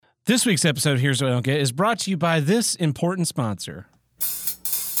This week's episode, Here's What I Don't Get, is brought to you by this important sponsor.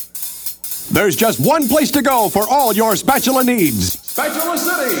 There's just one place to go for all your spatula needs. Spatula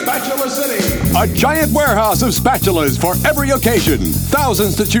City! Spatula City! A giant warehouse of spatulas for every occasion.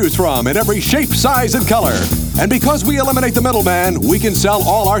 Thousands to choose from in every shape, size, and color. And because we eliminate the middleman, we can sell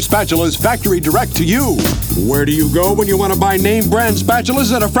all our spatulas factory direct to you. Where do you go when you want to buy name brand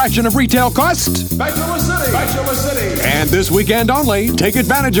spatulas at a fraction of retail cost? Spatula City! Spatula City! And this weekend only, take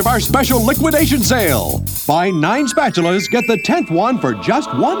advantage of our special liquidation sale. Buy 9 spatulas, get the 10th one for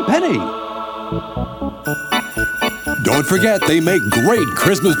just 1 penny. Don't forget, they make great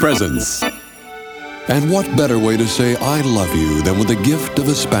Christmas presents. And what better way to say I love you than with the gift of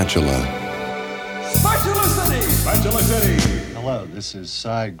a spatula? Spatula City! Spatula City! Hello, this is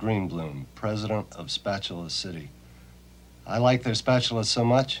Cy Greenbloom, president of Spatula City. I like their spatulas so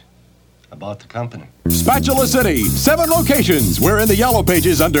much, I bought the company. Spatula City, 7 locations. We're in the yellow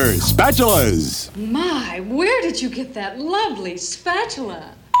pages under Spatulas. My, where did you get that lovely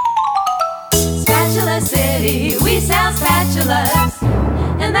spatula? Spatula City, we sell spatulas,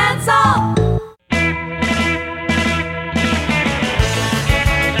 and that's all.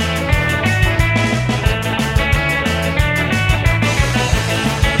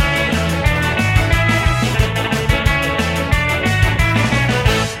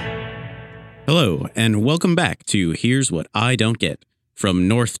 Hello, and welcome back to Here's What I Don't Get. From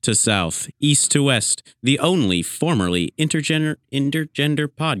north to south, east to west, the only formerly intergender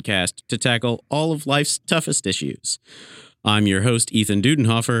podcast to tackle all of life's toughest issues. I'm your host, Ethan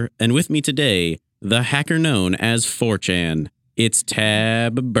Dudenhofer, and with me today, the hacker known as 4chan. It's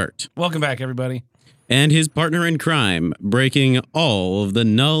Tab Burt. Welcome back, everybody. And his partner in crime, breaking all of the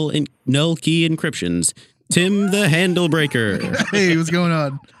null key encryptions, Tim the Handle Breaker. Hey, what's going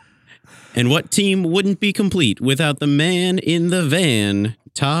on? And what team wouldn't be complete without the man in the van,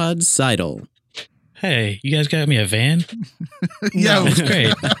 Todd Seidel? Hey, you guys got me a van? Yeah, That's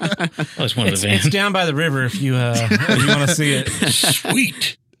great. I just wanted a van. It's down by the river if you want to see it.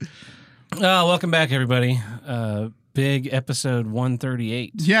 Sweet. Welcome back, everybody. Big episode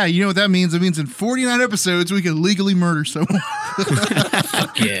 138. Yeah, you know what that means? It means in 49 episodes, we can legally murder someone.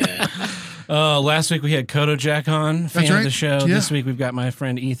 Yeah. Last week we had Kodo Jack on, fan of right. the show. Yeah. This week we've got my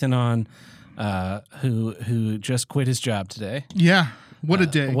friend Ethan on, who just quit his job today. Yeah, what a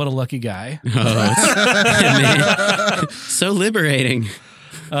day. What a lucky guy. Man, so liberating.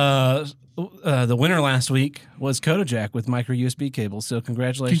 The winner last week was Kodo Jack with micro USB cables. So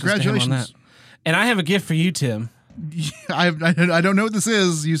congratulations to him on that. And I have a gift for you, Tim. I don't know what this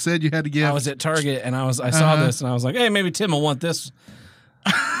is. You said you had to give. I was at Target and I saw this and I was like, hey, maybe Tim will want this.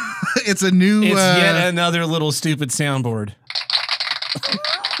 It's a new. It's yet another little stupid soundboard.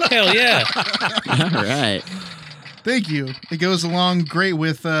 Hell yeah. All right. Thank you. It goes along great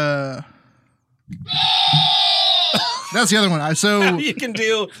with. That's the other one. You can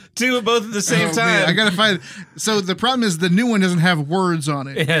do two of both at the same time. Man, I gotta find. So the problem is the new one doesn't have words on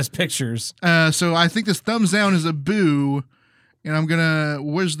it. It has pictures. So I think this thumbs down is a boo, and I'm gonna.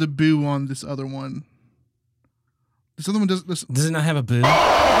 Where's the boo on this other one? This other one does. Does it not have a boo?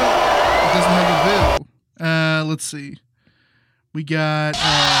 It doesn't have a boo. Let's see. We got.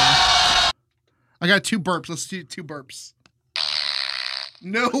 I got 2 burps. Let's do 2 burps.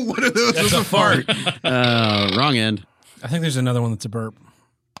 No, one of those was a fart. Wrong end. I think there's another one that's a burp.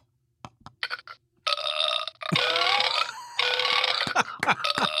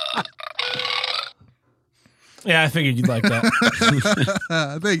 Yeah, I figured you'd like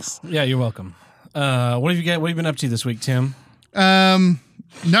that. Thanks. Yeah, you're welcome. What have you got? What have you been up to this week, Tim?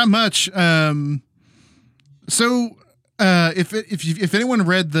 Not much. If anyone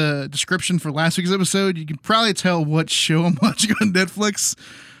read the description for last week's episode, you can probably tell what show I'm watching on Netflix.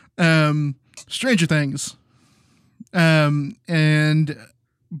 Stranger Things. And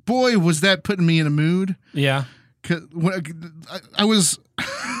boy, was that putting me in a mood. Yeah. 'Cause I was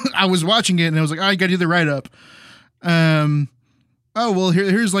I was watching it and I was like, I gotta do the write up. Oh well,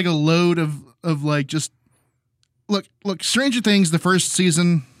 here's like a load of like just look. Stranger Things, the first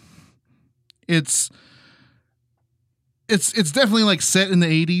season, it's definitely like set in the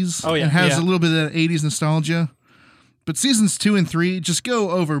 80s. Oh yeah, it has yeah. a little bit of that 80s nostalgia. But seasons 2 and 3, just go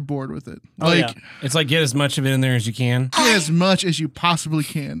overboard with it. It's like get as much of it in there as you can. Get as much as you possibly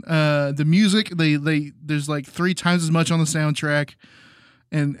can. The music, there's like 3 times as much on the soundtrack,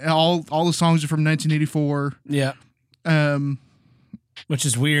 and all the songs are from 1984. Yeah. Which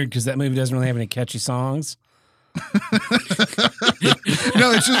is weird because that movie doesn't really have any catchy songs.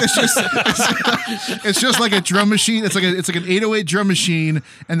 No, it's just like a drum machine. It's like an 808 drum machine,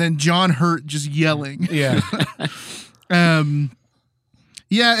 and then John Hurt just yelling. Yeah.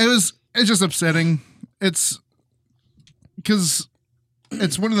 Yeah, it's just upsetting. It's because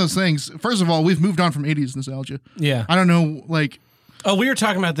it's one of those things. First of all, we've moved on from 80s nostalgia. Yeah. I don't know, like. Oh, we were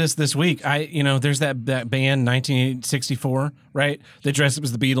talking about this week. There's that band 1964, right? They dress up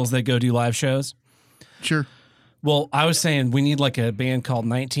as the Beatles. They go do live shows. Sure. Well, I was saying we need like a band called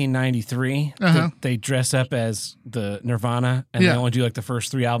 1993. They dress up as the Nirvana, and they only do like the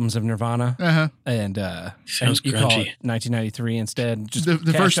first 3 albums of Nirvana. Sounds And you call grungy. it 1993 instead. Just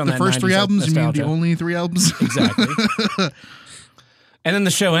The first 3 albums. You mean the only 3 albums? Exactly. And then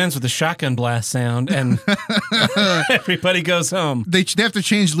the show ends with a shotgun blast sound, and everybody goes home. They have to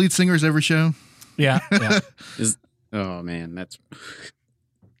change lead singers every show. Yeah. Oh man, that's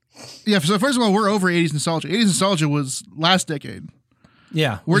Yeah. So first of all, we're over 80s nostalgia. 80s nostalgia was last decade.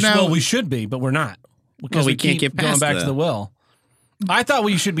 Yeah. We should be, but we're not. Because we we can't keep get going past back to the well. I thought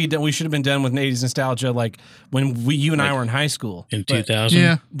we should be done. We should have been done with 80s nostalgia, like when you and I were in high school In But 2000.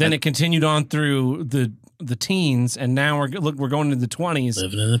 Yeah. Then it continued on through the teens, and now we're going into the 20s,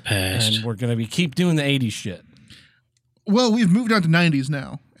 Living in the past. and we're gonna be doing the 80s shit. Well, we've moved on to 90s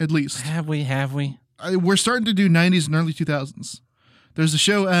now, at least. Have we? We're starting to do 90s and early 2000s. There's a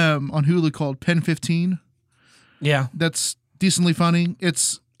show on Hulu called Pen 15. Yeah, That's decently funny.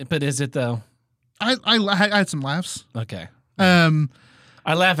 but is it though? I had some laughs. Okay.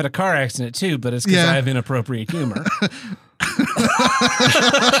 I laugh at a car accident too, but it's because Yeah. I have inappropriate humor.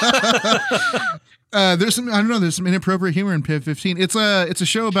 There's some inappropriate humor in Pen 15. It's a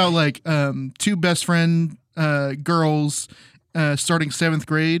show about like 2 best friend girls starting 7th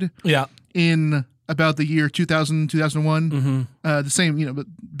grade Yeah. in about the year 2000, 2001. The same, but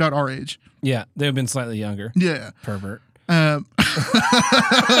about our age. Yeah. They've been slightly younger. Yeah. Pervert.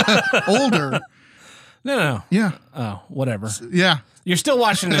 Older. No. Yeah. Oh, whatever. Yeah. You're still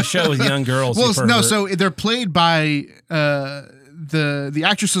watching a show with young girls. Well, you pervert. no, so they're played by the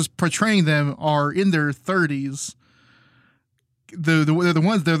actresses portraying them are in their 30s. They're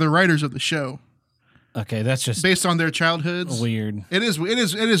the writers of the show. Okay, that's just Based on their childhoods. weird. It is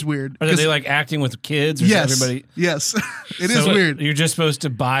weird. Are they like acting with kids? Or Yes. Is everybody? Yes. It is So weird. You're just supposed to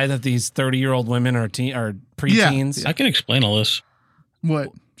buy that these 30-year-old women are preteens. I can explain all this. What?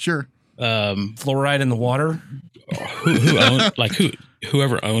 Sure. Fluoride in the water.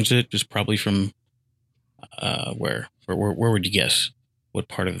 Whoever owns it is probably from where would you guess? What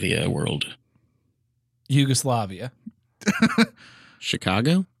part of the world? Yugoslavia.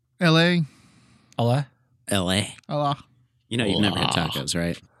 Chicago, L.A. LA. L.A. Allah. You know, you've never had tacos,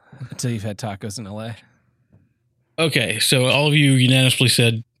 right? Until you've had tacos in LA. Okay, so all of you unanimously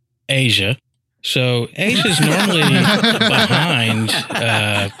said Asia. So Asia's normally behind,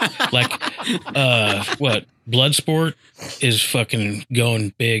 what? Bloodsport is fucking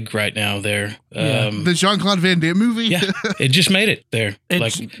going big right now there. The Jean-Claude Van Damme movie? Yeah, it just made it there.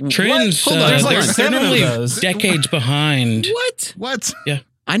 It's- Trends, Hold on, there's like they're 7 of normally those. decades behind. What? What? Yeah,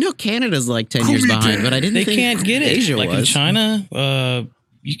 I know Canada's like 10 years behind, but I didn't they think can't get it. Asia like in was. China,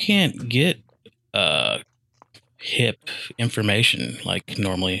 you can't get hip information like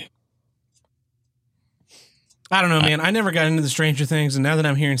normally. I don't know, man. I never got into the Stranger Things, and now that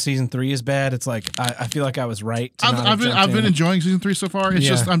I'm hearing season 3 is bad, it's like I feel like I was right. I've been enjoying season 3 so far. It's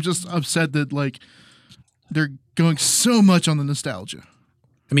just I'm just upset that like they're going so much on the nostalgia.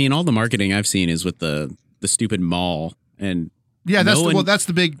 I mean, all the marketing I've seen is with the stupid mall, and Yeah, that's No one- that's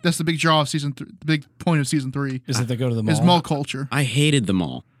the big draw of season 3. The big point of season 3 Is that they go to the mall? is mall culture. I hated the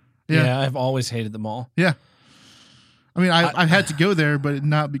mall. Yeah. I've always hated the mall. Yeah. I mean, I had to go there, but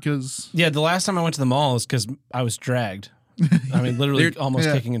not because. Yeah, the last time I went to the mall was because I was dragged. I mean, literally almost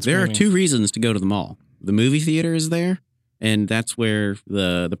kicking and There screaming. are 2 reasons to go to the mall. The movie theater is there, and that's where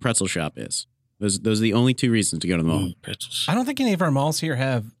the pretzel shop is. Those are the only 2 reasons to go to the mall. Pretzels. I don't think any of our malls here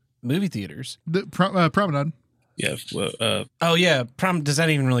have movie theaters. The Promenade. Yeah. Oh, yeah. Does that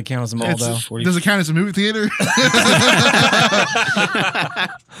even really count as a mall, though? Does it count as a movie theater?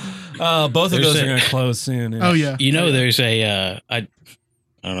 Both of There's those a- are going to close soon. Oh, yeah. You know, there's a I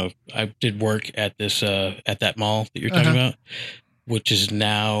don't know. I did work at this at that mall that you're talking about, which is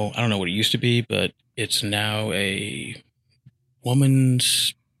now, I don't know what it used to be, but it's now a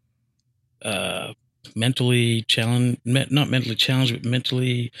woman's mentally challenged, not mentally challenged, but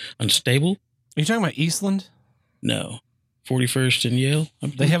mentally unstable. Are you talking about Eastland? No, 41st and Yale. I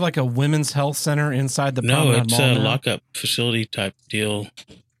They believe. have like a women's health center inside the No, Promenade it's Mall a now? lockup facility type deal.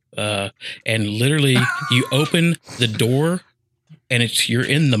 And literally you open the door and you're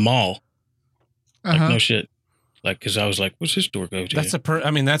in the mall. Like no shit. Like, cause I was like, what's this door go to? That's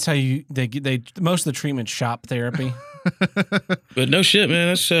that's how they most of the treatment shop therapy. But no shit, man.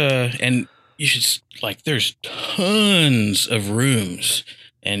 That's, and you should like, there's tons of rooms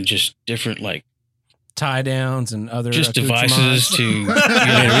and just different like tie downs and other just devices to. You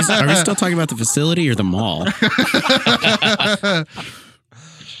know, Are we still talking about the facility or the mall?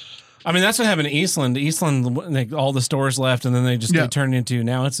 I mean, that's what happened to Eastland. Eastland, all the stores left, and then they turned into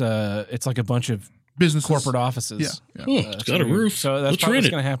now it's like a bunch of businesses, corporate offices. Yeah. It's got a roof. So that's probably what's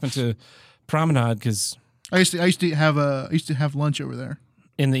going to happen to Promenade because I used to have lunch over there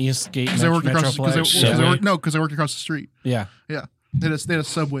in the Eastgate because I worked across Metroplex. because I worked across the street. Yeah. They had a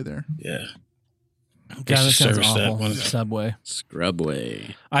Subway there. Yeah. God, that sounds awful. That one. Subway.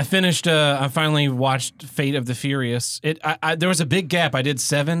 Scrubway. I finished. I finally watched Fate of the Furious. There was a big gap. I did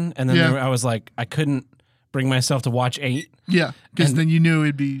 7, and then I was like, I couldn't bring myself to watch 8. Yeah, because then you knew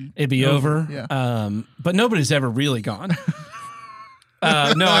it'd be over. Yeah. But nobody's ever really gone.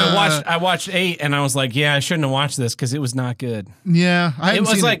 No, I watched 8, and I was like, yeah, I shouldn't have watched this because it was not good. Yeah, it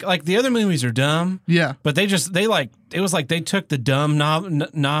was like the other movies are dumb. Yeah, but it was like they took the dumb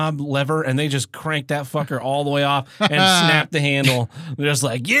knob lever and they just cranked that fucker all the way off and snapped the handle. They're just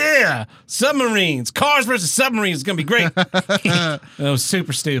like, yeah, submarines, cars versus submarines is gonna be great. It was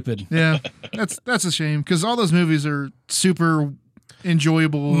super stupid. Yeah, that's a shame because all those movies are super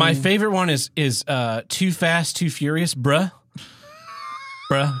enjoyable. My favorite one is Too Fast, Too Furious, bruh.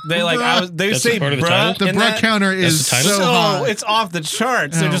 They say bruh. The bruh counter is so high. It's off the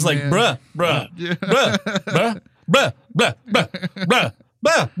charts. They're just like bruh.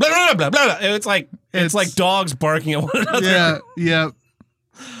 It's like dogs barking at one another. Yeah.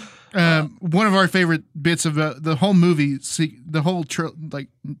 One of our favorite bits of the whole movie, the whole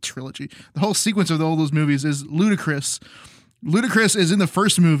trilogy, the whole sequence of all those movies is Ludacris. Ludacris is in the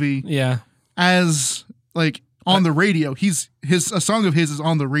first movie. Yeah. As like on the radio. A song of his is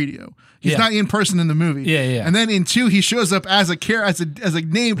on the radio. He's not in person in the movie. Yeah. And then in 2, he shows up as a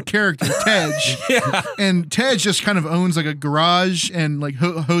named character, Tej. And Tej just kind of owns like a garage and like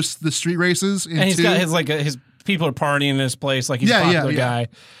hosts the street races. And he's got his people are partying in his place. Like he's a popular guy.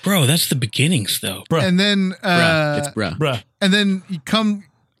 Bro, that's the beginnings though. Bruh. And then it's bruh. And then you come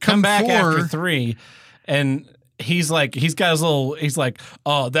back 4, after 3, and he's got his little. He's like,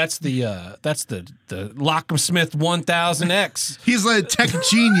 oh, that's the Lock'em-Smith 1000X. He's like a tech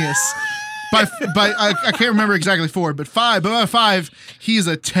genius. By I can't remember exactly 4, but 5. But by 5, he's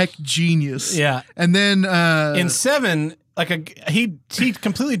a tech genius. Yeah. And then in 7, he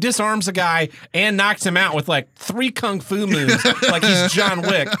completely disarms a guy and knocks him out with like 3 kung fu moves, like he's John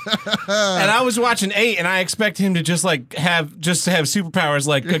Wick. And I was watching 8, and I expect him to just have superpowers.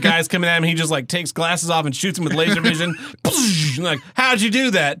 Like a guy's coming at him, he just like takes glasses off and shoots him with laser vision. Like, how'd you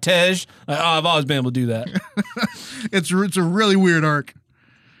do that, Tej? Like, oh, I've always been able to do that. It's a really weird arc.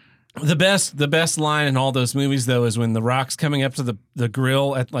 The best line in all those movies though is when The Rock's coming up to the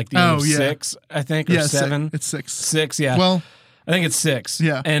grill at like the end of 6, I think, or 7. It's 6. 6, yeah. Well, I think it's 6.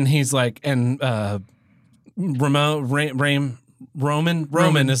 Yeah. And he's like,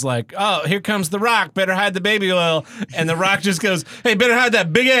 Roman is like, oh, here comes The Rock. Better hide the baby oil. And The Rock just goes, hey, better hide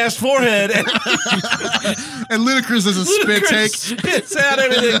that big ass forehead. And Ludacris does a spit take. Spits out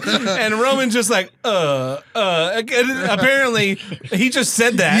everything. And Roman's just like, apparently he just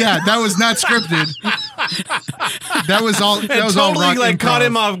said that. Yeah, that was not scripted. That was all. That was totally all rock like improv. Caught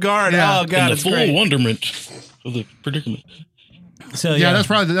him off guard. Yeah. Oh god, the it's full great. wonderment of the predicament. So yeah,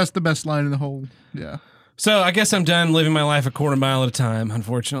 that's the best line in the whole. Yeah. So I guess I'm done living my life a quarter mile at a time,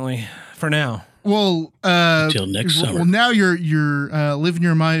 unfortunately, for now. Well, until next summer. Well, now you're living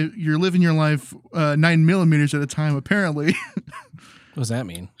your life 9 millimeters at a time. Apparently. What does that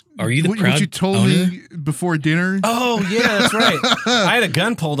mean? Are you the proud what you told owner? me before dinner? Oh yeah, that's right. I had a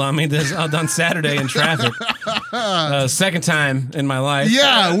gun pulled on me on Saturday in traffic. Second time in my life.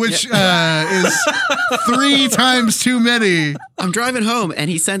 Yeah, which is 3 times too many. I'm driving home and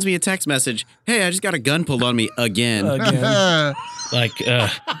he sends me a text message. Hey, I just got a gun pulled on me again. Like,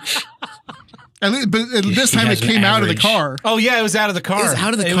 but this time it came out of the car. Oh yeah, it was out of the car. It was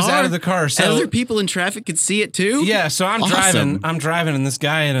out of the car? It was out of the car. So other people in traffic could see it too? Yeah, so I'm driving, and this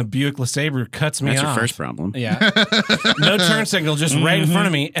guy in a Buick LeSabre cuts me off. That's your first problem. Yeah. No turn signal, just right in front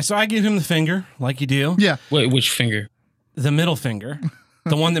of me. And so I give him the finger, like you do. Yeah. Wait, which finger? The middle finger.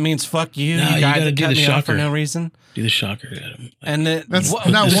 The one that means fuck you, No, you you guy gotta that do cut the me off for shocker. no reason. Do the shocker at him. And That's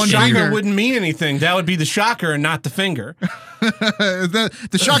not the one shocker finger. wouldn't mean anything. That would be the shocker and not the finger.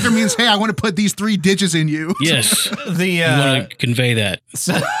 The shocker means, hey, I want to put these 3 digits in you. Yes. The You want to convey that in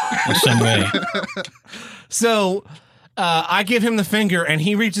some way. So I give him the finger, and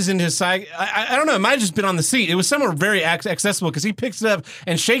he reaches into his side. I don't know. It might have just been on the seat. It was somewhere very accessible because he picks it up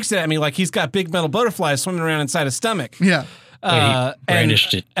and shakes it at me like he's got big metal butterflies swimming around inside his stomach. Yeah. He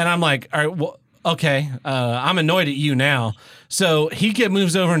brandished it. And I'm like, all right, well, okay, I'm annoyed at you now. So he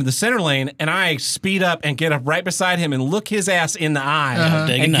moves over into the center lane, and I speed up and get up right beside him and look his ass in the eye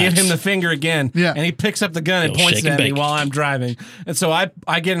and give him the finger again. Yeah. And he picks up the gun and points it at me while I'm driving. And so I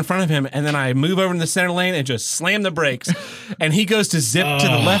get in front of him, and then I move over in the center lane and just slam the brakes. And he goes to zip to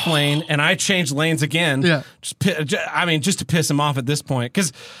the left lane, and I change lanes again. Yeah. Just to piss him off at this point.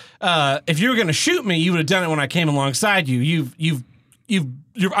 Because if you were going to shoot me, you would have done it when I came alongside you.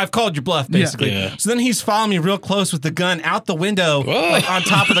 I've called your bluff, basically. Yeah. So then he's following me real close with the gun out the window, like on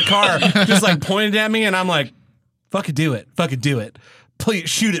top of the car, just like pointed at me, and I'm like, fucking do it. Fucking do it. Please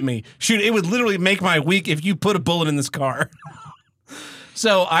shoot at me. Shoot. It would literally make my week if you put a bullet in this car.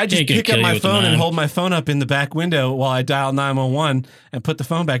 So I just pick up my phone and hold my phone up in the back window while I dial 911 and put the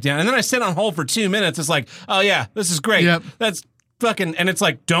phone back down. And then I sit on hold for 2 minutes. It's like, oh yeah, this is great. Yep. That's fucking, and it's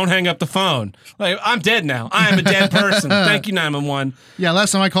like, don't hang up the phone. Like, I'm dead now. I am a dead person. Thank you, 911. Yeah,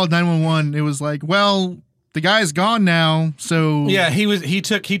 last time I called 911, it was like, well, the guy's gone now, so yeah, he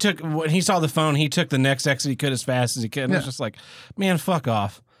took when he saw the phone, he took the next exit he could as fast as he could. And it's just like, man, fuck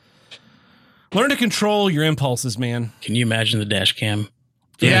off. Learn to control your impulses, man. Can you imagine the dash cam?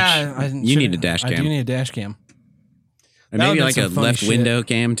 Yeah, you need a dash cam. I do need a dash cam. And maybe like a left window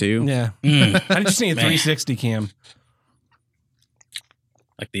cam too. Yeah, I just need a 360 cam.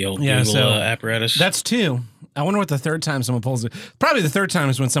 Like the old Google apparatus. That's 2. I wonder what the third time someone pulls it. Probably the third time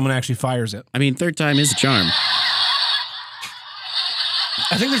is when someone actually fires it. I mean, third time is a charm.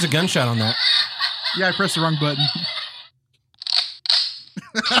 I think there's a gunshot on that. Yeah, I pressed the wrong button.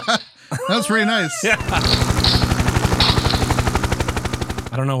 That was pretty nice. Yeah.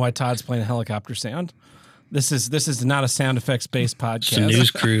 I don't know why Todd's playing a helicopter sound. This is not a sound effects based podcast. It's a news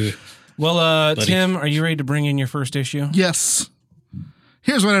crew. Well, Tim, are you ready to bring in your first issue? Yes.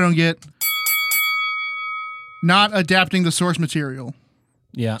 Here's what I don't get. Not adapting the source material.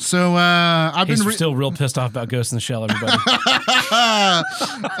 Yeah. So I've been still real pissed off about Ghost in the Shell, everybody.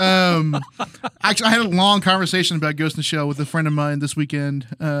 Actually, I had a long conversation about Ghost in the Shell with a friend of mine this weekend,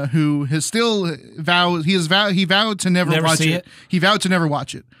 who has still vowed to never watch it. He vowed to never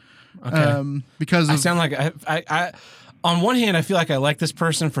watch it. Okay. Because I sound like I on one hand, I feel like I like this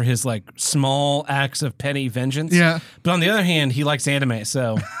person for his like small acts of petty vengeance. Yeah. But on the other hand, he likes anime,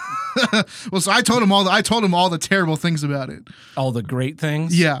 so. Well, so I told him all the terrible things about it. All the great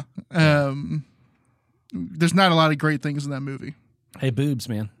things. Yeah. There's not a lot of great things in that movie. Hey, boobs,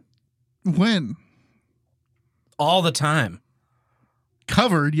 man. When? All the time.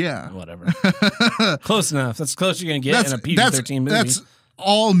 Covered, yeah. Whatever. Close enough. That's close you're gonna get in a PG-13 movie. That's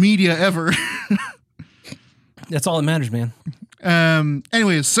all media ever. That's all that matters, man.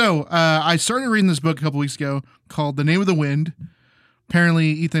 Anyways, so I started reading this book a couple weeks ago called The Name of the Wind. Apparently,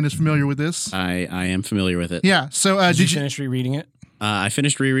 Ethan is familiar with this. I am familiar with it. Yeah. So did you finish rereading it? I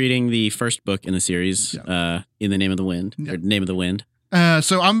finished rereading the first book in the series, In the Name of the Wind, or Name of the Wind.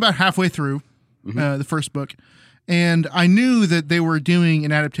 So I'm about halfway through the first book, and I knew that they were doing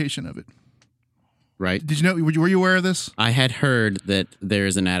an adaptation of it. Right. Did you know? Were you aware of this? I had heard that there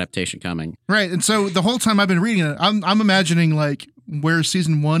is an adaptation coming. Right. And so the whole time I've been reading it, I'm imagining like where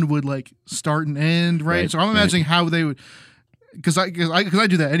season 1 would like start and end. Right. So I'm imagining how they would. Because I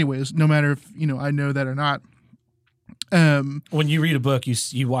do that anyways, no matter if I know that or not. When you read a book,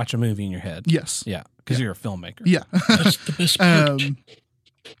 you watch a movie in your head. Yes. Yeah, because you're a filmmaker. Yeah. That's the best part.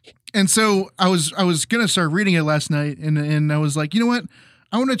 And so I was gonna start reading it last night, and I was like, you know what?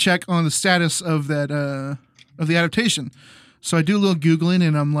 I want to check on the status of that of the adaptation. So I do a little Googling,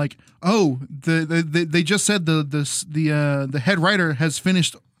 and I'm like, oh, they just said the head writer has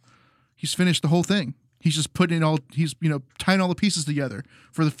finished. He's finished the whole thing. He's just putting it all. He's tying all the pieces together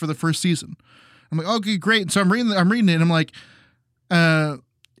for the first season. I'm like, okay, great. And so I'm reading it, and I'm like,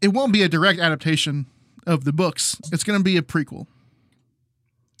 it won't be a direct adaptation of the books. It's going to be a prequel.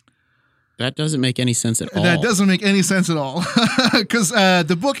 That doesn't make any sense at all. That doesn't make any sense at all, because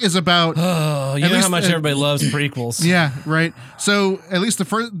the book is about. Oh, you know how much everybody loves prequels. Yeah, right. So at least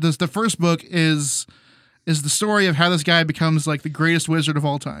the first book is the story of how this guy becomes like the greatest wizard of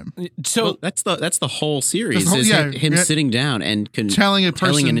all time. So that's the whole series. Him sitting down and telling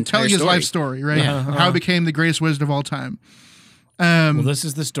his life story, right? Yeah. How he became the greatest wizard of all time. Well, this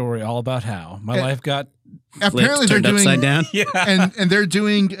is the story all about how my life got apparently turned upside down. Yeah, and they're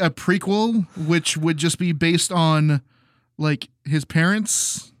doing a prequel which would just be based on like his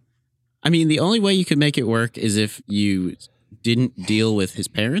parents. I mean, the only way you could make it work is if you didn't deal with his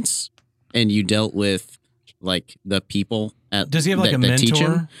parents and you dealt with like the people at does he have like a mentor? Teach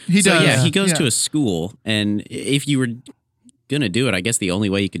him. He does. Yeah, he goes to a school, and if you were gonna do it, I guess the only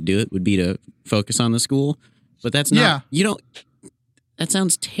way you could do it would be to focus on the school. But that's not. You don't. That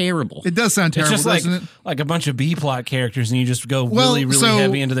sounds terrible. It does sound terrible, It's just doesn't it? like a bunch of B plot characters, and you just go Well, really so-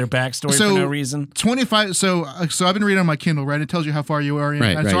 heavy into their backstory for no reason. 25. So I've been reading on my Kindle, right? It tells you how far you are in.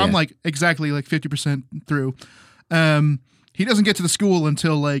 Right, and right, so I'm yeah. like exactly like 50% through. He doesn't get to the school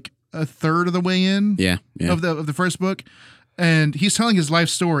until like a third of the way in. Yeah. Of the first book, and he's telling his life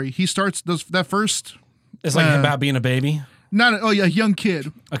story. He starts that first. It's like about being a baby. A young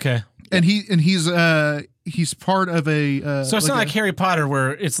kid, Okay. and he's part of a. So it's not like Harry Potter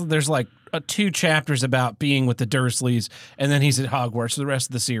where there's like 2 chapters about being with the Dursleys, and then he's at Hogwarts for the rest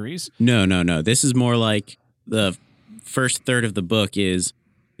of the series. No. This is more like the first third of the book is,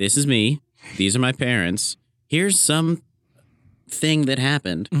 this is me. These are my parents. Here's some thing that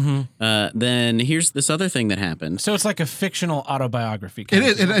happened. Then here's this other thing that happened. So it's like a fictional autobiography. It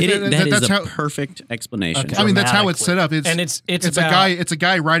is. That is That's a how. perfect explanation. Okay. I mean, that's how it's set up. It's It's a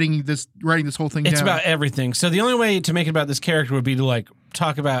guy writing this whole thing It's down. about everything. So the only way to make it about this character would be to like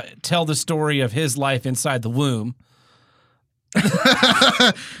tell the story of his life inside the womb.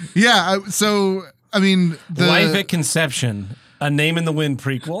 Yeah. So I mean, Life at Conception, a Name in the Wind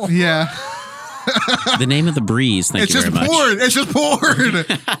prequel. Yeah. The Name of the Breeze. Thank It's you just very much. porn. It's just porn.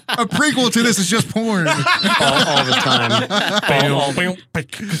 A prequel to this is just porn. all the time.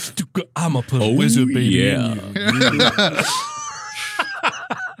 I'm a put a wizard baby in yeah. you.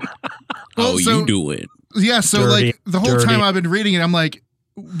 Oh, so- you do it. Yeah. So Dirty, like the whole dirty. time I've been reading it, I'm like,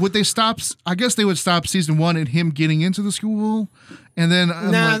 would they stop? I guess they would stop season 1 and him getting into the school, and then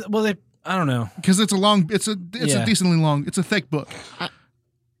I don't know. because it's a decently long, it's a thick book.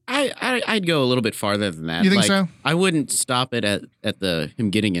 I'd go a little bit farther than that. You think so? I wouldn't stop it at him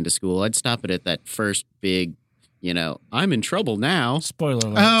getting into school. I'd stop it at that first big, I'm in trouble now. Spoiler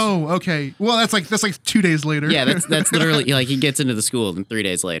alert. Oh, okay. Well, that's like 2 days later. Yeah, that's literally like he gets into the school and 3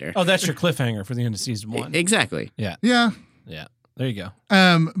 days later. Oh, that's your cliffhanger for the end of season 1. Exactly. Yeah. Yeah. Yeah. There you go.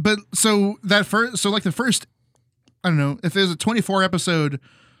 But so the first, I don't know, if there's a 24 episode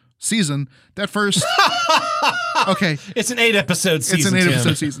season, that first, okay, It's an 8-episode season. it's an 8 Tim.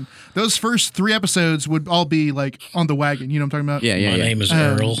 episode season. Those first 3 episodes would all be like on the wagon. You know what I'm talking about? Yeah. My name is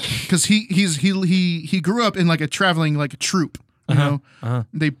Earl. Because he grew up in like a traveling like a troupe. You know,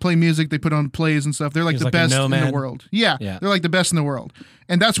 they play music, they put on plays and stuff. They're like He's the like a best in the nomad. world. Yeah, Yeah. they're like the best in the world.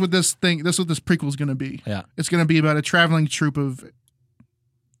 And that's what this prequel is going to be. Yeah. It's going to be about a traveling troupe of.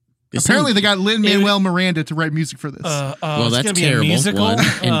 This Apparently, sounds- they got Lin-Manuel Miranda to write music for this. Well, it's that's gonna be terrible, A musical? one.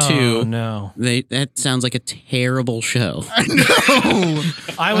 And Oh, two, no. that sounds like a terrible show. No.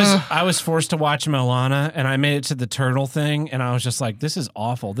 I was forced to watch Moana, and I made it to the turtle thing, and I was just like, "This is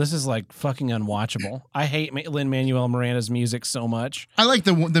awful. This is like fucking unwatchable." I hate Lin-Manuel Miranda's music so much. I like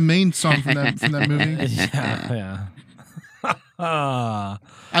the main song from that movie. Yeah. I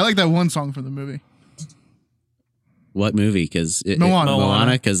like that one song from the movie. What movie? Because Moana.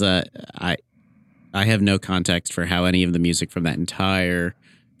 Moana. Because I have no context for how any of the music from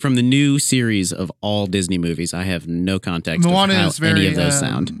from the new series of all Disney movies. I have no context Moana of how is very. any of those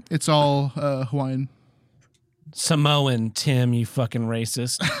sound. It's all Hawaiian. Samoan, Tim, you fucking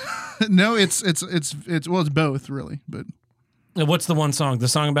racist. No, it's both really, but What's the one song? The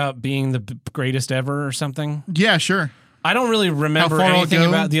song about being the greatest ever or something? yeah, sure. I don't really remember How Far I'll anything Go?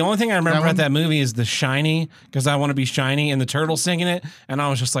 about. The only thing I remember That about one? that movie is the shiny, because I want to be shiny, and the turtle singing it, and I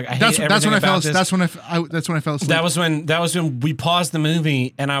was just like, I hate everything That's when I fell. about this. That's when I fell asleep. That was when we paused the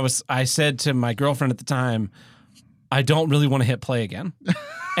movie, and I said to my girlfriend at the time, I don't really want to hit play again.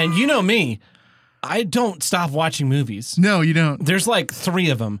 And you know me, I don't stop watching movies. No, you don't. There's like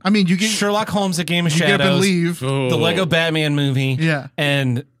 3 of them. I mean, you get Sherlock Holmes: A Game of you get Shadows, up and leave. the Lego Batman movie, Yeah.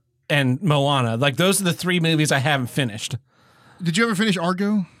 and Moana. Like those are the 3 movies I haven't finished. Did you ever finish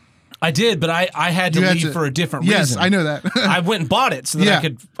Argo? I did, but I had to You had leave to- for a different Yes, reason. I know that. I went and bought it so that Yeah.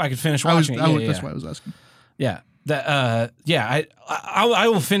 I could finish I was. watching I it. was Yeah, that's yeah, why I was asking. yeah. That I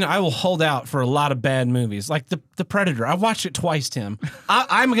will I will hold out for a lot of bad movies like the Predator. I watched it twice, Tim.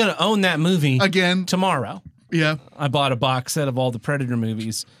 I'm gonna own that movie Again. tomorrow. Yeah. I bought a box set of all the Predator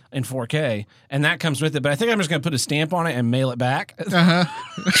movies in 4K, and that comes with it. But I think I'm just gonna put a stamp on it and mail it back.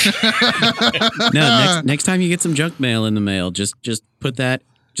 No, next time you get some junk mail in the mail, just put that.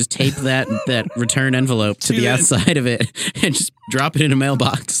 Just tape that return envelope to the outside of it and just drop it in a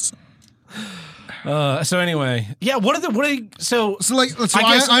mailbox. So anyway, yeah. So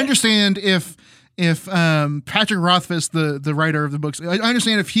I understand if Patrick Rothfuss, the writer of the books, I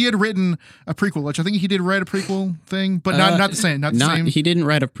understand if he had written a prequel, which I think he did write a prequel thing, but not the same. Not the same. He didn't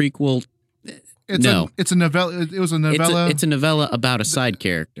write a prequel. It's a novella. It was a novella. It's a novella about a side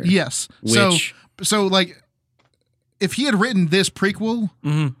character. Yes. Which- So like, if he had written this prequel,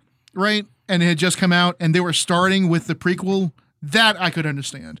 Mm-hmm. right, and it had just come out, and they were starting with the prequel that I could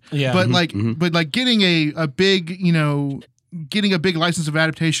understand. Yeah. But Mhm. but like getting a big, getting a big license of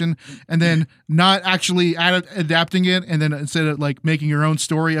adaptation and then not actually adapting it, and then instead of like making your own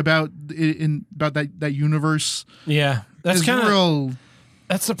story about it about that universe. Yeah, that's is kind of real.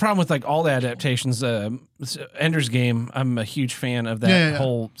 That's the problem with like all the adaptations. Ender's Game, I'm a huge fan of that Yeah.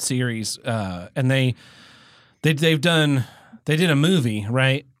 whole series, and they did a movie,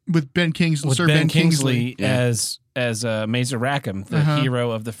 right, With Ben Kingsley, with Sir Ben Ben Kingsley Yeah. as Mazer Rackham, the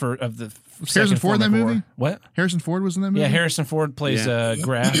hero of the Harrison second Ford in that Formic War. movie? What? Harrison Ford was in that movie. Yeah, Harrison Ford plays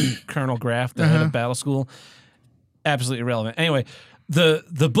Graff, Colonel Graff, the head of Battle School. Absolutely irrelevant. Anyway,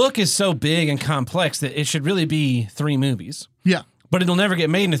 the book is so big and complex that it should really be 3 movies. Yeah. But it'll never get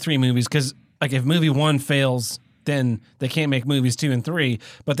made into 3 movies because, like, if movie 1 fails, then they can't make movies 2 and 3.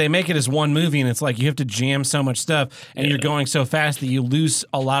 But they make it as one movie, and it's like you have to jam so much stuff, and you're going so fast that you lose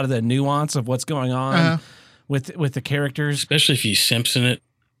a lot of the nuance of what's going on with the characters. Especially if you Simpson it.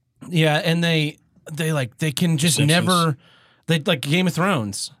 Yeah, and they can just Simpsons. never. They like Game of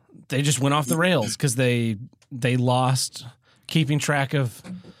Thrones. They just went off the rails because they lost keeping track of.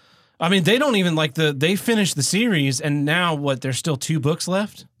 I mean, they don't even like they finished the series, and now there's still 2 books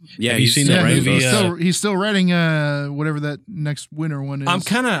left. Yeah, Have you he's seen still that writing movie, books. He's still writing whatever that next winter one is. I'm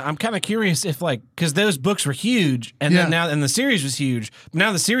kind of curious if because those books were huge, and then now the series was huge. But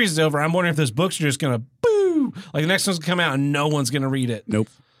now the series is over. I'm wondering if those books are just gonna boo, like the next one's gonna come out and no one's gonna read it. Nope,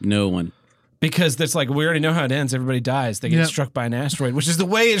 no one. Because that's like, we already know how it ends. Everybody dies. They get struck by an asteroid, which is the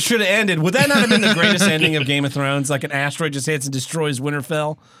way it should have ended. Would that not have been the greatest ending of Game of Thrones? Like an asteroid just hits and destroys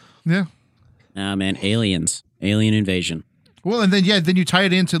Winterfell? Yeah. Nah, man, aliens, alien invasion. Well, and then then you tie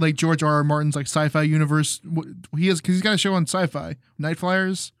it into like George R.R. Martin's like sci-fi universe. Because he's got a show on Sci-Fi, Night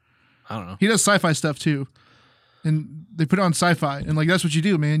Flyers. I don't know. He does sci-fi stuff too, and they put it on Sci-Fi, and like that's what you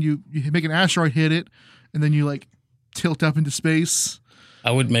do, man. You make an asteroid hit it, and then you like tilt up into space. I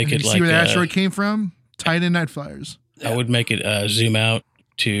would make And it you like see where the asteroid came from. Tie it in Night Flyers. I would make it zoom out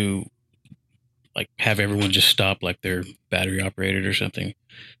to like have everyone just stop like they're battery operated or something,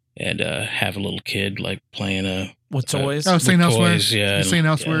 and have a little kid like playing With toys? Oh, St. with Elsewhere. toys, yeah, St.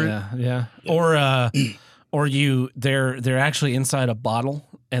 Elsewhere. Yeah. Or they're actually inside a bottle,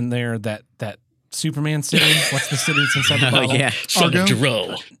 and they're that Superman city. What's the city that's inside the Oh bottle? yeah, Son Argo? of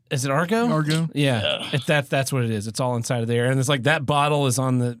Jor-El. Is it Argo? Argo. Yeah. That's what it is. It's all inside of there, and it's like that bottle is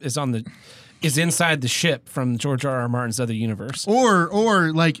inside the ship from George R.R. Martin's other universe.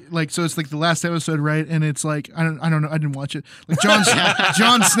 Or like so it's like the last episode, right? And it's like I don't know, I didn't watch it. Like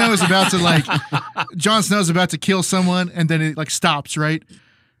Jon Snow is about to kill someone, and then it like stops, right?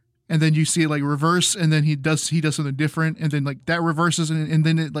 And then you see it like reverse, and then he does something different, and then like that reverses, and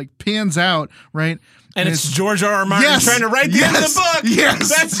then it like pans out, right? And it's George R.R. Martin trying to write the end of the book. Yes,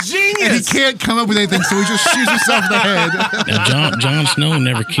 That's genius. and he can't come up with anything, so he just shoots himself in the head. Now, Jon Snow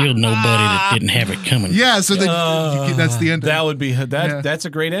never killed nobody that didn't have it coming. Yeah, so then that's the end. That would be that. Yeah. That's a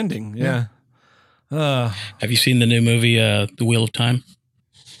great ending. Yeah. Have you seen the new movie, The Wheel of Time?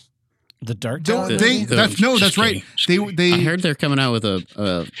 The Dark Don't Tower? they? That's Just right. kidding. They I heard they're coming out with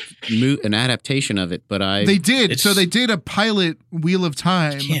an adaptation of it, but they did. It's- So they did a pilot Wheel of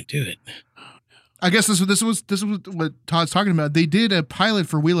Time. Can't do it. I guess this was what Todd's talking about. They did a pilot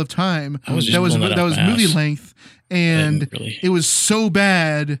for Wheel of Time I was just that was pulling that out my movie house. length, and Really? it was so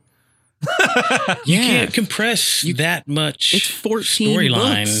bad. You can't compress that much. It's 14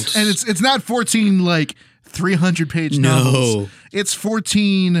 storyline. books. And it's not 14 like 300-page No. novels. It's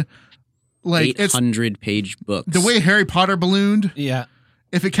 14 like it's 800-page books. the way Harry Potter ballooned. Yeah.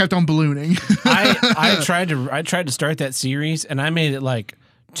 If it kept on ballooning, I tried to start that series, and I made it like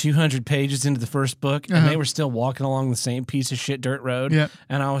 200 pages into the first book, and they were still walking along the same piece of shit dirt road. Yeah.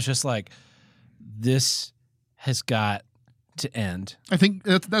 And I was just like, this has got to end. I think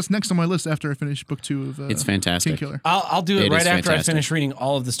that's next on my list after I finish book 2 of It's fantastic. Killer. I'll do it It right is after I fantastic. finish reading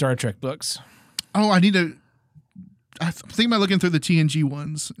all of the Star Trek books. Oh, I'm thinking about looking through the TNG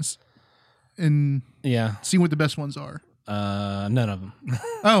ones and Yeah. seeing what the best ones are. None of them.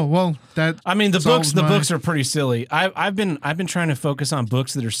 Oh well, that I mean, the solves books my- are pretty silly. I've been trying to focus on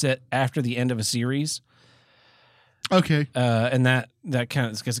books that are set after the end of a series. Okay. And that kind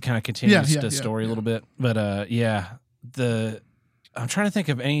of because it kind of continues the yeah, story a little bit. But I'm trying to think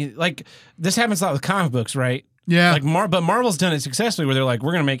of any like this happens a lot with comic books, right? Yeah. Like but Marvel's done it successfully where they're like,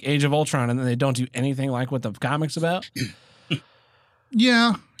 we're gonna make Age of Ultron, and then they don't do anything like what the comic's about.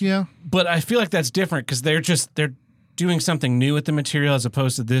 Yeah. But I feel like that's different because they're doing something new with the material as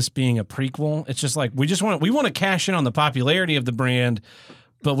opposed to this being a prequel. It's just like we want to cash in on the popularity of the brand,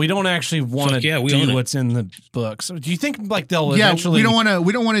 but we don't actually want to we own do it. what's in the books. So do you think like they'll Yeah. eventually? We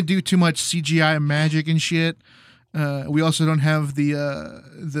don't want to do too much CGI magic and shit. We also don't have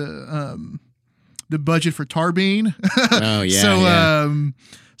the budget for Tarbean. Oh yeah. So yeah.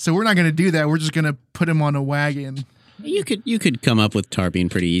 So we're not going to do that. We're just going to put him on a wagon. You could come up with Tarbean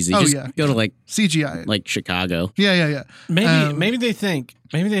pretty easy. Oh, Just yeah. go to like CGI. Chicago. Yeah. Maybe they think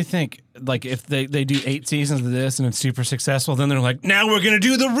like if they do 8 seasons of this and it's super successful, then they're like, now we're gonna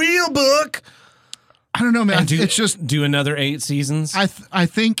do the real book. I don't know, man. And It's just do another 8 seasons. I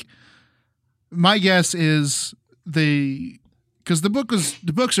think my guess is because the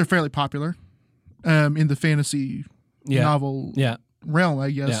books are fairly popular in the fantasy novel Yeah. realm, I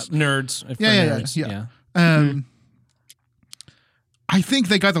Yeah. guess. Nerds. For Yeah. nerds. I think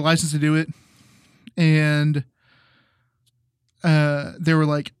they got the license to do it, and they were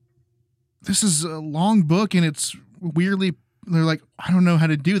like, "This is a long book, and it's weirdly." They're like, "I don't know how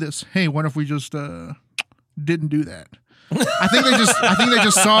to do this. Hey, what if we just didn't do that?" I think they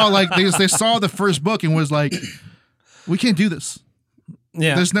just saw like they saw the first book and was like, "We can't do this.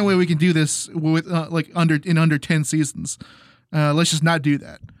 Yeah. There's no way we can do this with under 10 seasons. Let's just not do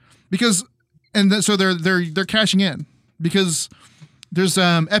that." Because so they're cashing in because there's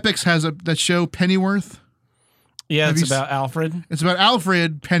Epix has that show Pennyworth. Yeah, Have it's you about Alfred It's about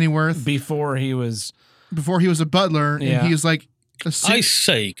Alfred Pennyworth before he was a butler, Yeah. and he's like I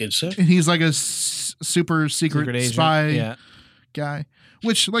say, good sir. and he's like a super secret agent. spy Yeah. guy.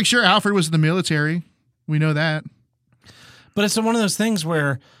 Which, like, sure, Alfred was in the military. We know that. But it's one of those things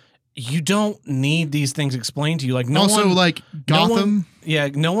where you don't need these things explained to you. Like no Also, one, like no Gotham.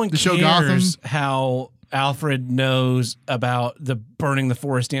 one- no one The show cares how Alfred knows about the burning the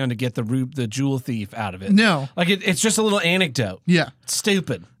forest down to get the jewel thief out of it. No. Like it's just a little anecdote. Yeah. It's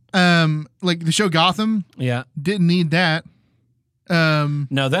stupid. Like the show Gotham Yeah. didn't need that.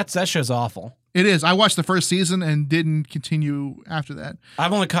 No, that show's awful. It is. I watched the first season and didn't continue after that.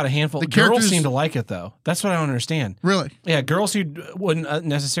 I've only caught a handful. The Girls characters- seem to like it though. That's what I don't understand. Really? Yeah, girls who wouldn't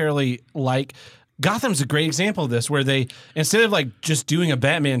necessarily like Gotham's a great example of this, where they instead of like just doing a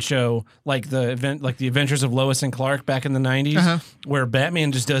Batman show like the Adventures of Lois and Clark back in the 90s, Uh-huh. where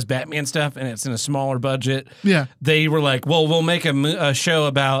Batman just does Batman stuff and it's in a smaller budget. Yeah. They were like, well, we'll make a show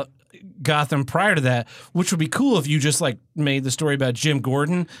about Gotham prior to that, which would be cool if you just like made the story about Jim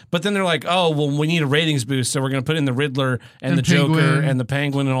Gordon. But then they're like, oh, well, we need a ratings boost, so we're going to put in the Riddler and the Joker Penguin. and the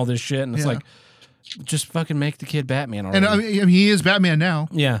Penguin and all this shit. And it's Yeah. like, just fucking make the kid Batman already. And I mean, he is Batman now.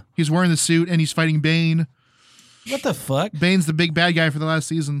 Yeah. He's wearing the suit and he's fighting Bane. What the fuck? Bane's the big bad guy for the last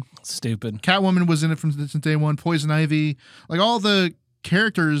season. Stupid. Catwoman was in it since day one. Poison Ivy. Like all the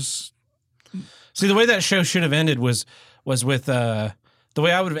characters. See, the way that show should have ended was with the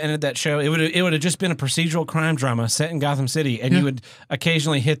way I would have ended that show. It would have just been a procedural crime drama set in Gotham City, and you would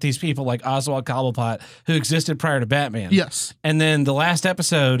occasionally hit these people like Oswald Cobblepot who existed prior to Batman. Yes. And then the last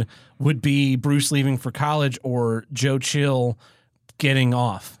episode would be Bruce leaving for college or Joe Chill getting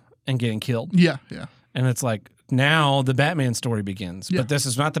off and getting killed. Yeah. And it's like now the Batman story begins. Yeah. But this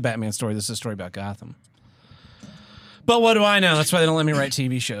is not the Batman story. This is a story about Gotham. But what do I know? That's why they don't let me write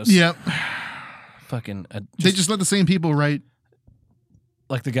TV shows. Yep. Fucking. They just let the same people write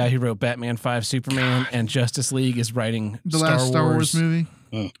like the guy who wrote Batman 5 Superman and Justice League is writing the last Star Wars movie.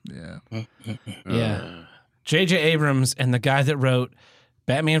 Yeah. Yeah. J.J. Abrams and the guy that wrote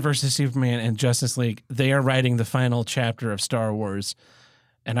Batman vs. Superman and Justice League, they are writing the final chapter of Star Wars.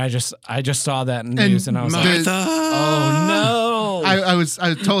 And I just saw that in the news and I was like, oh no.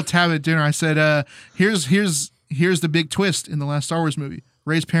 I told Tab at dinner, I said, here's the big twist in the last Star Wars movie.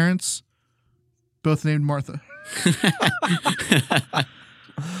 Rey's parents, both named Martha.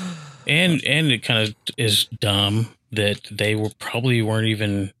 And it kind of is dumb that they weren't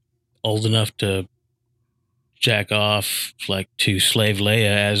even old enough to jack off like to Slave Leia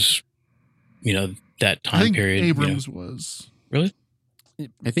as that time I think period. Abrams was. Really?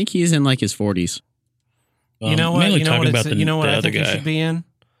 I think he's in like his 40s. You know what? Mainly You know talking what? about You know what the I other think he guy. should be in?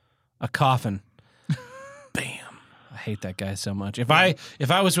 A coffin. Bam. I hate that guy so much. If I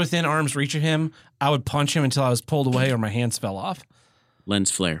was within arm's reach of him, I would punch him until I was pulled away or my hands fell off.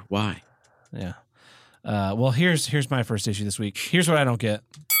 Lens flare. Why? Yeah. Well, here's my first issue this week. Here's what I don't get.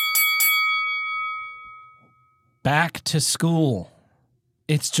 Back to school.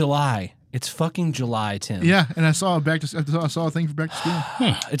 It's July. It's fucking July, Tim. Yeah, and I saw I saw a thing for back to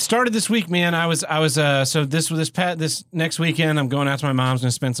school. It started this week, man. I was so this next weekend I'm going out to my mom's,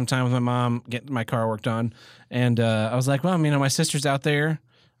 gonna spend some time with my mom, get my car worked on, and I was like, well, my sister's out there.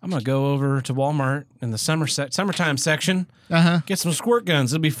 I'm gonna go over to Walmart in the summertime section, get some squirt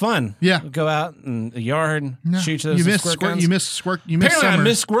guns. It'll be fun. Yeah. We'll go out in the yard and shoot those You missed squirt guns. You missed Apparently, summer. I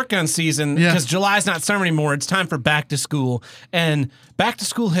missed squirt gun season Yeah. because July's not summer anymore. It's time for back to school, and back to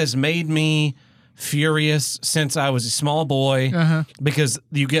school has made me furious since I was a small boy because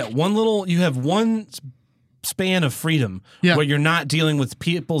you have one span of freedom where you're not dealing with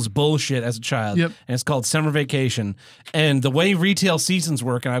people's bullshit as a child. Yep. And it's called summer vacation. And the way retail seasons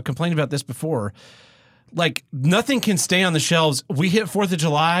work, and I've complained about this before, like nothing can stay on the shelves. We hit 4th of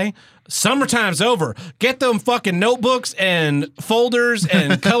July, summertime's over. Get them fucking notebooks and folders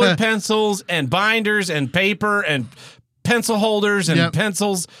and colored pencils and binders and paper and pencil holders and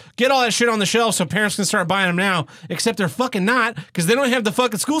pencils. Get all that shit on the shelf so parents can start buying them now, except they're fucking not, because they don't have the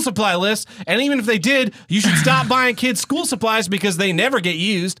fucking school supply list. And even if they did, you should stop buying kids school supplies because they never get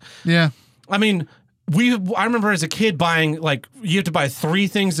used. Yeah. I mean, I remember as a kid buying, like, you have to buy 3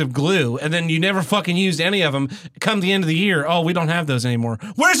 things of glue, and then you never fucking used any of them. Come the end of the year, oh, we don't have those anymore.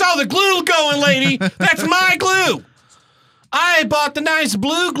 Where's all the glue going, lady? That's my glue. I bought the nice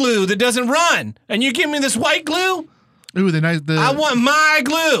blue glue that doesn't run, and you give me this white glue? Ooh, I want my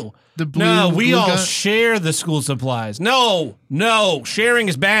glue. The blue. No, we glue all gun? share the school supplies. No, sharing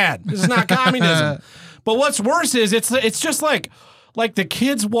is bad. This is not communism. But what's worse is it's just like the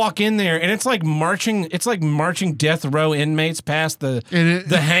kids walk in there and it's like marching death row inmates past the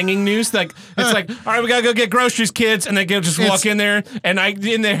hanging noose. Like it's like, all right, we gotta go get groceries, kids, and they just walk in there, and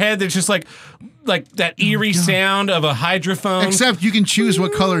in their head there's just like that eerie sound of a hydrophone. Except you can choose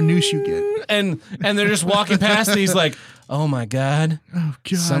what color noose you get. And they're just walking past these like, oh my God. Oh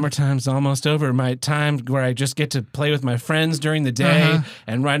God. Summertime's almost over. My time where I just get to play with my friends during the day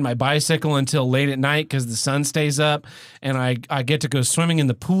and ride my bicycle until late at night because the sun stays up. And I get to go swimming in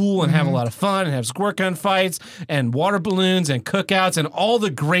the pool and have a lot of fun and have squirt gun fights and water balloons and cookouts and all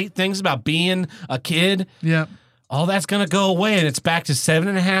the great things about being a kid. Yeah. All that's going to go away, and it's back to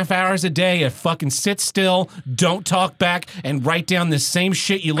 7.5 hours a day of fucking sit still, don't talk back, and write down the same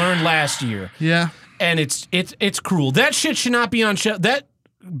shit you learned last year. Yeah. And it's cruel. That shit should not be on shelves. That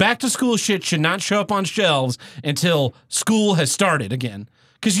back to school shit should not show up on shelves until school has started again.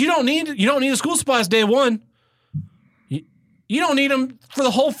 Because you don't need the school supplies day one. You don't need them for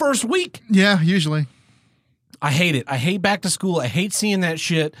the whole first week. Yeah, usually. I hate it. I hate back to school. I hate seeing that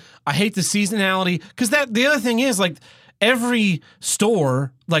shit. I hate the seasonality. Because the other thing is, like, every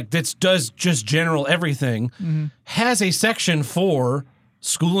store, like, that does just general everything, has a section for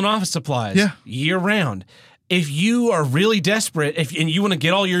school and office supplies year round. If you are really desperate and you want to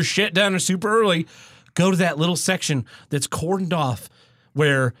get all your shit done super early, go to that little section that's cordoned off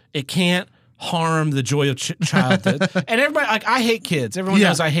where it can't harm the joy of childhood. And everybody, like, I hate kids. Everyone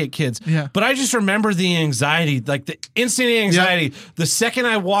knows I hate kids. Yeah. But I just remember the anxiety, like the instant anxiety, the second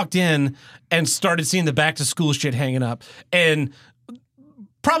I walked in and started seeing the back to school shit hanging up. And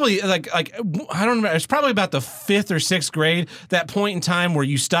probably like I don't remember, it's probably about the 5th or 6th grade, that point in time where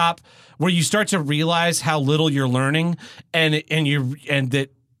you start to realize how little you're learning and that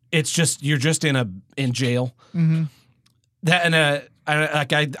it's just, you're just in jail. Mm-hmm.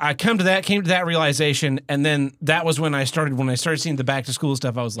 I came to that realization, and then that was when I started seeing the back to school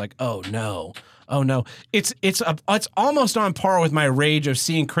stuff. I was like, oh no, it's almost on par with my rage of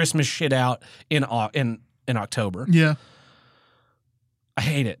seeing Christmas shit out in October. Yeah, I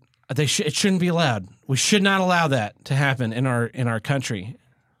hate it. It shouldn't be allowed. We should not allow that to happen in our country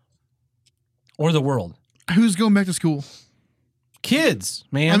or the world. Who's going back to school? Kids,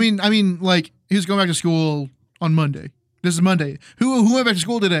 man. I mean, like, who's going back to school on Monday? This is Monday. Who went back to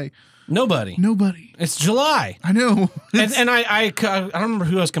school today? Nobody. It's July. I know. And I don't remember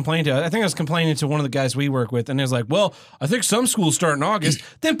who I was complaining to. I think I was complaining to one of the guys we work with, and he was like, well, I think some schools start in August.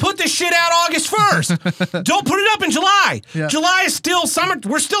 Then put this shit out August 1st. Don't put it up in July. Yeah. July is still summer.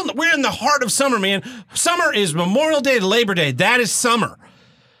 We're in the heart of summer, man. Summer is Memorial Day to Labor Day. That is summer.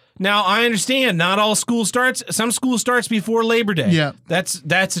 Now, I understand not all school starts. Some school starts before Labor Day. Yeah. That's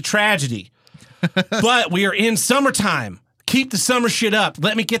a tragedy. But we are in summertime. Keep the summer shit up.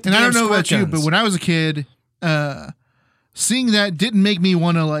 Let me get the damn damn And I don't know about guns. you, but when I was a kid, seeing that didn't make me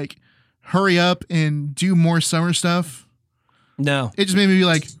want to, like, hurry up and do more summer stuff. No. It just made me be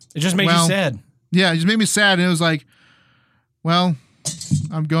like... It just made you sad. Yeah, it just made me sad. And it was like, well,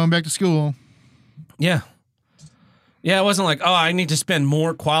 I'm going back to school. Yeah. Yeah, it wasn't like, oh, I need to spend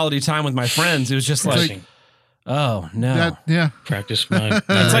more quality time with my friends. It was just like, oh, no. Practice my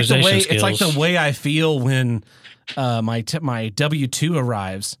It's like the way I feel when my W-2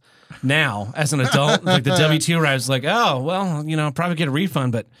 arrives now as an adult. Like the W-2 arrives, like, oh, well, I'll probably get a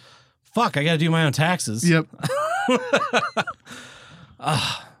refund, but fuck, I got to do my own taxes. Yep.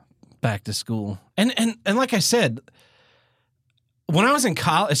 Back to school. And like I said, when I was in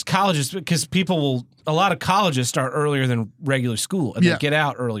colleges, because a lot of colleges start earlier than regular school, and they get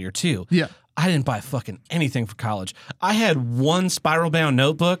out earlier too. Yeah. I didn't buy fucking anything for college. I had one spiral bound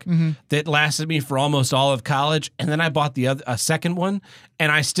notebook that lasted me for almost all of college, and then I bought a second one,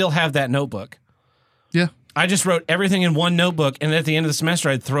 and I still have that notebook. Yeah. I just wrote everything in one notebook, and at the end of the semester,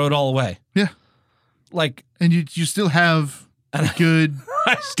 I'd throw it all away. Yeah. Like, and you still have a good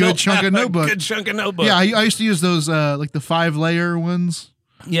chunk of notebook. Good chunk of notebook. Yeah, I used to use those like the 5-layer ones.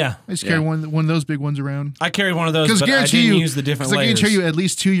 Yeah. I used to carry one of those big ones around. I carried one of those, but I didn't use the different layers. I guarantee you at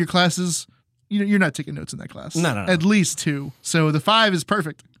least 2 of your classes, you're not taking notes in that class. No. At least 2. So the 5 is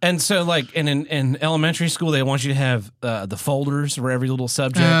perfect. And so, like, in elementary school, they want you to have the folders for every little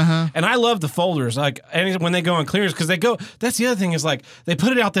subject. And I love the folders. Like, when they go on clearance, because that's the other thing is, like, they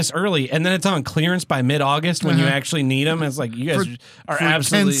put it out this early, and then it's on clearance by mid-August when you actually need them. It's like, you guys are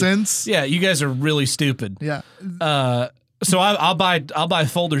absolutely 10 cents. Yeah, you guys are really stupid. Yeah. So I'll buy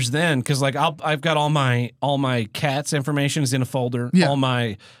folders then, because like I've got all my cats information is in a folder. Yeah. All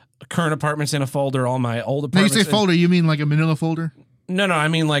my current apartments in a folder. All my old When apartments. you say folder, you mean like a manila folder? No, I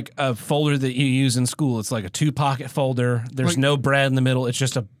mean like a folder that you use in school. It's like a 2-pocket folder. There's no brad in the middle. It's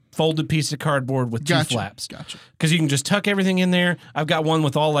just a folded piece of cardboard with 2 flaps. Gotcha. Because you can just tuck everything in there. I've got one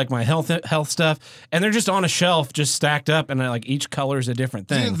with all like my health stuff, and they're just on a shelf, just stacked up, and like each color is a different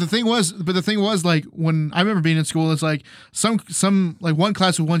thing. Yeah, the thing was like when I remember being in school, it's like some like one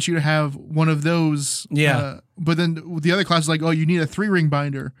class would want you to have one of those. Yeah. But then the other class is like, oh, you need a 3-ring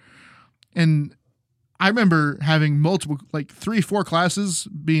binder, and I remember having multiple, like 3-4 classes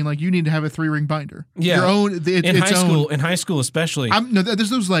being like, you need to have a 3-ring binder. Yeah. Your own. In high school, especially.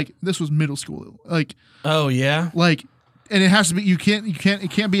 This was middle school. Like. Oh yeah. Like, and it has to be. It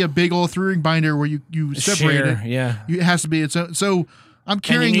can't be a big old 3-ring binder where you separate it. Yeah. It has to be its own. So I'm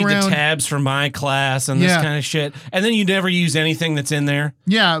carrying and you need around the tabs for my class and this kind of shit. And then you never use anything that's in there.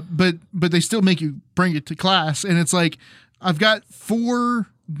 Yeah, but they still make you bring it to class, and it's like I've got 4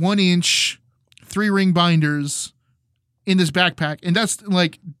 1-inch 3-ring binders in this backpack, and that's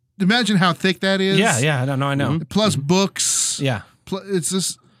like, imagine how thick that is. Yeah, I know. Plus books. Yeah, it's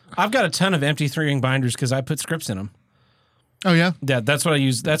just. I've got a ton of empty 3-ring binders because I put scripts in them. Oh yeah, yeah. That's what I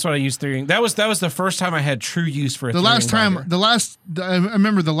use. That's what I use 3-ring. That was the first time I had true use for a 3-ring binder. I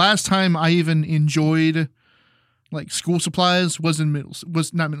remember the last time I even enjoyed like school supplies was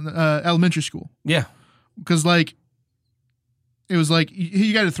elementary school. Yeah, because like. It was like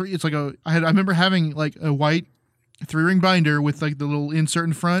you got I remember having like a white 3-ring binder with like the little insert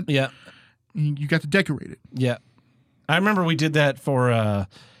in front. Yeah, and you got to decorate it. Yeah, I remember we did that for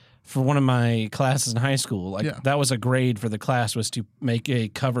one of my classes in high school. Like that was a grade for the class, was to make a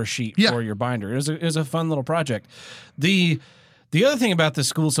cover sheet for your binder. It was a fun little project. The other thing about the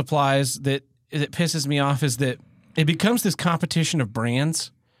school supplies that pisses me off is that it becomes this competition of brands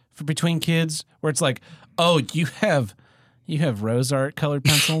between kids, where it's like, oh, you have Rose Art colored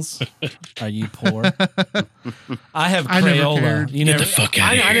pencils? Are you poor? I have Crayola. Get the fuck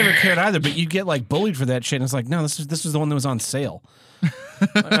out of here. I never cared either, but you get like bullied for that shit. And it's like, no, this is the one that was on sale.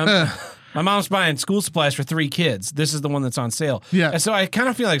 My mom's buying school supplies for 3 kids. This is the one that's on sale. Yeah. And so I kind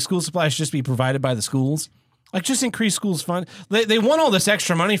of feel like school supplies should just be provided by the schools. Like, just increase schools' fund. They want all this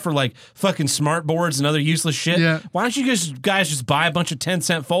extra money for, like, fucking smart boards and other useless shit. Yeah. Why don't you guys just buy a bunch of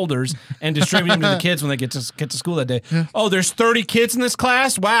 10-cent folders and distribute them to the kids when they get to school that day? Yeah. Oh, there's 30 kids in this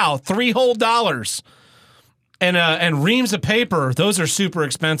class? Wow, $3 whole. And reams of paper, those are super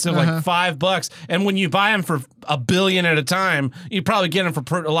expensive, like $5. And when you buy them for $1 billion at a time, you probably get them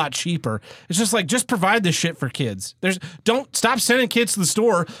for a lot cheaper. It's just like, just provide this shit for kids. Don't stop sending kids to the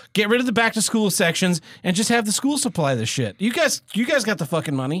store. Get rid of the back to school sections and just have the school supply this shit. You guys got the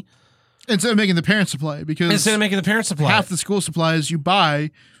fucking money. Instead of making the parents supply, because half the school supplies you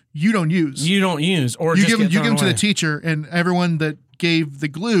buy, you don't use. Or you just give them to the teacher, and everyone that gave the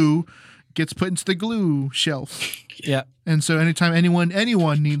glue gets put into the glue shelf. Yeah. And so anytime anyone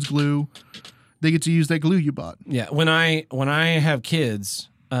needs glue, they get to use that glue you bought. Yeah. When I have kids,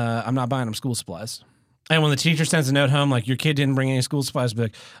 I'm not buying them school supplies. And when the teacher sends a note home, like, your kid didn't bring any school supplies,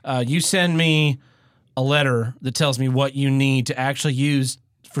 but you send me a letter that tells me what you need to actually use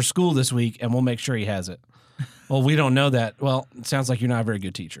for school this week, and we'll make sure he has it. Well, we don't know that. Well, it sounds like you're not a very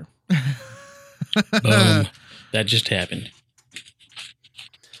good teacher. Boom. That just happened.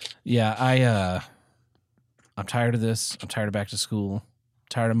 Yeah, I'm tired of this. I'm tired of back to school. I'm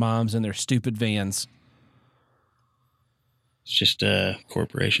tired of moms and their stupid vans. It's just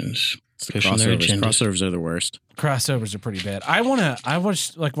corporations pushing their agendas. Crossovers are the worst. Crossovers are pretty bad. I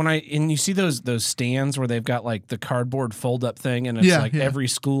was like, and you see those stands where they've got like the cardboard fold up thing, and it's every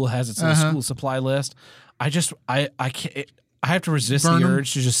school has its own school supply list. I can't. I have to resist the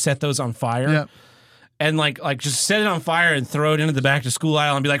urge to just set those on fire. Yeah. and like just set it on fire and throw it into the back to school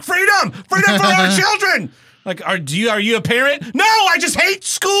aisle and be like, freedom for our children. Like, are you a parent? No, I just hate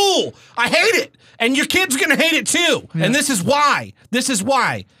school. I hate it. And your kids are going to hate it too. Yeah. And this is why.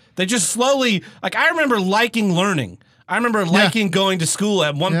 They just slowly, like, I remember liking learning. I remember liking going to school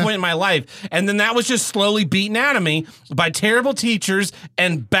at one point in my life. And then that was just slowly beaten out of me by terrible teachers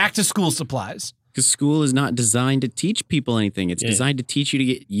and back to school supplies. Because school is not designed to teach people anything. It's designed to teach you to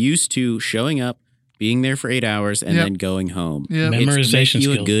get used to showing up, being there for 8 hours, and then going home. Yep. Memorization skills.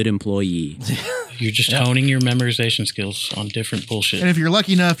 You skills. A good employee. You're just honing your memorization skills on different bullshit. And if you're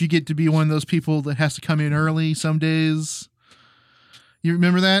lucky enough, you get to be one of those people that has to come in early some days. You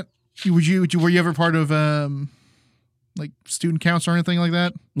remember that? Were you ever part of like student council or anything like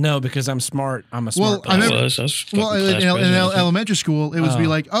that? No, because I'm smart. I'm a smart I person. was in elementary school, it would be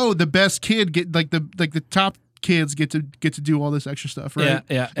like, oh, the best kid get the top kids get to do all this extra stuff, right?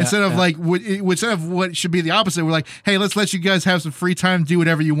 Yeah. Instead of instead of what should be the opposite, we're like, hey, let's let you guys have some free time, do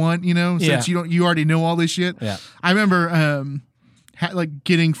whatever you want, since you already know all this shit. Yeah. I remember like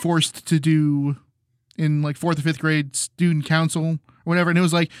getting forced to do in like 4th or 5th grade student council or whatever, and it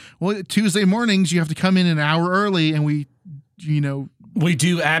was like, well, Tuesday mornings you have to come in an hour early, and we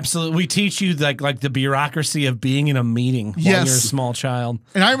do absolutely. We teach you like the bureaucracy of being in a meeting while you're a small child.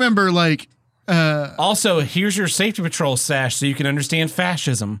 And I remember like. Also, here's your safety patrol sash so you can understand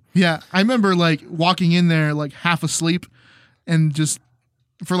fascism. Yeah, I remember like walking in there like half asleep, and just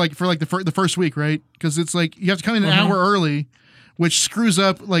for the first week, right? Because it's like you have to come in an hour early, which screws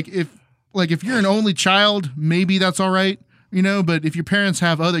up. Like if you're an only child, maybe that's all right, But if your parents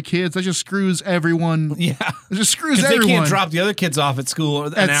have other kids, that just screws everyone. Yeah, it just screws everyone. They can't drop the other kids off at school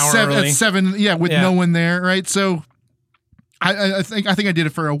an hour early. At 7, with no one there, right? So I think I did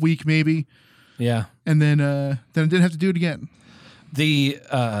it for a week maybe. Yeah, and then I didn't have to do it again. The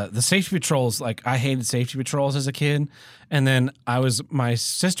safety patrols, like I hated safety patrols as a kid, and then my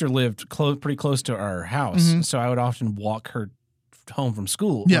sister lived pretty close to our house, so I would often walk her home from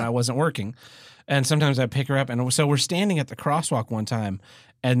school when I wasn't working, and sometimes I'd pick her up, and so we're standing at the crosswalk one time,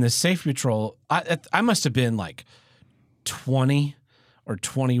 and the safety patrol, I must have been like 20 or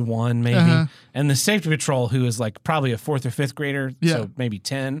 21 maybe, and the safety patrol, who is like probably a 4th or 5th grader, so maybe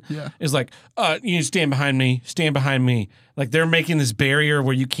 10, is like, you need to stand behind me. Like they're making this barrier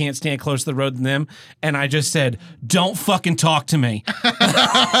where you can't stand closer to the road than them, and I just said, don't fucking talk to me.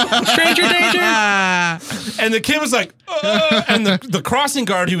 Stranger danger. And the kid was like, and the crossing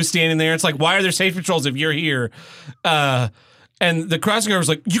guard who was standing there, it's like, why are there safety patrols if you're here? And the crossing guard was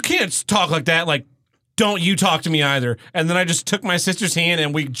like, you can't talk like that, like, don't you talk to me either. And then I just took my sister's hand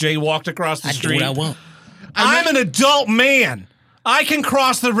and we jaywalked across the street. I do what I want. I'm an adult man. I can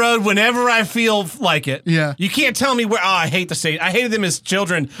cross the road whenever I feel like it. Yeah. You can't tell me where. Oh, I hate the state. I hated them as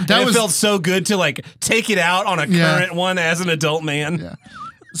children. It felt so good to like take it out on a current one as an adult man. Yeah.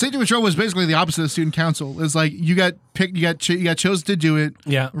 Safety patrol was basically the opposite of student council. It's like you got picked, you got chosen to do it.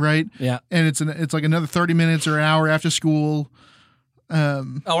 Yeah. Right. Yeah. And it's like another 30 minutes or an hour after school.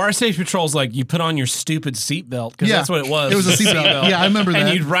 Our safety patrol's like you put on your stupid seatbelt because that's what it was. It was a seatbelt. Yeah, I remember that.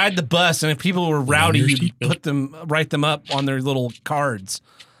 And you'd ride the bus, and if people were rowdy, you'd write them up on their little cards.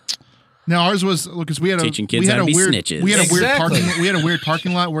 Now ours was because we had teaching kids how to be snitches. We had a weird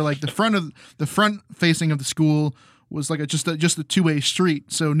parking lot where like the front facing of the school was like just a 2-way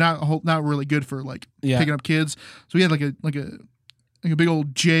street, so not really good for like picking up kids. So we had like a big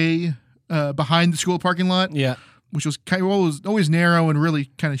old J behind the school parking lot. Yeah. Which was always narrow and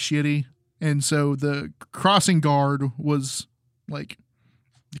really kind of shitty. And so the crossing guard was like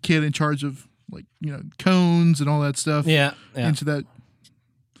the kid in charge of like, cones and all that stuff. Yeah. Into that.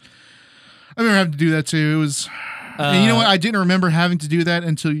 I remember having to do that too. It was, and you know what? I didn't remember having to do that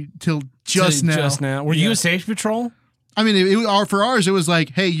until just now. Just now. Were you a safety patrol? I mean, for ours, it was like,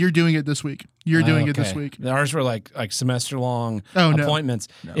 hey, you're doing it this week. You're doing it this week. Ours were like semester long appointments.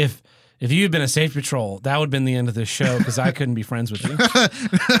 No. If you had been a safety patrol, that would have been the end of this show because I couldn't be friends with you.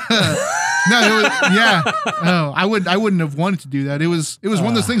 I wouldn't have wanted to do that. It was one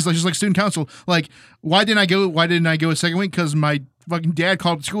of those things, like just like student council. Like, why didn't I go a second week? Because my fucking dad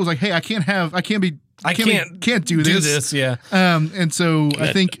called the school. Was like, hey, I can't do this. Yeah. And so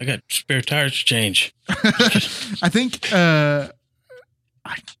I think I got spare tires to change. I think the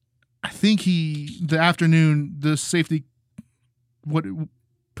afternoon, the safety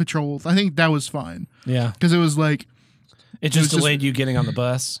patrol, I think that was fine. Yeah. Because it was like it just delayed you getting on the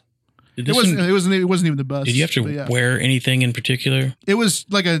bus. It wasn't even the bus. Did you have to wear anything in particular? It was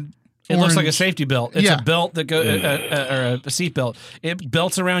like It looks like a safety belt. It's Yeah. a belt that goes, or a seat belt. It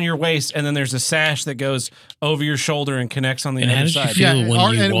belts around your waist, and then there's a sash that goes over your shoulder and connects on the And how other did you side. feel Yeah,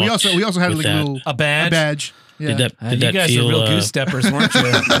 when you and we walked also had with like a that? little A badge? A badge. Yeah. Did You that guys feel are real goose steppers, weren't you?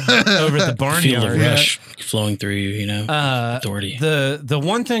 Over at the feel the barnyard. rush flowing through you? You know, authority. The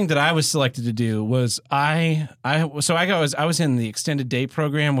one thing that I was selected to do was I was in the extended day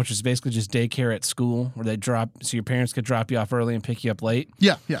program, which is basically just daycare at school, where they so your parents could drop you off early and pick you up late.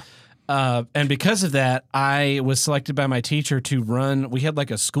 Yeah. And because of that, I was selected by my teacher to run. We had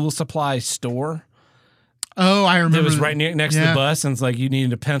like a school supply store. Oh, I remember. It was right next to Yeah. the bus, and it's like you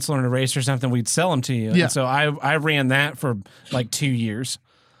needed a pencil and an eraser or something, we'd sell them to you. Yeah. And so I ran that for like 2 years.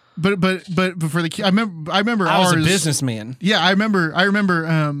 But for the I remember I was ours. a businessman. Yeah, I remember.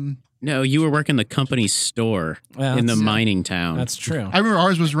 No, you were working the company's store Well, in the that's- mining town. That's true. I remember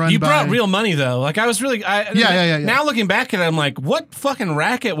ours was run. You by, brought real money though. Like I was really. Yeah. Now looking back at it, I'm like, what fucking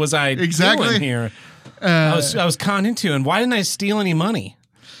racket was I Exactly. doing here? I was conned into, and why didn't I steal any money?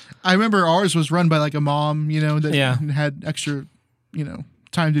 I remember ours was run by like a mom, that Yeah. had extra,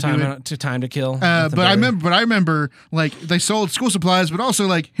 time to do it. Time to kill. But I remember like they sold school supplies, but also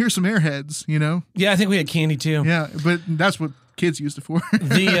like here's some airheads, Yeah, I think we had candy too. Yeah, but that's what kids used it for.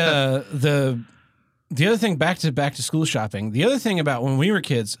 The other thing back to school shopping. The other thing about when we were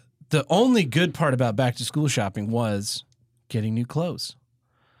kids, the only good part about back to school shopping was getting new clothes.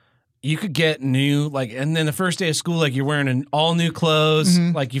 You could get new, and then the first day of school, you're wearing all new clothes.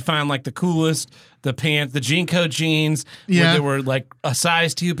 Like you find the coolest, the pants, the Jean Code jeans, where they were a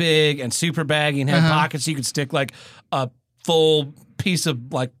size too big and super baggy and had pockets. So you could stick a full piece of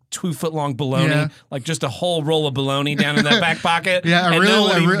 2 foot long bologna, just a whole roll of bologna down in that back pocket. Yeah, and no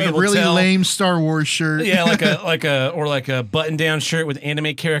one would be able to really tell. lame Star Wars shirt. Yeah, like a button down shirt with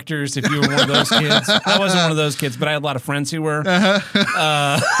anime characters. If you were one of those kids, I wasn't one of those kids, but I had a lot of friends who were.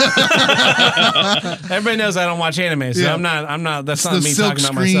 Everybody knows I don't watch anime, so Yeah. I'm not. That's It's not the me silk talking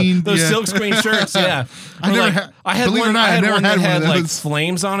about screen, myself. Those yeah. silk screen shirts, yeah. I had one never that had one had of like those.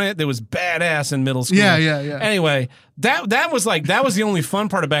 flames on it. That was badass in middle school. Yeah. Anyway, that was the only fun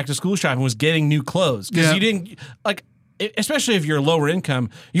part of back to school shopping was getting new clothes because Yeah. you didn't especially if you're lower income,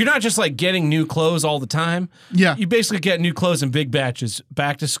 you're not just getting new clothes all the time. Yeah. You basically get new clothes in big batches.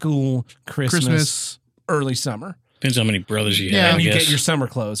 Back to school, Christmas. Early summer. Depends how many brothers you Yeah. have. I You guess. get your summer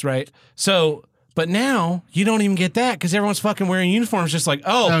clothes, right? So, but now you don't even get that because everyone's fucking wearing uniforms. Just Oh,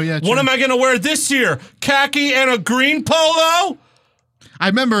 yeah, what true. am I going to wear this year? Khaki and a green polo? I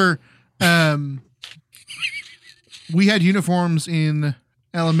remember we had uniforms in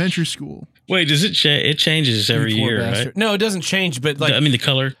elementary school. Wait, does it change? It changes every You poor year, bastard. right? No, it doesn't change, but I mean, the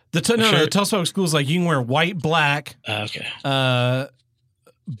color. the shirt? Tulsa Public Schools you can wear white, black, Okay.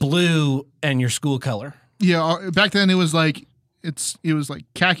 blue, and your school color. Yeah, back then it was it was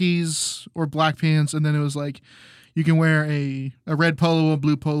khakis or black pants, and then it was you can wear a red polo, a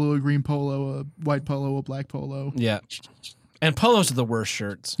blue polo, a green polo, a white polo, a black polo. Yeah, and polos are the worst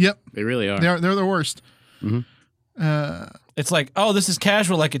shirts. Yep, They really are. they're the worst. It's this is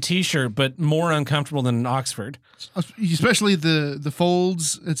casual like a t-shirt, but more uncomfortable than an Oxford. Especially the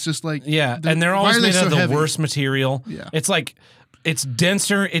folds. It's just And they're why always are they made out so of the heavy? worst material. Yeah. It's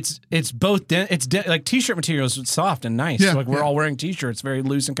denser. It's both t-shirt material is soft and nice. Yeah, We're all wearing t-shirts, very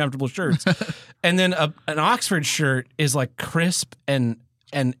loose and comfortable shirts. And then an Oxford shirt is crisp and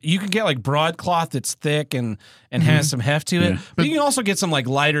you can get broadcloth that's thick and has some heft to it. But you can also get some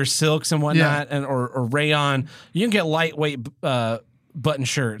lighter silks and whatnot and or rayon. You can get lightweight button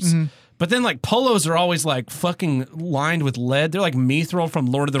shirts. But then polos are always fucking lined with lead. They're like Mithril from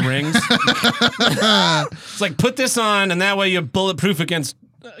Lord of the Rings. It's put this on and that way you're bulletproof against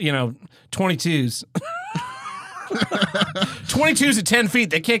 22s. 22s at 10 feet.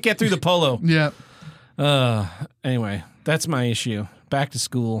 They can't get through the polo. Yeah. Anyway, that's my issue. Back to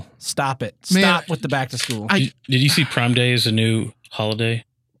school. Stop it. Man, Stop with the back to school. Did you see Prime Day as a new holiday?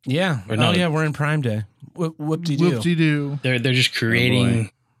 Yeah. Or no? Oh yeah, we're in Prime Day. Whoop-de-doo. Whoop-de-doo. They're just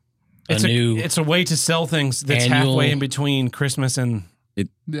creating It's a way to sell things that's annual- halfway in between Christmas and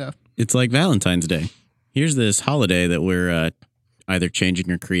Yeah. It's like Valentine's Day. Here's this holiday that we're either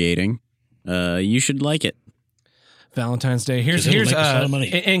changing or creating. You should like it. Valentine's Day. Here's 'Cause it'll make us a lot of money.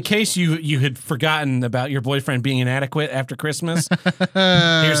 in case you had forgotten about your boyfriend being inadequate after Christmas.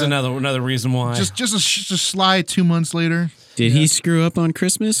 Here's another reason why. Just a sly 2 months later. Did he screw up on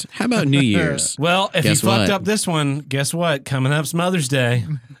Christmas? How about New Year's? Well, if Guess you fucked what? up this one, guess what? Coming up's Mother's Day.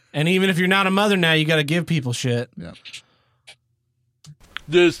 And even if you're not a mother now, you got to give people shit. Yeah.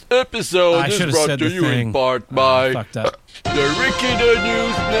 This episode I is should have brought said to the you thing. in part by Fucked up. the Ricky the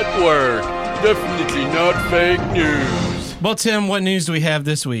News Network. Definitely not fake news. Well, Tim, what news do we have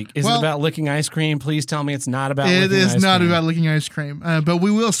this week? Is Well, it about licking ice cream? Please tell me it's not about It licking ice is cream. not about licking ice cream, but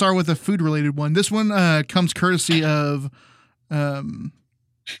we will start with a food-related one. This one comes courtesy of someone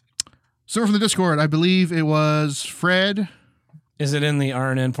from the Discord. I believe it was Fred. Is it in the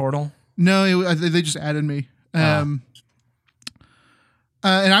RNN portal? No, they just added me. And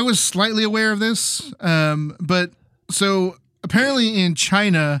I was slightly aware of this, but so apparently in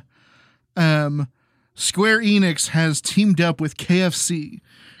China, Square Enix has teamed up with KFC.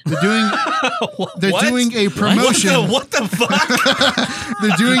 They're doing doing a promotion. What the fuck?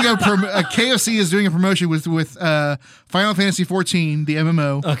 They're doing a KFC is doing a promotion with Final Fantasy 14, the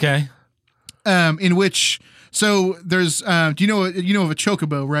MMO. Okay. In which there's do you know of a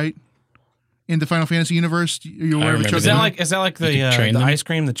chocobo, right? In the Final Fantasy universe, you're aware of a remember chocobo? Is that like the train them? ice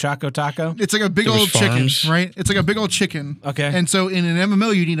cream, the Choco Taco? It's like a big There was old chicken, farms. right? It's like a big old chicken. Okay. And so in an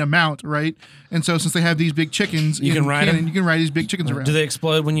MMO, you need a mount, right? And so since they have these big chickens, You can in ride canon, 'em? You can ride these big chickens around. Do they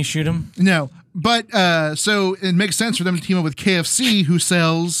explode when you shoot them? No, but so it makes sense for them to team up with KFC, who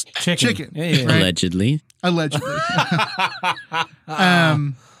sells chicken. Yeah. right? Allegedly. Allegedly.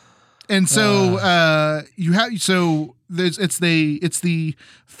 And so you have it's the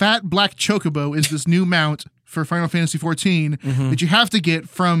fat black chocobo is this new mount for Final Fantasy 14 that you have to get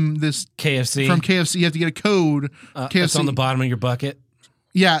from this KFC. from KFC. You have to get a code. KFC It's on the bottom of your bucket.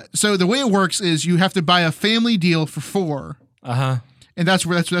 Yeah. So the way it works is you have to buy a family deal for 4, and that's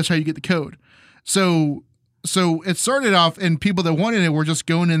how you get the code. So it started off, and people that wanted it were just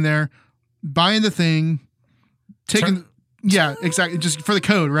going in there, buying the thing, taking. Yeah, exactly. Just for the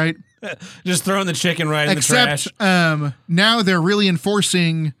code, right? Just throwing the chicken right in the trash. Except now they're really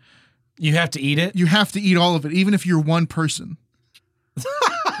enforcing You have to eat it. you have to eat all of it, even if you're one person.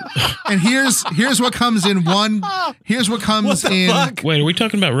 And here's what comes in one. Here's what comes What the in. fuck? Wait, are we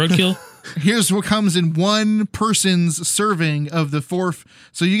talking about roadkill? Here's what comes in one person's serving of the 4.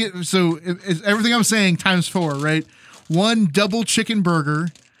 So you get it's everything I'm saying times 4, right? 1 double chicken burger,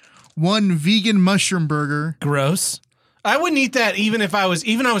 1 vegan mushroom burger, Gross. I wouldn't eat that even if I was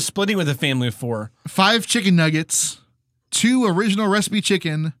splitting with a family of 4. 5 chicken nuggets, 2 original recipe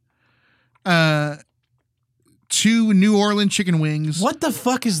chicken, 2 New Orleans chicken wings. What the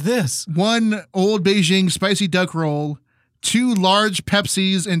fuck is this? 1 Old Beijing spicy duck roll, 2 large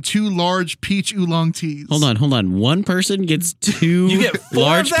Pepsis, and 2 large peach oolong teas. Hold on. One person gets 2 You get 4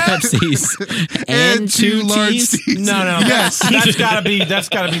 large of that? Pepsis And 2 large teas. teas. No. Yes. That's gotta be the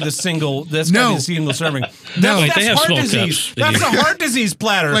single. That's gotta be the single serving. No. Wait, they have heart small disease. cups. That's a heart disease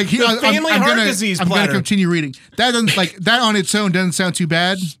platter. Like the family heart disease I'm platter. gonna continue reading. That doesn't that on its own doesn't sound too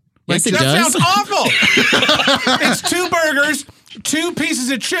bad. Yes, it That does. sounds awful. It's 2 burgers, 2 pieces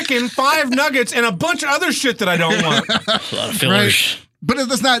of chicken, 5 nuggets, and a bunch of other shit that I don't want. A lot of fillers. But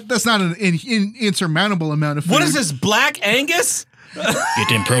that's not an insurmountable amount of food. What is this, Black Angus? Get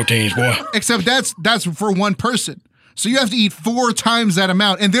them proteins, boy. Except that's for one person. So you have to eat 4 times that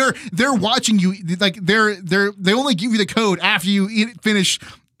amount, and they're watching you. Like they only give you the code after you finish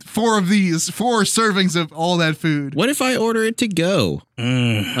 4 servings of all that food. What if I order it to go?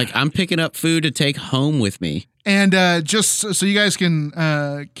 Like I'm picking up food to take home with me. And just so you guys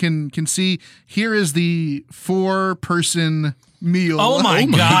can see, here is the 4-person meal. Oh my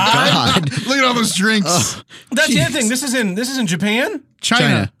god. Look at all those drinks. That's the other thing. This is in Japan?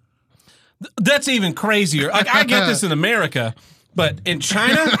 China. That's even crazier. Like, I get this in America, but in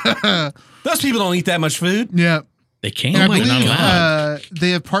China, those people don't eat that much food. Yeah. They can't. And I They're not believe allowed.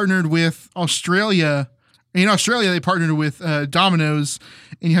 they have partnered with Australia. In Australia, they partnered with Domino's,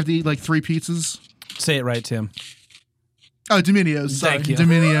 and you have to eat like 3 pizzas. Say it right, Tim. Oh, Domino's. Sorry. Thank you.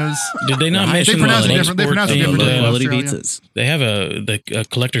 Domino's. Did they not They mention pronounce the it different. They Bloodsport pronounce it thing? different in Quality Australia. pizzas. They have a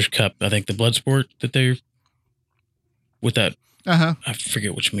collector's cup. I think the Bloodsport that they're with that. Uh-huh. I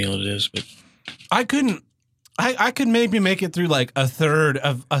forget which meal it is, but I could maybe make it through like a third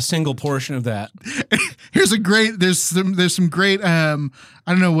of a single portion of that. Here's a great. There's some great. I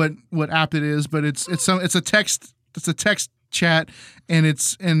don't know what app it is, but it's a text chat, and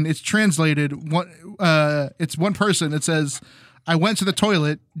it's translated. It's one person. It says, "I went to the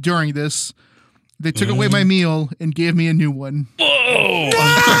toilet during this. They took away my meal and gave me a new one."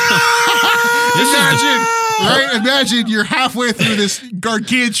 Imagine you're halfway through this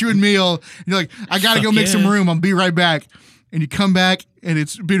gargantuan meal. And you're like, I gotta go make some room. I'll be right back. And you come back and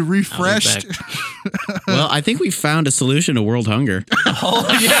it's been refreshed. Well, I think we found a solution to world hunger. Oh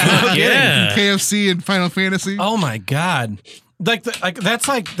yeah, no kidding. yeah. KFC and Final Fantasy. Oh my god. That's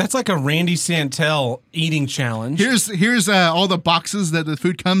like a Randy Santel eating challenge. Here's all the boxes that the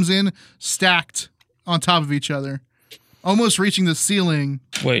food comes in stacked on top of each other. almost reaching the ceiling.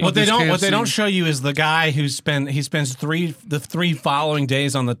 Wait, What they this don't KFC. show you is the guy who spends the three following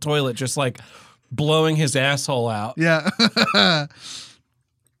days on the toilet just like blowing his asshole out. Yeah.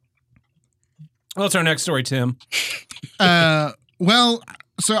 What's our next story, Tim? Well,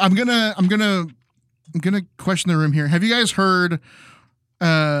 so I'm gonna question the room here. Have you guys heard?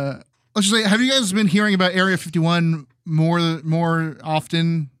 Let's just say, have you guys been hearing about Area 51 more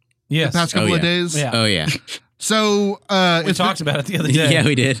often Yes. the past couple of days? Yeah. Oh yeah. So We talked about it the other day. Yeah,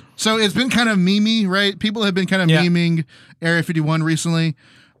 we did. So it's been kind of memey, right? People have been kind of memeing Area 51 recently.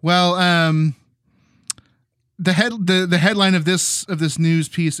 Well, the headline of this news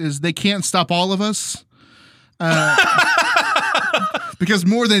piece is "They Can't Stop All of Us," because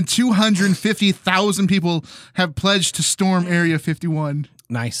more than 250,000 people have pledged to storm Area 51.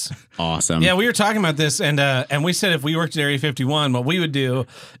 Nice. Awesome. Yeah, we were talking about this, and we said if we worked at Area 51, what we would do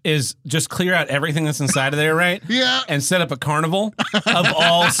is just clear out everything that's inside of there, right? Yeah. And set up a carnival of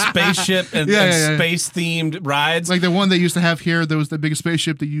all spaceship and space-themed rides. Like the one they used to have here, there was the big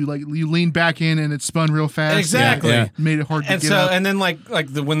spaceship that you lean back in and it spun real fast. Exactly. Yeah. Made it hard to And get so, up. and then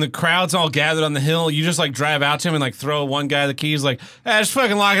when the crowd's all gathered on the hill, you just like drive out to him and like throw one guy the keys, like, just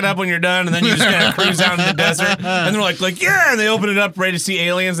fucking lock it up when you're done, and then you just kind of cruise out into the desert, and they're like, yeah, and they open it up, ready to see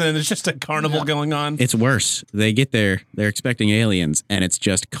aliens, and then it's just a carnival going on. It's worse. They get there, they're expecting aliens, and it's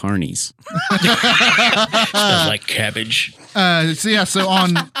just carnies. smells like cabbage. So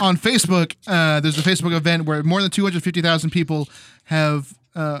on Facebook, there's a Facebook event where more than 250,000 people have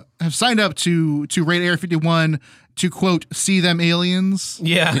signed up to raid Area 51 to quote see them aliens.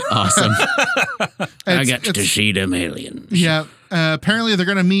 Yeah. Awesome. I got to It's- see them aliens. Yeah. Apparently, they're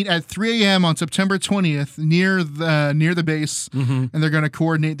going to meet at 3 a.m. on September 20th near the base, and they're going to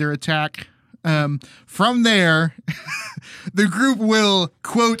coordinate their attack. From there, the group will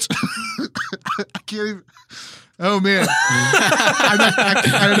quote. I can't even. Oh man, I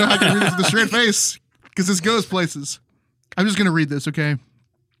don't know how I can read this with a straight face because this goes places. I'm just going to read this, okay?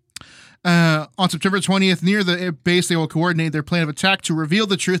 On September 20th, near the base, they will coordinate their plan of attack to reveal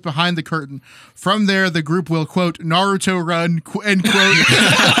the truth behind the curtain. From there, the group will, quote, Naruto run, end quote,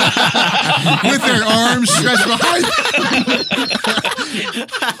 with their arms stretched behind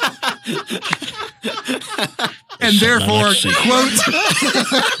and therefore, Let's see.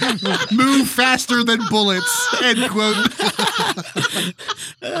 quote, move faster than bullets, end quote.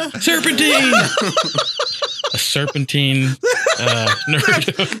 Serpentine. A serpentine.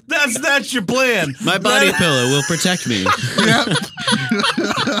 Naruto. That's your plan. My body pillow will protect me. Yep.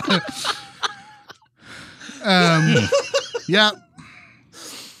 Yeah.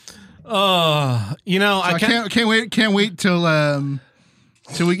 I Can't wait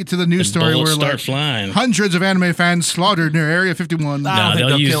till we get to the news story Bullets where start like flying. hundreds of anime fans slaughtered near Area 51. I don't think they'll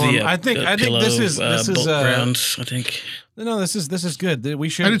they'll use kill the. him. I think pillow, this is bolt rounds. I think. no, this is good. We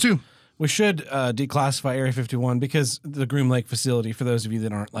should. I do too. We should declassify Area 51 because the Groom Lake facility, for those of you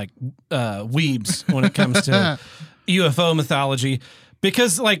that aren't like weebs when it comes to UFO mythology,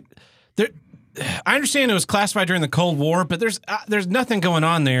 because like there, I understand it was classified during the Cold War, but there's nothing going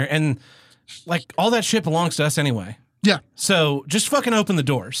on there, and like all that shit belongs to us anyway. Yeah. So just fucking open the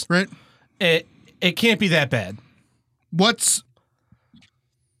doors. Right. It can't be that bad. What's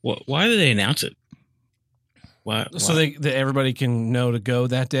Why did they announce it? Why? So that everybody can know to go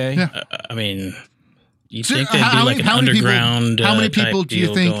that day. Yeah. I mean, you So think there'd be like an underground? How many type people do you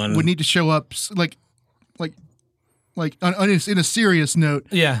deal think going? would need to show up? Like in a serious note,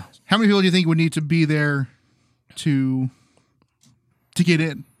 Yeah. how many people do you think would need to be there to get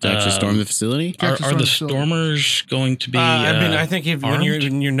in? To actually storm the facility? Are Texas the Run Facility. stormers going to be? I think when armed?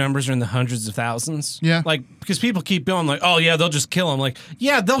 your numbers are in the hundreds of thousands, Yeah. like because people keep going like, oh yeah, they'll just kill him. Like,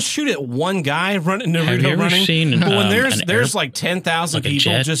 yeah, they'll shoot at one guy running, Have you Naruto ever running. seen, but when an there's like 10,000 like a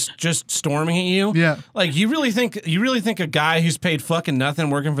people jet? just storming at you, Yeah. like you really think a guy who's paid fucking nothing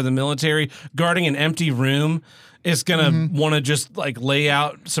working for the military guarding an empty room is gonna want to just like lay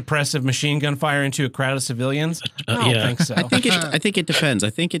out suppressive machine gun fire into a crowd of civilians? I don't yeah. think so. I think it depends.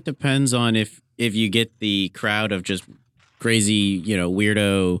 I think it depends on if you get the crowd of just crazy,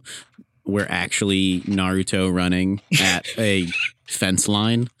 weirdo, we're actually Naruto running at a fence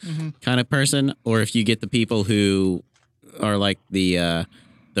line kind of person, or if you get the people who are like the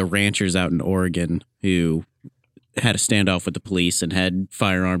ranchers out in Oregon who had a standoff with the police and had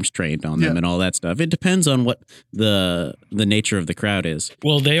firearms trained on them and all that stuff. It depends on what the nature of the crowd is.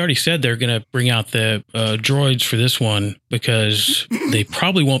 Well, they already said they're going to bring out the droids for this one because they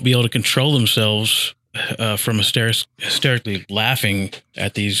probably won't be able to control themselves from hysterically laughing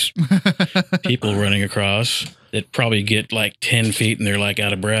at these people running across. that probably get like 10 feet and they're like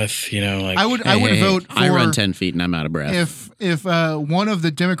out of breath. You know, like I would vote for. I run 10 feet and I'm out of breath. If one of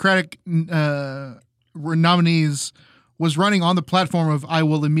the Democratic nominees was running on the platform of I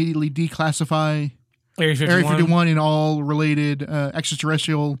will immediately declassify Area 51. Area 51 and all related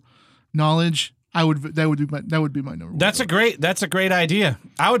extraterrestrial knowledge, that would be my number one. That's a great idea.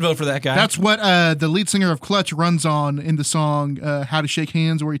 I would vote for that guy. That's what the lead singer of Clutch runs on in the song "How to Shake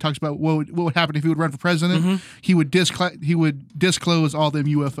Hands," where he talks about what would happen if he would run for president. Mm-hmm. He would disclose all them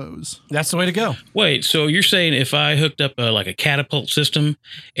UFOs. That's the way to go. Wait, so you're saying if I hooked up like a catapult system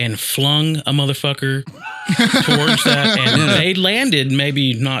and flung a motherfucker towards that, and they landed,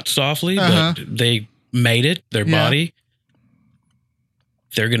 maybe not softly, but they made it, their body,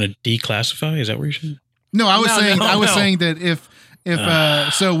 they're going to declassify? Is that what you're saying? No, I was saying that if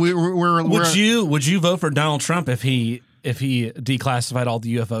so we're would you vote for Donald Trump if he declassified all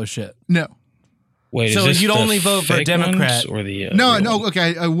the UFO shit? No. Wait, so is this you'd the only vote for fake Democrat ones or the no, real no, ones?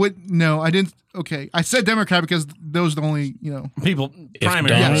 okay, I didn't. Okay, I said Democrat because those are the only people If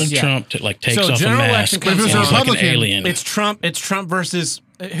primary. Donald Yeah. Trump takes So off a general mask, election comes he's down- like an Republican, alien. It's Trump versus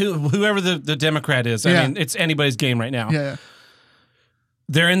whoever the Democrat is. Yeah. I mean, it's anybody's game right now. Yeah,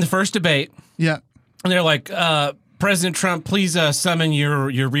 They're in the first debate, yeah. and they're like, President Trump, please summon your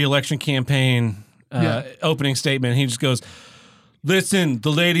re-election campaign opening statement. He just goes, listen,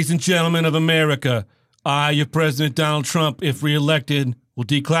 the ladies and gentlemen of America, I, your President Donald Trump, if reelected, will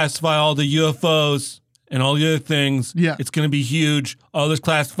declassify all the UFOs and all the other things. Yeah. It's going to be huge. All this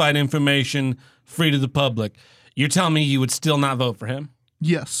classified information free to the public. You're telling me you would still not vote for him?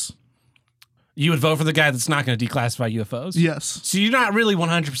 Yes. You would vote for the guy that's not going to declassify UFOs? Yes. So you're not really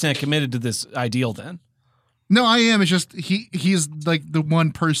 100% committed to this ideal then? No, I am. It's just he's like the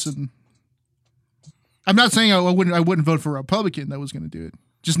one person. I'm not saying I wouldn't vote for a Republican that was going to do it.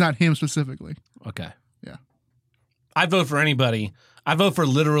 Just not him specifically. Okay. Yeah. I'd vote for anybody. I vote for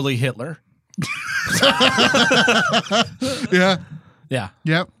literally Hitler. Yeah. Yeah.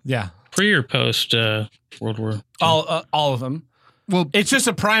 Yep. Yeah. Pre or post World War II? All of them. Well, It's just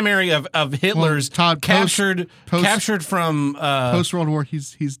a primary of Hitler's Todd, captured post- from post World War,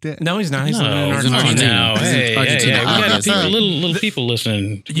 he's dead. no, he's not. He's living in No, he's in Argentina. now. He's in Hey, Argentina, we got obviously. little people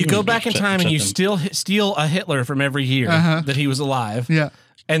listening. You go back in time and you Set them. still steal a Hitler from every year that he was alive. Yeah.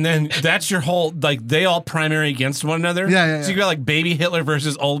 And then that's your whole, like, they all primary against one another. Yeah. So you got like baby Hitler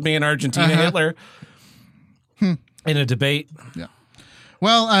versus old man Argentina Hitler in a debate. Yeah.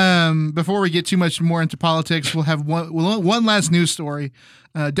 Well, before we get too much more into politics, we'll have one last news story.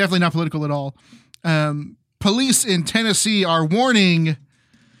 Definitely not political at all. Police in Tennessee are warning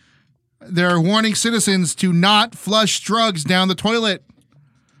citizens to not flush drugs down the toilet.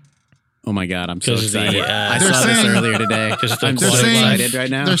 Oh my God, I'm so 'Cause the, excited. I they're saw this saying- earlier today. Just I'm so they're saying- excited right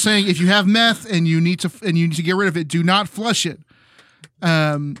now. They're saying if you have meth and you need to get rid of it, do not flush it.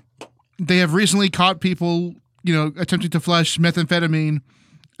 They have recently caught people, attempting to flush methamphetamine.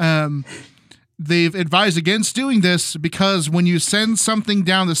 They've advised against doing this because when you send something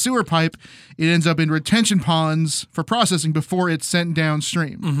down the sewer pipe, it ends up in retention ponds for processing before it's sent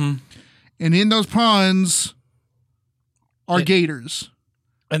downstream. Mm-hmm. And in those ponds are gators.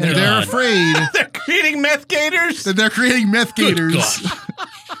 And And they're afraid they're creating meth gators. that they're creating meth gators.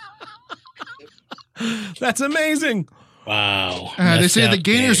 That's amazing. Wow. They say Messed the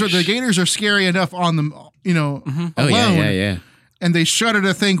out gators are scary enough on them, oh alone. yeah. And they shudder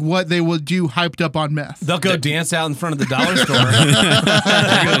to think what they will do hyped up on meth. They'll go dance out in front of the dollar store.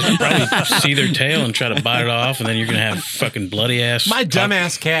 You're gonna probably see their tail and try to bite it off, and then you're gonna have fucking bloody ass. My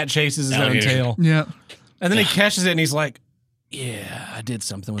dumbass cat chases his Alligator. own tail. Yeah. And then he catches it and he's like, yeah, I did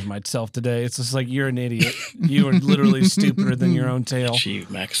something with myself today. It's just like, you're an idiot. You are literally stupider than your own tail. Gee,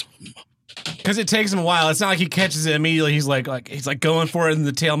 Max. Because it takes him a while. It's not like he catches it immediately. He's like going for it and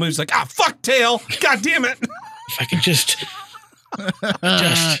the tail moves. Like, fuck tail. God damn it. If I could just.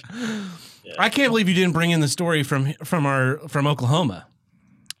 I can't believe you didn't bring in the story from Oklahoma.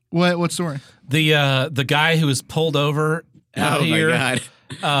 What story? The guy who was pulled over out Oh here. my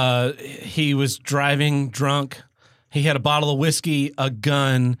God. He was driving drunk. He had a bottle of whiskey, a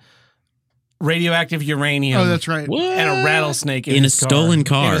gun, radioactive uranium. Oh, that's right. And a rattlesnake in In a his car. stolen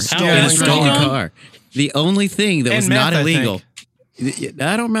car. In a In stolen, a Yeah, stolen car. car. The only thing that And was meth, not I illegal.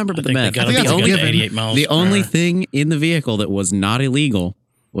 I don't remember I the think they meth. got think up that's to a given. 88 miles. The per only hour. thing in the vehicle that was not illegal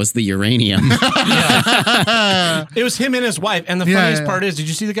was the uranium. It was him and his wife. And the Yeah, funniest yeah. part is, did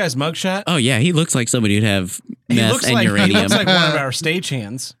you see the guy's mugshot? Oh yeah, he looks like somebody who'd have He meth looks and like uranium. he looks like one of our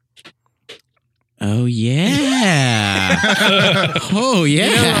stagehands. Oh yeah. Oh yeah.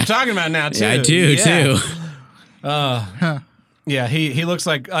 You know what I'm talking about now, too. Yeah, I do too. Yeah, he looks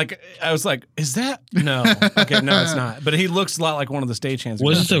like I was like, is that no? Okay, no, it's not. But he looks a lot like one of the stagehands.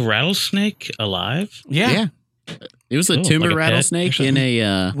 Was the rattlesnake alive? Yeah. It was a Oh, timber like a pet rattlesnake or in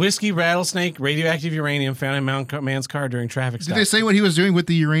a. Whiskey, rattlesnake, radioactive uranium found in man's car during traffic Did stop. they say what he was doing with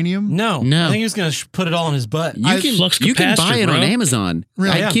the uranium? No. No. I think he was going to put it all in his butt. Flux You can buy capacitor, it on bro. Amazon.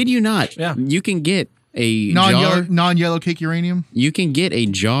 Really? I kid you not. Yeah. You can get a Non-yellow, jar. non-yellow cake uranium. You can get a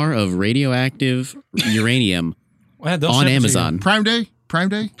jar of radioactive uranium Well, they'll on ship it to you. Amazon. Prime Day. Prime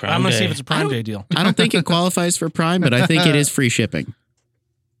I'm going to see Day. if it's a Prime Day deal. I don't think it qualifies for Prime, but I think it is free shipping.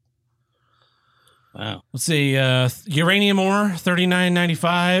 Wow. Let's see. Uranium ore,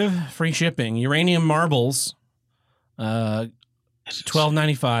 $39.95, free shipping. Uranium marbles,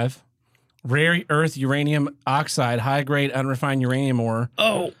 $12.95. Rare earth uranium oxide, high grade unrefined uranium ore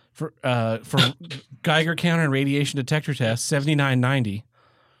Oh, for Geiger counter and radiation detector test, $79.90.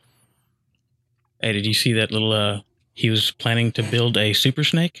 hey, did you see that little? He was planning to build a super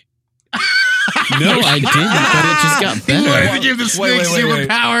snake. No, I didn't, but it just got He wanted better. to give the Wait, snake wait.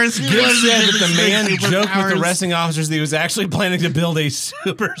 superpowers. He Gibbs wanted to said give that the snake man joked with the superpowers. arresting officers that he was actually planning to build a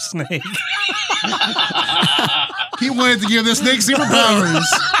super snake. He wanted to give the snake superpowers.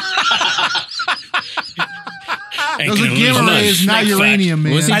 Those are gamma rays, not uranium,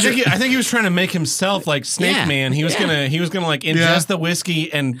 man. Was he I think he was trying to make himself like Snake Yeah, Man. He was gonna like ingest Yeah. the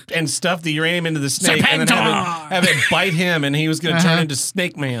whiskey and stuff the uranium into the snake and then have it bite him, and he was gonna turn into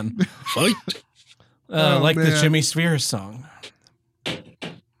Snake Man, Fight. like the man. Jimmy Spheres song.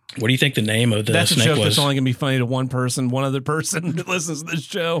 What do you think the name of the That's a snake joke was? that's only gonna be funny to one other person that listens to this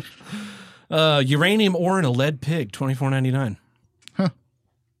show. Uranium ore and a lead pig, $24.99. Huh.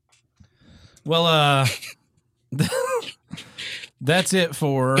 Well, that's it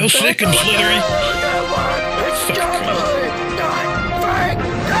for. Go sick and slithery.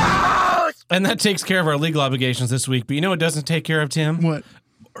 And that takes care of our legal obligations this week. But you know what doesn't take care of, Tim? What?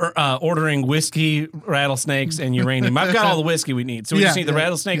 Ordering whiskey, rattlesnakes, and uranium. I've got all the whiskey we need. So we Yeah, just need the yeah,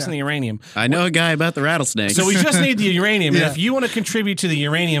 rattlesnakes yeah. and the uranium. I know a guy about the rattlesnakes. So we just need the uranium. Yeah. And if you want to contribute to the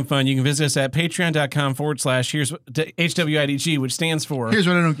uranium fund, you can visit us at patreon.com/here's HWIDG, which stands for Here's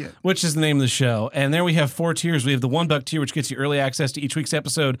what I don't get. which is the name of the show. And there we have 4 tiers. We have the $1 tier, which gets you early access to each week's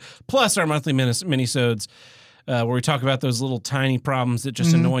episode, plus our monthly minisodes, where we talk about those little tiny problems that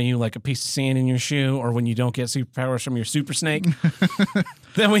just annoy you, like a piece of sand in your shoe, or when you don't get superpowers from your super snake.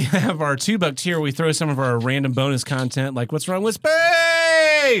 Then we have our $2 tier, where we throw some of our random bonus content, like what's wrong with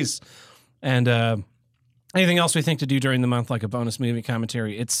space, and anything else we think to do during the month, like a bonus movie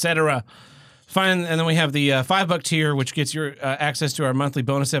commentary, etc. Fine, and then we have the $5 tier, which gets your access to our monthly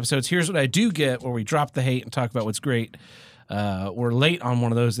bonus episodes. Here's what I do get, where we drop the hate and talk about what's great. We're late on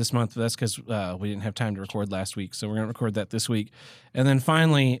one of those this month, but that's because we didn't have time to record last week, so we're going to record that this week. And then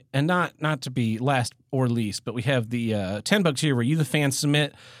finally, and not to be last or least, but we have the $10 tier, where you, the fans,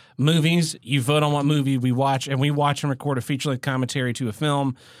 submit movies. You vote on what movie we watch, and we watch and record a feature-length commentary to a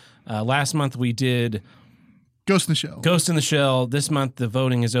film. Last month we did Ghost in the Shell. Ghost in the Shell. This month the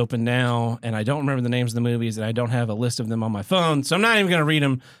voting is open now, and I don't remember the names of the movies, and I don't have a list of them on my phone, so I'm not even going to read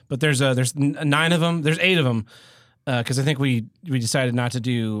them. But there's 9 of them. There's 8 of them, because I think we decided not to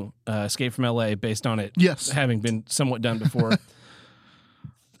do Escape from LA based on it having been somewhat done before.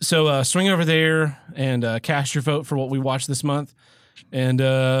 So swing over there and cast your vote for what we watched this month. And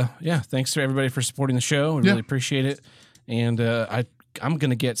thanks to everybody for supporting the show. We really appreciate it. And I'm going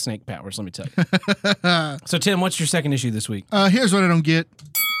to get snake powers, let me tell you. So, Tim, what's your second issue this week? Here's what I don't get.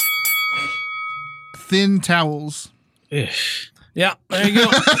 Thin towels. Ugh. Yeah, there you go.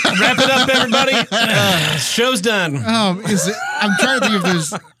 Wrap it up, everybody. Show's done. Is it? I'm trying to think if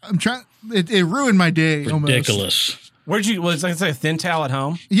there's. I'm trying. It ruined my day. Ridiculous. Where'd you? Was I say a thin towel at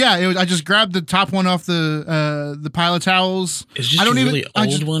home? Yeah, I just grabbed the top one off the pile of towels. It's just a really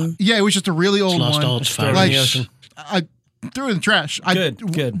old one. Yeah, it was just a really old lost one. all its Throw it in fire. the ocean. I threw it in the trash.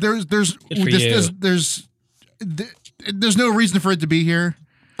 Good. There's Good for you. there's no reason for it to be here.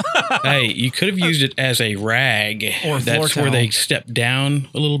 Hey, you could have used it as a rag. Or a floor That's where towel. they step down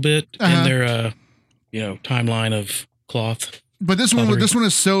a little bit in their timeline of cloth. But this Coloring.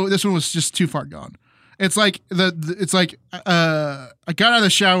 one was just too far gone. It's like I got out of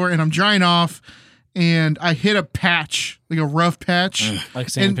the shower and I'm drying off and I hit a patch, like a rough patch. Like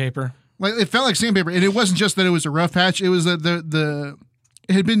sandpaper? Like it felt like sandpaper. And it wasn't just that it was a rough patch, it was that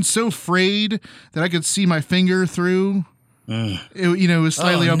it had been so frayed that I could see my finger through. It was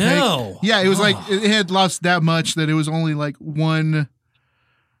slightly opaque. No. Yeah, it was like it had lost that much that it was only like one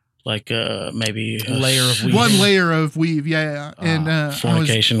Maybe a Layer of weave. one layer of weave. Yeah. And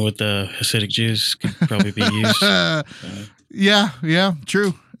fornication with the Hasidic Jews could probably be used. yeah,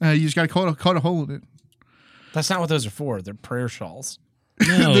 true. You just got to cut a hole in it. That's not what those are for. They're prayer shawls.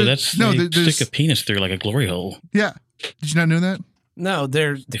 No, There- that's no, they there's- stick a penis through like a glory hole. Yeah. Did you not know that? No,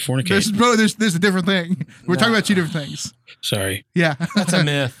 they're They fornicate. There's a different thing. We're talking about two different things. Sorry, Yeah. that's a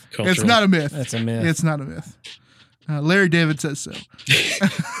myth. cultural. It's not a myth. That's a myth. It's not a myth. Larry David says so.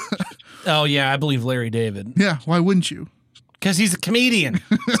 Oh yeah, I believe Larry David Yeah. Why wouldn't you? because he's a comedian.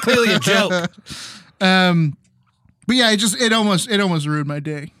 It's clearly a joke. But yeah, it almost ruined my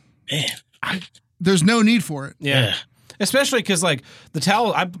day. Man. There's no need for it. Yeah. Especially because like the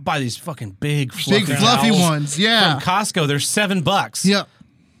towel, I buy these fucking big fluffy, Big fluffy towels ones. Yeah. from Costco. They're $7. Yep.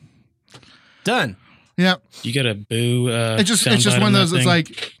 Done. Yep. You got a boo. It's just soundbite one on of those. that It's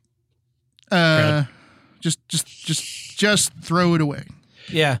thing? like, just throw it away.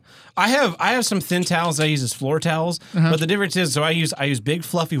 Yeah, I have some thin towels I use as floor towels, but the difference is, so I use big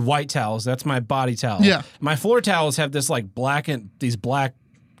fluffy white towels. That's my body towel. Yeah. My floor towels have this like black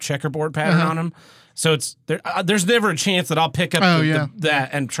checkerboard pattern on them. So it's there's never a chance that I'll pick up that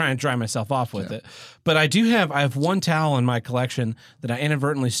and try and dry myself off with it. But I have one towel in my collection that I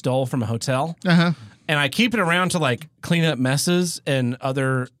inadvertently stole from a hotel, and I keep it around to like clean up messes and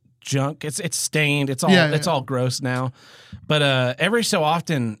other junk. It's stained. It's all gross now. But every so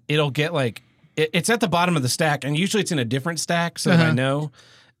often it'll get like it's at the bottom of the stack, and usually it's in a different stack so that I know.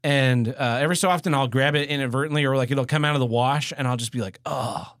 And every so often I'll grab it inadvertently, or like it'll come out of the wash, and I'll just be like,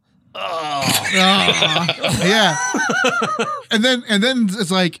 oh. Yeah. and then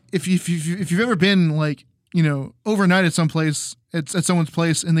it's like if you've ever been like, you know, overnight at some place at someone's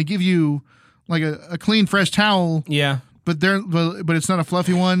place, and they give you like a clean fresh towel, Yeah. but it's not a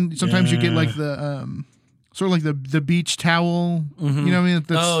fluffy one. Sometimes you get like the sort of like the beach towel. You know what I mean?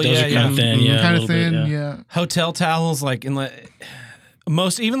 That's Oh, Those yeah, are kind of thin. Yeah, kind a of little thin. bit, Yeah. Hotel towels, like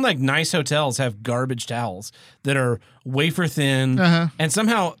most even like nice hotels have garbage towels that are wafer thin, and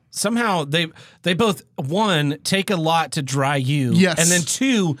somehow they both, one, take a lot to dry you, Yes. and then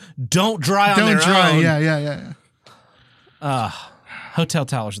two, don't dry on Don't their dry. own. Yeah. Hotel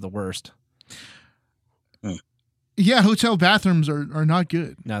towels are the worst. Yeah, hotel bathrooms are not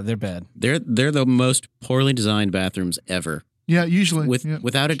good. No, they're bad. They're the most poorly designed bathrooms ever. Yeah, usually.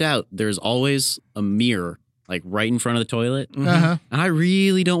 Without a doubt, there's always a mirror like right in front of the toilet. Uh-huh. And I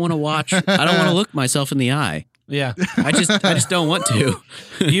really don't want to watch. I don't want to look myself in the eye. Yeah. I just don't want to.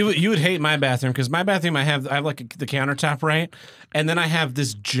 You would hate my bathroom, because my bathroom I have like the countertop, right, and then I have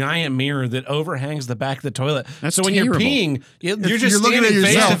this giant mirror that overhangs the back of the toilet. That's so when terrible. you're peeing, you're just you're looking standing at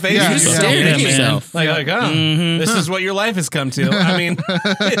face yourself. to face. Yeah, with yeah. yourself. Staring at man. yourself. Like this is what your life has come to. I mean,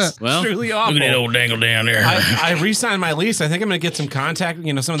 it's Well, truly awful. Look at that old dangle down there. I re-signed my lease. I think I'm going to get some contact,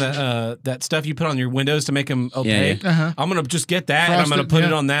 some of that stuff you put on your windows to make them opaque. Yeah. I'm going to just get that, and I'm going to Frosted, put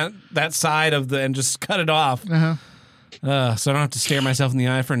it on that side of and just cut it off. So I don't have to stare myself in the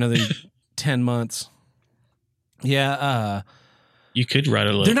eye for another 10 months. Yeah. You could write a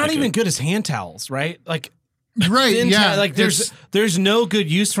little. They're not like even good as hand towels, right? Like, Right. thin Yeah. like there's no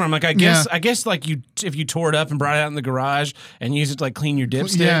good use for them. Like I guess like if you tore it up and brought it out in the garage and used it to like clean your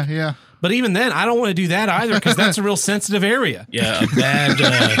dipstick. Yeah. Yeah. But even then, I don't want to do that either, because that's a real sensitive area. Yeah, a bad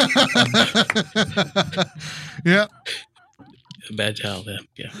Yeah. towel.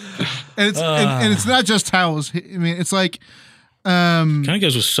 Yeah. And it's and it's not just towels. I mean, it's like Kind of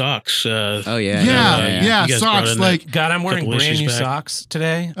goes with socks. Oh yeah. yeah, You guys brought socks in like God, I'm wearing couple brand issues new back. socks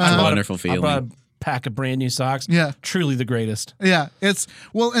today. a bought wonderful I feeling. bought a pack of brand new socks. Yeah. Truly the greatest. yeah, it's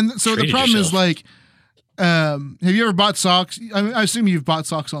well, and so the Treated problem is yourself. like, have you ever bought socks? I assume you've bought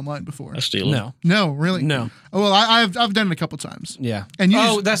socks online before. I steal them. No. No, really? No. Oh, well, I've done it a couple times. Yeah. And you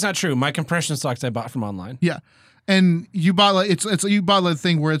oh, just- that's not true. My compression socks I bought from online. Yeah. And you bought like it's you bought like a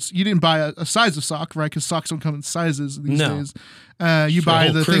thing where you didn't buy a size of sock, right? Because socks don't come in sizes these No. days. You For buy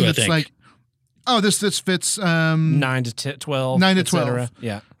the whole the crew, thing I that's think. like, oh, this fits 9 to 12. 9 to et cetera. 12.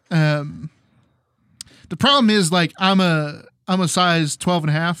 Yeah. The problem is like I'm a size 12 and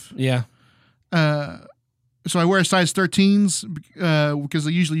a half. Yeah. So I wear size 13s because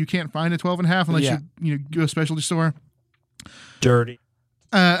usually you can't find a 12 and a half unless Yeah. you go to a specialty store. Dirty.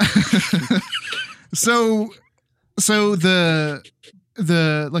 So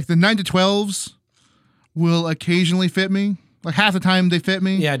the like the 9 to 12s will occasionally fit me. Like half the time they fit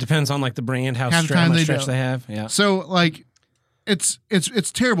me. Yeah, it depends on like the brand, how Half the time much they stretch don't. they have. Yeah. So like it's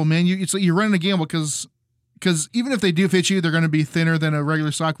terrible, man. It's like you're running a gamble because even if they do fit you, they're going to be thinner than a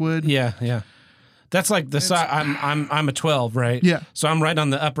regular sock would. Yeah, yeah. That's like the sock. I'm a 12, right? Yeah. So I'm right on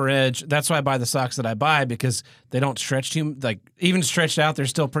the upper edge. That's why I buy the socks that I buy, because they don't stretch too. Like even stretched out, they're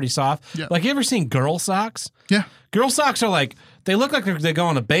still pretty soft. Yeah. Like you ever seen girl socks? Yeah. Girl socks are like, they look like they go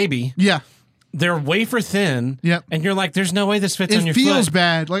on a baby, Yeah. they're wafer thin. Yep. And you're like, there's no way this fits on It your feels foot.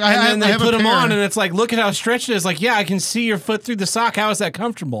 bad. Like And I then they have put a them pair. on, and it's like, look at how stretched it is. Like, yeah, I can see your foot through the sock. How is that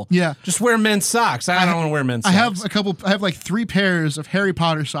comfortable? Yeah. Just wear men's socks. I don't want to wear men's socks. I have like 3 pairs of Harry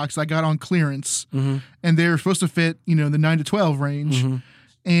Potter socks I got on clearance, and they're supposed to fit, the 9 to 12 range.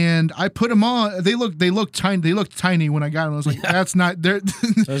 And I put them on. They look tiny. They looked tiny when I got them. I was like, that's not.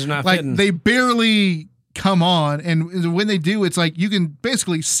 Those are not like fitting. they barely come on, and when they do, it's like you can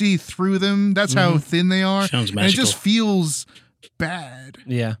basically see through them. That's how thin they are. Sounds And it magical. just feels bad.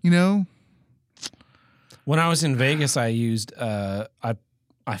 Yeah. When I was in Vegas, I used I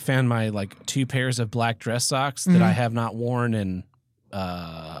found my like 2 pairs of black dress socks that I have not worn in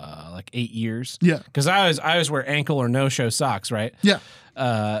like 8 years. Yeah. Because I always wear ankle or no show socks, right? Yeah.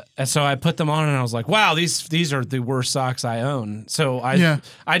 And so I put them on and I was like, wow, these are the worst socks I own. So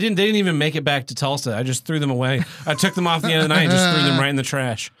they didn't even make it back to Tulsa. I just threw them away. I took them off the end of the night and just threw them right in the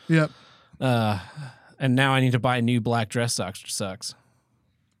trash. Yep. And now I need to buy new black dress socks, which sucks.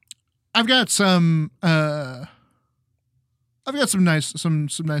 I've got some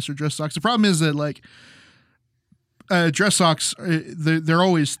nicer dress socks. The problem is that like dress socks they're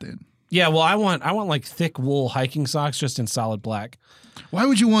always thin. Yeah, well, I want like thick wool hiking socks just in solid black. Why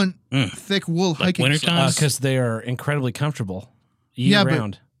would you want thick wool hiking wintertime? socks? Because they are incredibly comfortable year Yeah, but-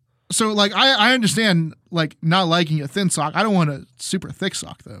 round. So like I understand like not liking a thin sock. I don't want a super thick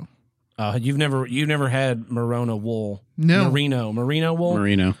sock though. You've never had Merino wool. No. Merino wool.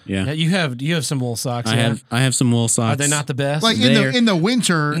 Merino. Yeah, Yeah. you have some wool socks. I have some wool socks. Are they not the best? Like They're- in the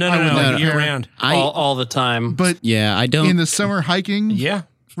winter, no, I would like a year pair. round. all the time. But Yeah, I don't. in the summer hiking, Yeah,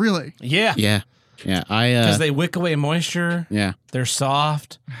 really, yeah. yeah. I Because they wick away moisture. yeah. They're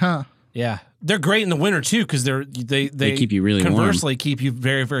soft. huh? Yeah, they're great in the winter too because they keep you really warm. conversely keep you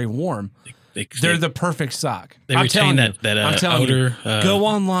very, very warm. They're the perfect sock. They I'm retain telling that you. I'm telling odor. you. Go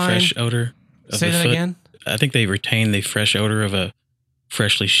online. Fresh odor. Of Say the that foot. again. I think they retain the fresh odor of a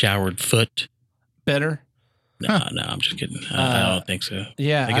freshly showered foot. Better. No, I'm just kidding. I don't think so.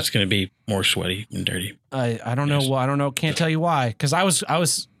 Yeah, I think it's going to be more sweaty and dirty. I don't know. Well, I don't know. Can't tell you why. Because I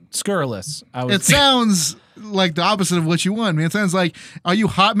was scurrilous. It sounds like the opposite of what you want, man. It sounds like, are you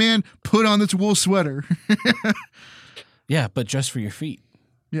hot, man? Put on this wool sweater. Yeah, but just for your feet.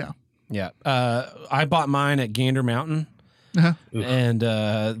 Yeah. Yeah. I bought mine at Gander Mountain, Uh-huh. and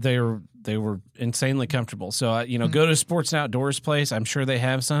they were insanely comfortable. So go to a Sports and Outdoors place. I'm sure they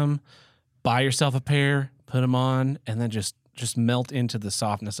have some. Buy yourself a pair, put them on, and then just melt into the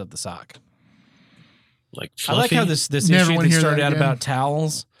softness of the sock. Like I like fluffy. how this Never issue wanna that hear started that out again. about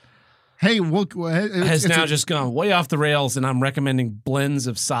towels Hey, has now just gone way off the rails, and I'm recommending blends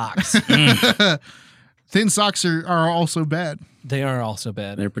of socks. thin socks are also bad. They are also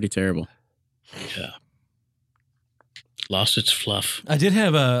bad. They're pretty terrible. Yeah. Lost its fluff. I did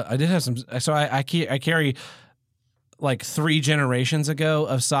have some. So I carry like 3 generations ago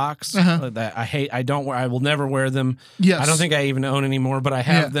of socks that I hate. I don't wear. I will never wear them. Yes. I don't think I even own anymore. But I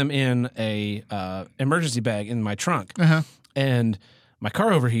have Yeah. them in a emergency bag in my trunk. Uh-huh. And my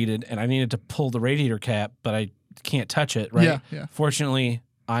car overheated, and I needed to pull the radiator cap, but I can't touch it. Right. Yeah. Fortunately,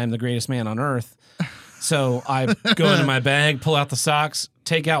 I am the greatest man on earth. So I go into my bag, pull out the socks,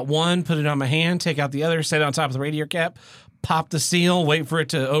 take out one, put it on my hand, take out the other, set it on top of the radiator cap, pop the seal, wait for it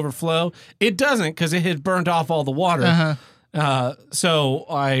to overflow. It doesn't because it had burned off all the water. Uh-huh. So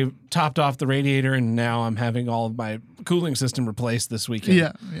I topped off the radiator, and now I'm having all of my cooling system replaced this weekend.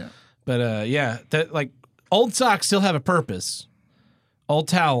 Yeah. But that like old socks still have a purpose. Old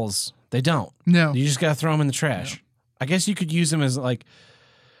towels, they don't. No. You just gotta throw them in the trash. I guess you could use them as like.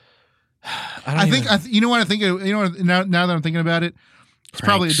 You know what I think? You know what, now that I'm thinking about it, it's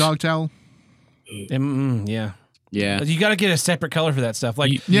probably a dog towel. Yeah. Yeah. But you got to get a separate color for that stuff.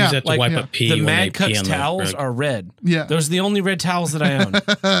 Like You use that to wipe yeah. up pee the when Mad they pee Cuts on towels the rug. are red. Yeah. Those are the only red towels that I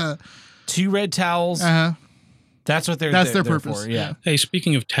own. 2 red towels. Uh-huh. That's what they're. That's their they're purpose. For, yeah. Hey,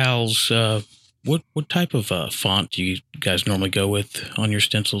 speaking of towels, what type of font do you guys normally go with on your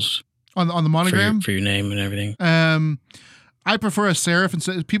stencils On the monogram. for your name and everything? I prefer a serif,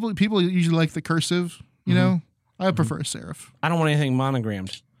 and people usually like the cursive. You know, I prefer a serif. I don't want anything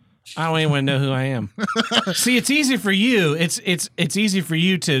monogrammed. I don't even want to know who I am. See, it's easy for you. It's easy for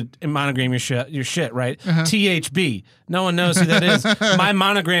you to monogram your shit, right? THB. No one knows who that is. My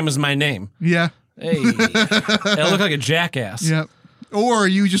monogram is my name. Yeah. Hey, I look like a jackass. Yeah. Or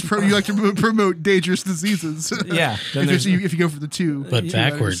you just you like to promote dangerous diseases. Yeah. Then if there's you go for the 2. But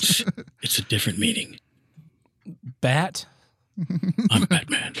backwards, it's a different meaning. bat. I'm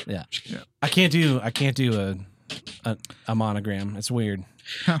Batman. Yeah. I can't do a monogram. It's weird.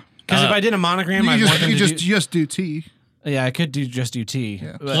 Because if I did a monogram, I'd want them you to just do T. Yeah, I could just do T.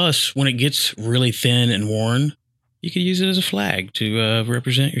 Yeah. But- Plus, when it gets really thin and worn, you could use it as a flag to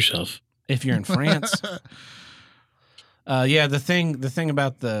represent yourself. if you're in France. Yeah, the thing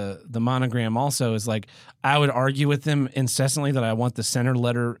about the monogram also is like I would argue with them incessantly that I want the center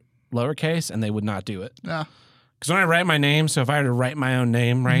letter lowercase, and they would not do it. Yeah. Because when I write my name, so if I were to write my own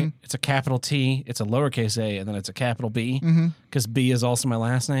name, right, it's a capital T, it's a lowercase a, and then it's a capital B, because B is also my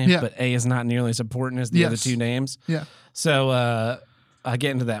last name, Yeah. but A is not nearly as important as the other Yes. two names. Yeah. So I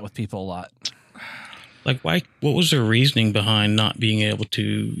get into that with people a lot. Like, why? What was their reasoning behind not being able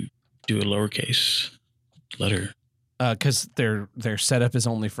to do a lowercase letter? Because their setup is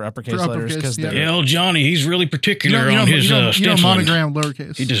only for uppercase letters. Because yeah. they're Yeah, Johnny, he's really particular on his you don't stenciling. monogram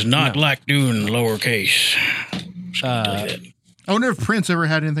lowercase. He does not like doing lowercase. I wonder if Prince ever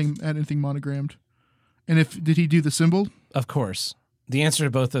had anything monogrammed, and did he do the symbol? Of course. The answer to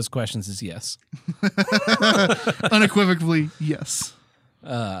both those questions is yes. Unequivocally, yes.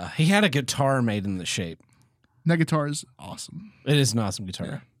 He had a guitar made in the shape. That guitar is awesome. It is an awesome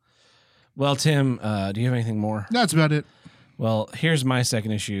guitar. Well, Tim, do you have anything more? That's about it. Well, here's my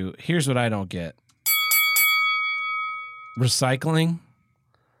second issue. Here's what I don't get. Recycling.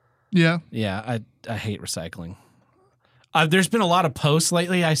 Yeah. Yeah, I hate recycling. There's been a lot of posts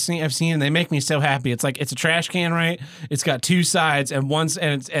lately I've seen, and they make me so happy. It's like it's a trash can, right? It's got two sides, and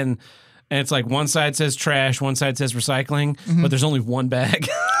it's like one side says trash, one side says recycling, but there's only one bag.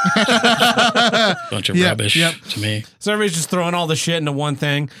 Bunch of Yep, rubbish yep. to me. So everybody's just throwing all the shit into one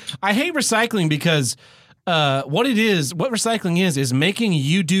thing. I hate recycling because what recycling is making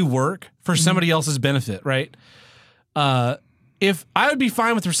you do work for somebody else's benefit, right? If I would be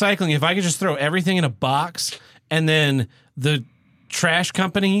fine with recycling if I could just throw everything in a box and then the trash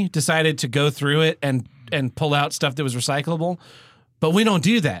company decided to go through it and pull out stuff that was recyclable. But we don't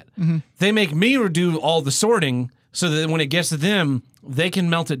do that. They make me do all the sorting so that when it gets to them, they can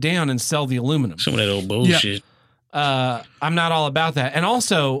melt it down and sell the aluminum. Some of that old bullshit. I'm not all about that. And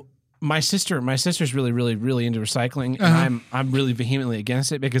also, my sister's really, really, really into recycling, and I'm really vehemently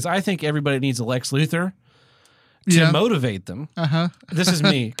against it because I think everybody needs a Lex Luthor to motivate them. This is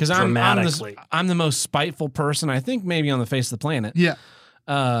me because I'm the most spiteful person I think maybe on the face of the planet. Yeah.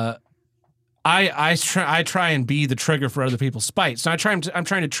 I try and be the trigger for other people's spite. So I'm trying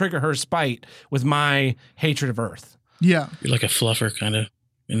to trigger her spite with my hatred of Earth. Yeah. You're like a fluffer, kind of,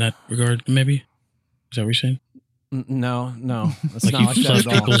 in that regard, maybe? Is that what you're saying? No, it's Like not you like fluff that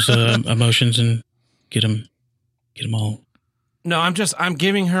at all. people's emotions and get them all. No, I'm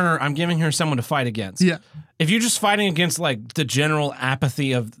giving her someone to fight against. Yeah. If you're just fighting against like the general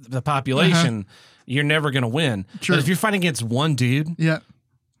apathy of the population, you're never going to win. True. But if you're fighting against one dude, Yeah.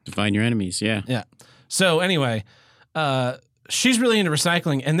 Define your enemies. Yeah. yeah. So anyway, she's really into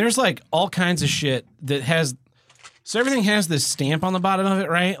recycling, and there's like all kinds of shit that has. So everything has this stamp on the bottom of it,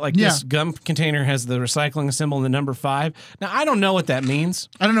 right? Like this gum container has the recycling symbol and the number 5. Now I don't know what that means.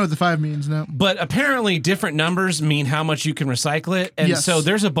 I don't know what the 5 means now. But apparently different numbers mean how much you can recycle it. And Yes. so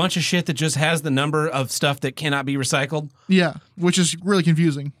there's a bunch of shit that just has the number of stuff that cannot be recycled. Yeah, which is really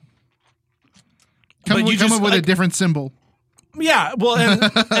confusing. Come up with a different symbol. Yeah, well,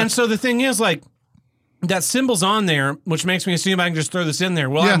 and so the thing is, like, that symbol's on there, which makes me assume I can just throw this in there.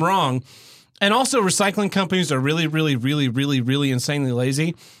 Well, Yeah. I'm wrong. And also recycling companies are really, really, really, really, really insanely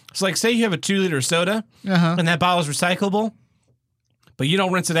lazy. So like, say you have a 2-liter soda and that bottle is recyclable, but you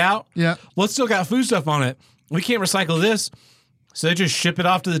don't rinse it out. Yeah. Well, it's still got food stuff on it. We can't recycle this. So they just ship it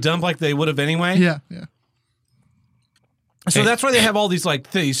off to the dump like they would have anyway. Yeah. Yeah. So that's why they have all these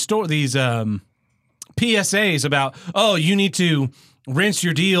like these PSAs about, oh, you need to rinse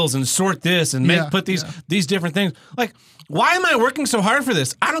your deals and sort this and put these different things. Like, why am I working so hard for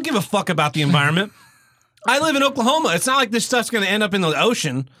this? I don't give a fuck about the environment. I live in Oklahoma. It's not like this stuff's going to end up in the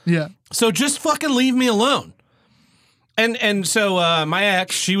ocean. Yeah. So just fucking leave me alone. And so my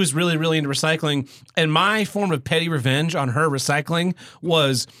ex, she was really, really into recycling. And my form of petty revenge on her recycling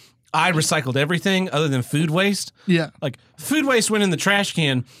was I recycled everything other than food waste. Yeah. Like, food waste went in the trash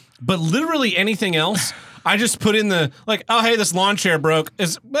can, but literally anything else, I just put in the, like, oh, hey, this lawn chair broke.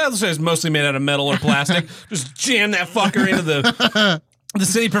 It's mostly made out of metal or plastic. Just jam that fucker into the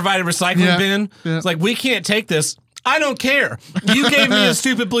city-provided recycling bin. Yeah. It's like, we can't take this. I don't care. You gave me a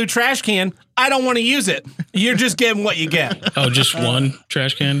stupid blue trash can. I don't want to use it. You're just getting what you get. Oh, just one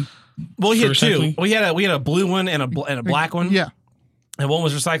trash can? Well, we had For 2. recycling? We had a blue one and a black one. Yeah. And one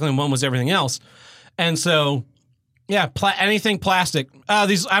was recycling, one was everything else. And so, yeah, anything plastic.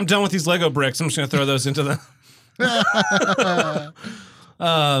 I'm done with these Lego bricks. I'm just going to throw those into the.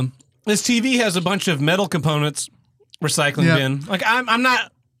 This TV has a bunch of metal components recycling bin. Like I'm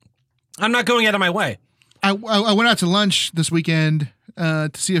not going out of my way. I went out to lunch this weekend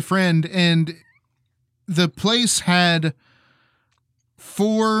to see a friend, and the place had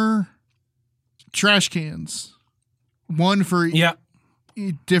 4 trash cans, one for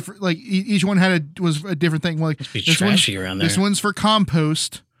different. Like each one was a different thing. Like Must be trashy around there. This one's for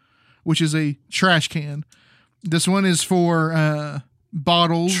compost, which is a trash can. This one is for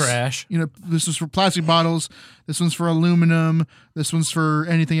bottles, Trash. You know, this is for plastic bottles. This one's for aluminum. This one's for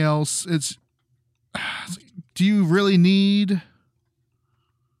anything else. Do you really need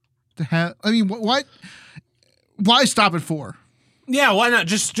to have? I mean, why stop at 4? Yeah, why not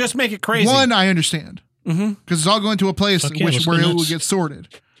just make it crazy? One, I understand, because it's all going to a place Okay, let's go where it will nuts. get sorted.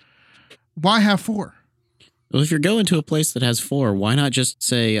 Why have 4? Well, if you're going to a place that has 4, why not just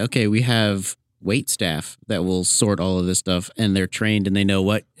say, okay, we have wait staff that will sort all of this stuff, and they're trained and they know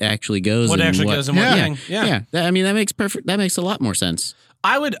what actually goes. What and actually goes in what Yeah. thing? Yeah. I mean, that makes a lot more sense.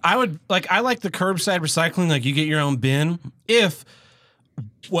 I would like, I like the curbside recycling. Like, you get your own bin. If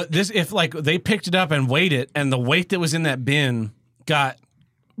they picked it up and weighed it, and the weight that was in that bin got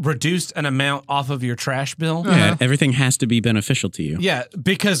reduced an amount off of your trash bill. Yeah, everything has to be beneficial to you. Yeah,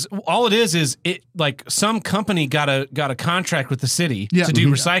 because all it is it like some company got a contract with the city to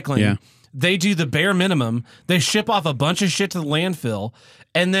do recycling. Yeah. They do the bare minimum. They ship off a bunch of shit to the landfill,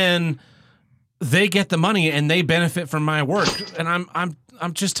 and then they get the money and they benefit from my work. And I'm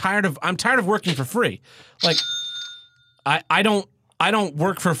just tired of working for free. Like, I don't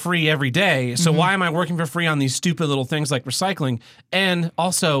work for free every day. So why am I working for free on these stupid little things like recycling? And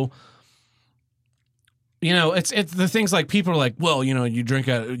also, you know, it's the things like people are like, well, you know, you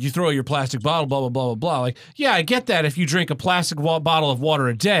throw your plastic bottle, blah, blah, blah, blah, blah. Like, yeah, I get that if you drink a plastic bottle of water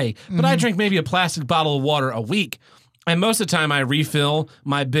a day, but I drink maybe a plastic bottle of water a week. And most of the time I refill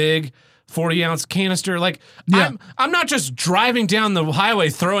my big 40-ounce canister. Like, I'm not just driving down the highway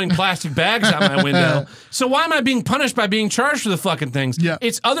throwing plastic bags out my window. So why am I being punished by being charged for the fucking things? Yeah.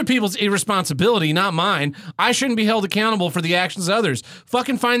 It's other people's irresponsibility, not mine. I shouldn't be held accountable for the actions of others.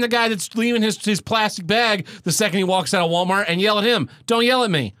 Fucking find the guy that's leaving his plastic bag the second he walks out of Walmart and yell at him. Don't yell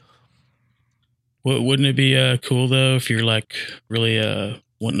at me. Wouldn't it be cool though if you're like really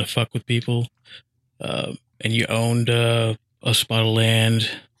wanting to fuck with people, and you owned a spot of land,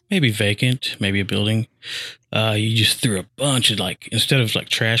 maybe vacant, maybe a building. You just threw a bunch of, like, instead of like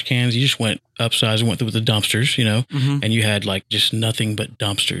trash cans, you just went upsize and went with the dumpsters, you know, and you had like just nothing but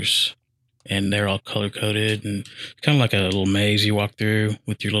dumpsters, and they're all color coded and kind of like a little maze you walk through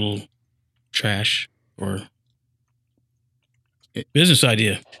with your little trash or business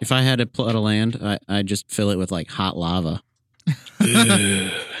idea. If I had a plot of land, I'd just fill it with like hot lava.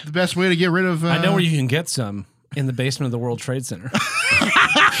 The best way to get rid of. I know where you can get some. In the basement of the World Trade Center.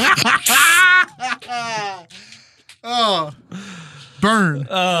 Oh, burn.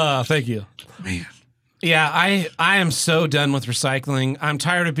 Thank you. Man. Yeah, I am so done with recycling. I'm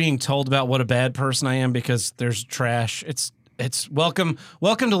tired of being told about what a bad person I am because there's trash. It's welcome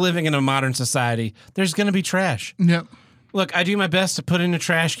to living in a modern society. There's going to be trash. Yep. Look, I do my best to put in a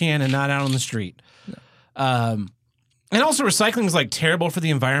trash can and not out on the street. And also recycling is like terrible for the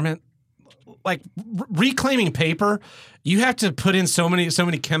environment. Like reclaiming paper, you have to put in so many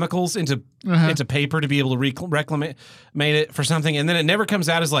chemicals into paper to be able to reclaim it for something, and then it never comes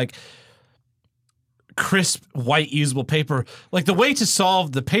out as like crisp white usable paper. Like, the way to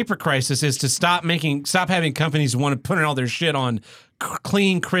solve the paper crisis is to stop having companies want to put in all their shit on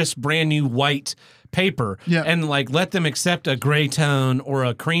clean, crisp, brand new white paper, and like let them accept a gray tone or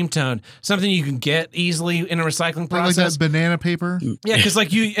a cream tone, something you can get easily in a recycling process. Like that banana paper. Yeah, because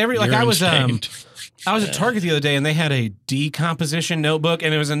like I was at Target the other day and they had a decomposition notebook,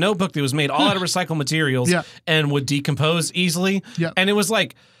 and it was a notebook that was made all out of recycled materials and would decompose easily. Yeah, and it was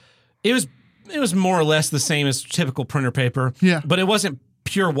like it was more or less the same as typical printer paper. Yeah, but it wasn't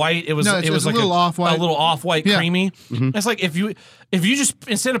pure white. It was like a little off-white, creamy. Mm-hmm. It's like if you just,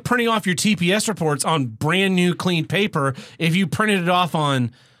 instead of printing off your TPS reports on brand new clean paper, if you printed it off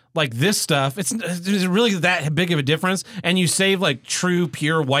on like this stuff, it's really that big of a difference, and you save like true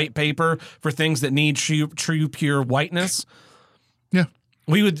pure white paper for things that need true pure whiteness. Yeah,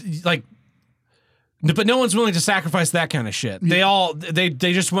 we would like. But no one's willing to sacrifice that kind of shit. Yeah. They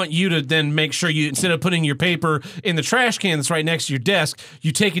just want you to then make sure you, instead of putting your paper in the trash can that's right next to your desk,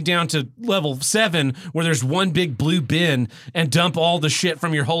 you take it down to level 7 where there's one big blue bin and dump all the shit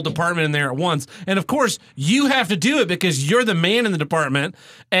from your whole department in there at once. And of course, you have to do it because you're the man in the department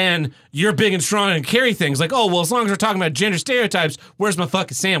and you're big and strong and carry things. Like, oh, well, as long as we're talking about gender stereotypes, where's my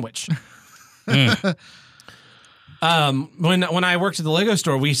fucking sandwich? When I worked at the Lego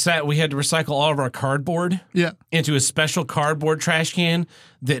store, we had to recycle all of our cardboard Yeah. into a special cardboard trash can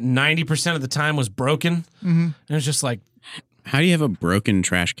that 90% of the time was broken. And it was just like, How do you have a broken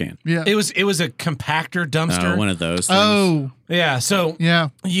trash can? Yeah. it was a compactor dumpster. One of those things. Oh, Yeah, so yeah.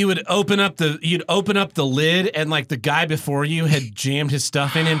 you would open up the lid, and like the guy before you had jammed his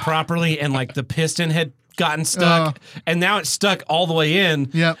stuff in improperly, and like the piston had gotten stuck, and now it's stuck all the way in.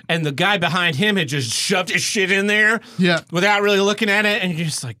 Yep. And the guy behind him had just shoved his shit in there. Yeah. Without really looking at it, and you're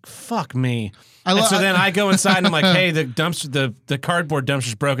just like, "Fuck me." I And so then I go inside and I'm like, "Hey, the dumpster, the cardboard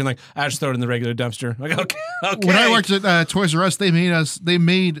dumpster's broken." Like, I just throw it in the regular dumpster. Like, okay. When I worked at Toys R Us, they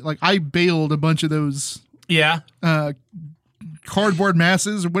made like I baled a bunch of those Yeah. cardboard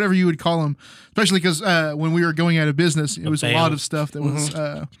masses or whatever you would call them, especially because when we were going out of business, it was a lot bale. of stuff that was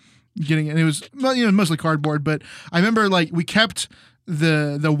getting it. And it was mostly cardboard, but I remember like we kept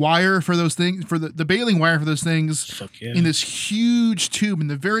the wire for those things, for the baling wire for those things Fuck yeah. in this huge tube in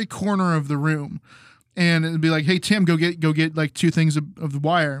the very corner of the room. And it'd be like, "Hey Tim, go get like 2 things of the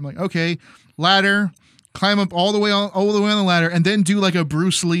wire." I'm like, "Okay." Ladder, climb up all the way on the ladder, and then do like a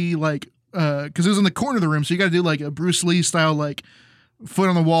Bruce Lee like because it was in the corner of the room, so you got to do like a Bruce Lee style like foot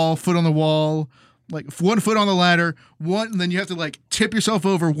on the wall, like 1 foot on the ladder, and then you have to like tip yourself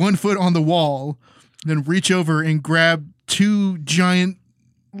over 1 foot on the wall, then reach over and grab 2 giant,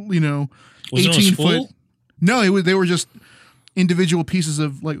 Was it on a 18 spool? foot. No, they were just individual pieces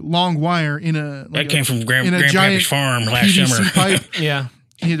of like long wire in a. Like That came from in a Grandpappy's giant farm last PVC summer. pipe. Yeah.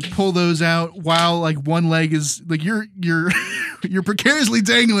 You had to pull those out while like one leg is like you're you're precariously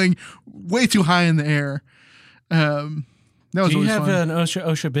dangling way too high in the air. That was Do you always have fun. an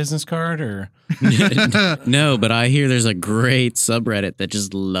OSHA business card or? No, but I hear there's a great subreddit that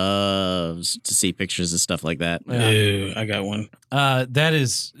just loves to see pictures of stuff like that. Ew, I got one. That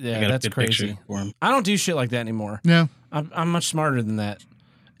is, I got that's a good crazy. picture for him. I don't do shit like that anymore. No. I'm much smarter than that.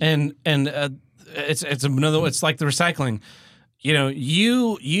 And it's like the recycling. You know,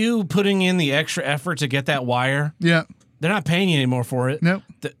 you putting in the extra effort to get that wire, Yeah. they're not paying you anymore for it. Nope.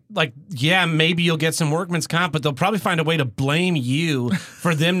 Yeah, maybe you'll get some workman's comp, but they'll probably find a way to blame you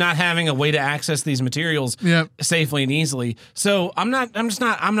for them not having a way to access these materials Yep. safely and easily. So I'm not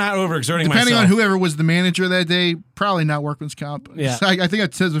overexerting Depending myself. on whoever was the manager that day, probably not workman's comp. Yeah. I think I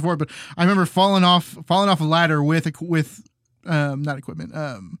said this before, but I remember falling off a ladder with not equipment,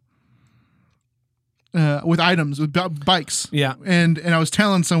 with items, with bikes. Yeah. And I was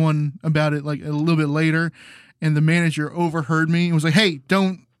telling someone about it like a little bit later, and the manager overheard me and was like, "Hey,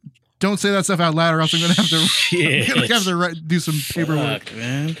 don't say that stuff out loud, or else I'm gonna have to Shit. do some paperwork." Fuck,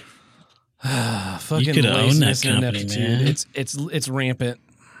 man. Fucking You could own that laziness and company, ineptitude. man. It's rampant.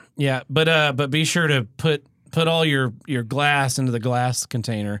 Yeah, but be sure to put all your glass into the glass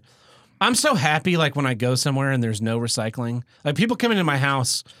container. I'm so happy like when I go somewhere and there's no recycling. Like people come into my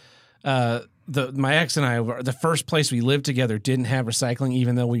house, my ex and I, the first place we lived together didn't have recycling,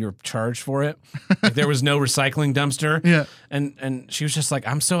 even though we were charged for it. Like there was no recycling dumpster. Yeah. And she was just like,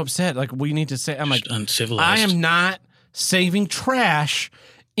 "I'm so upset. Like we need to say." I'm like, Just uncivilized. I am not saving trash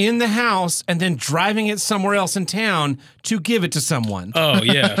in the house and then driving it somewhere else in town to give it to someone. Oh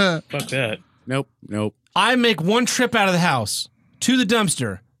yeah. Fuck that. Nope. I make one trip out of the house to the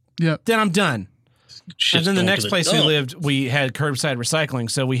dumpster, Yeah. then I'm done. Shit's And then the going next to place we dump. lived, we had curbside recycling,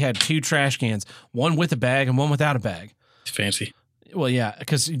 so we had 2 trash cans, one with a bag and one without a bag. Fancy. Well, yeah,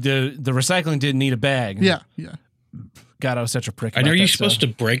 because the recycling didn't need a bag. Yeah. God, I was such a prick. And are you supposed to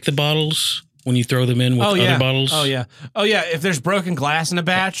break the bottles when you throw them in with other bottles? Oh yeah. If there's broken glass in a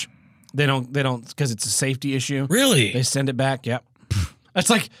batch, they don't because it's a safety issue. Really? They send it back. Yep. It's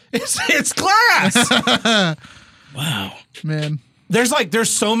like it's glass. Wow. Man. There's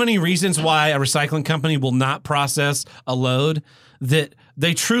so many reasons why a recycling company will not process a load that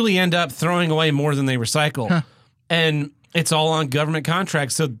they truly end up throwing away more than they recycle. And it's all on government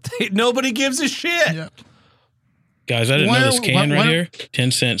contracts, so nobody gives a shit. Yeah. Guys, I didn't know this can why- right here.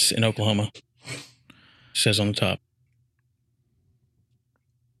 10 cents in Oklahoma. Says on the top.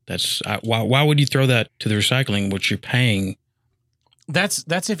 That's why would you throw that to the recycling, which you're paying? That's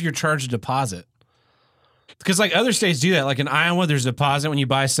if you're charged a deposit. Because like other states do that. Like in Iowa, there's a deposit when you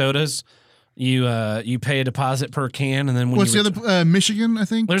buy sodas. You pay a deposit per can, and then when What's you the other Michigan? I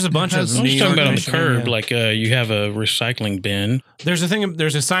think There's a bunch of has- them. I'm just talking about on the Michigan, curb, yeah. like you have a recycling bin. There's a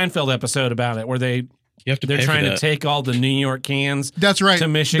Seinfeld episode about it where You have to they're pay trying for to that. take all the New York cans That's right. to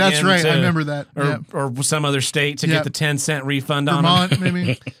Michigan. That's right. I to- remember that. Or some other state to Yeah. get the 10-cent refund on Vermont, them.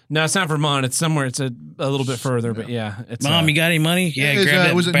 maybe. No, it's not Vermont. It's somewhere. It's a little bit further, but yeah. It's, Mom, you got any money? Yeah, Is,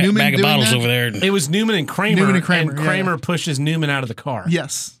 grab was that it Newman bag of doing bottles that? over there. it was Newman and Kramer. Newman and Kramer, yeah, Kramer pushes Newman out of the car.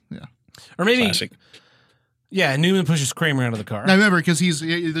 Yes. Yeah. Or maybe Classic. Yeah, Newman pushes Kramer out of the car. I remember because there's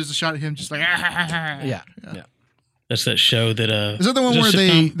a shot of him just like Yeah. That's that show that Is that the one is it a where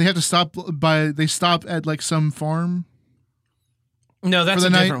sitcom? they have to stop at like some farm No, that's for a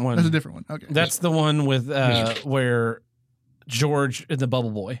the night? different one. That's a different one. Okay. That's the one with where George is the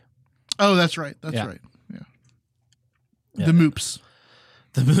Bubble Boy. Oh, that's right. That's Yeah. right. Yeah. Yeah. The Moops.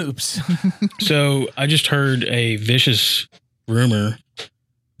 The Moops. So I just heard a vicious rumor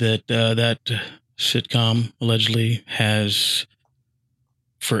that that sitcom allegedly has,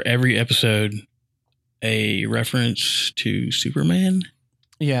 for every episode, a reference to Superman.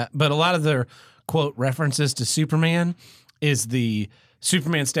 Yeah, but a lot of their quote references to Superman is the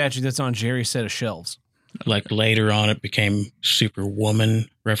Superman statue that's on Jerry's set of shelves. Like later on, it became Superwoman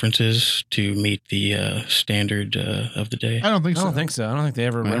references to meet the standard of the day. I don't think I so. don't think so. I don't think they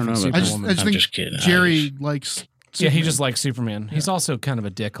ever I don't reference know about that. Superwoman. I just I'm think just kidding. Jerry likes. Yeah, he Superman. just likes Superman. He's also kind of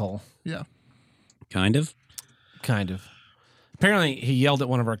a dickhole. Yeah. Kind of. Kind of. Apparently, he yelled at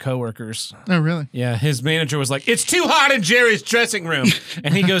one of our coworkers. Oh, really? Yeah, his manager was like, "It's too hot in Jerry's dressing room,"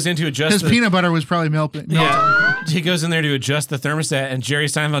 and he goes in to adjust. His peanut butter was probably melting. Yeah, he goes in there to adjust the thermostat, and Jerry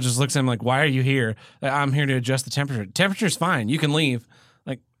Seinfeld just looks at him like, "Why are you here?" Like, "I'm here to adjust the temperature. Temperature's fine. You can leave."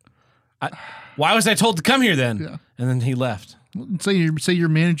 Like, why was I told to come here then? Yeah. And then he left. Say your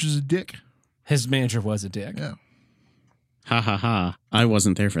manager's a dick. His manager was a dick. Yeah. Ha ha ha. I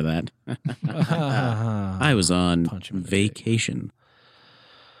wasn't there for that. I was on Punch him in the dick. vacation.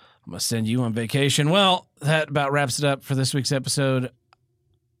 I'm gonna send you on vacation. Well, that about wraps it up for this week's episode.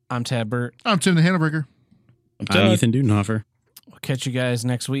 I'm Tad Burt. I'm Tim the Handlebreaker. I'm Ethan Dudenhofer. We'll catch you guys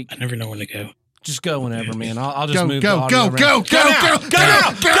next week. I never know when to go. Just go whenever, man. I'll just Go, move. go, the audio go, around. go, now! go, Go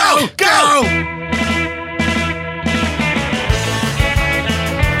now! go, Go!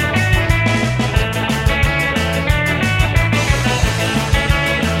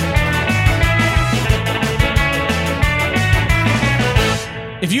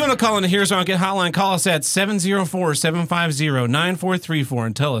 If you want to call in the Here's What I Don't Get hotline, call us at 704-750-9434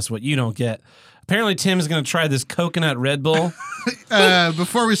 and tell us what you don't get. Apparently, Tim is going to try this coconut Red Bull.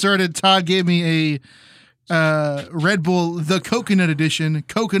 Before we started, Todd gave me a Red Bull, the coconut edition,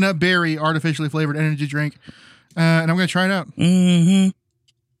 coconut berry artificially flavored energy drink. And I'm going to try it out. Mm-hmm.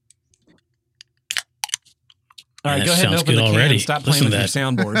 All right, That go ahead and sounds open the good can. already. Stop playing Listen with to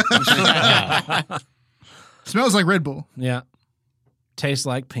your soundboard. Smells like Red Bull. Yeah. Tastes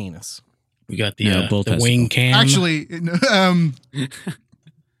like penis. We got the, Yeah, both the has- wing cam. Actually,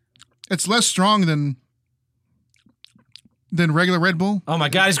 it's less strong than regular Red Bull. Oh my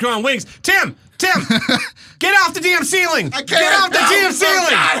God, he's growing wings. Tim, get off the damn ceiling. Get off the damn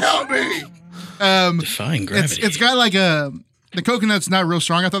ceiling. Help me. defying gravity. It's got like the coconut's not real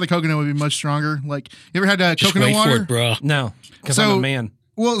strong. I thought the coconut would be much stronger. Like, you ever had Just coconut wait water? for it, bro. No, because So- I'm a man.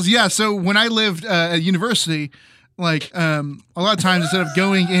 Well, yeah. So when I lived at university, like a lot of times instead of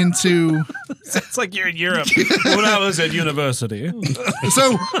going into It's like you're in Europe. When I was at university.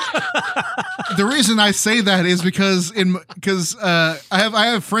 so the reason I say that is because I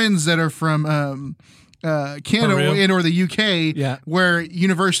have friends that are from Canada Peru? or the UK, Yeah. where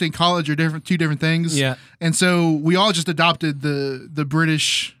university and college are two different things. Yeah. And so we all just adopted the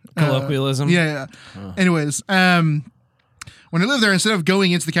British Colloquialism? Yeah. Anyways, when I lived there, instead of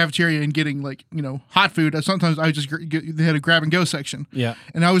going into the cafeteria and getting hot food, sometimes I would just they had a grab and go section. Yeah.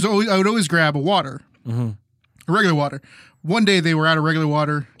 And I would always grab a water, a regular water. One day they were out of regular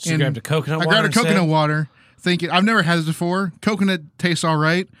water. So you grabbed a coconut I water grabbed a coconut instead? water, thinking I've never had this before. Coconut tastes all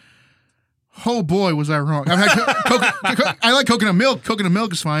right. Oh boy, was I wrong! I've had I like coconut milk. Coconut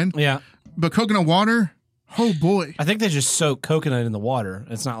milk is fine, Yeah. but coconut water, oh boy, I think they just soak coconut in the water.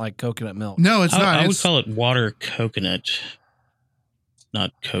 It's not like coconut milk. no, it's not. I would It's- call it water coconut,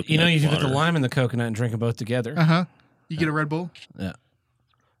 not coconut. You know, you water. put the lime and the coconut and drink them both together. Uh-huh. You get a Red Bull. Well,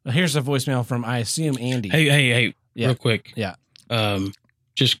 here's a voicemail from, I assume, Andy. Hey, Yeah. real quick. Yeah.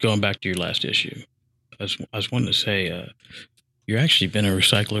 Just going back to your last issue, I was wanting to say, you've actually been a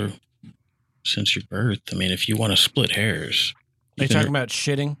recycler since your birth. I mean, if you want to split hairs, Are you talking about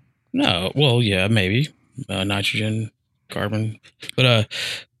shitting? No, well, yeah, maybe nitrogen, carbon, but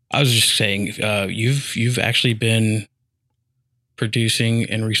I was just saying, you've actually been producing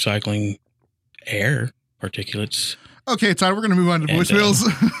and recycling air particulates. Okay, Todd, we're gonna move on to And,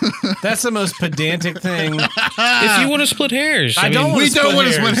 voicemails. That's the most pedantic thing. If you want to split hairs, I don't mean, wanna we don't want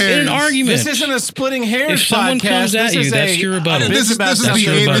to split hairs. in an argument. This isn't a splitting hairs If someone podcast. comes at This you, is that's your rebuttal. a bitch This is about this is That's the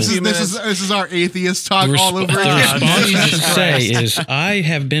your something this for a is few this is minutes. this is our atheist talk all over the again. response you Jesus should say Christ. is, I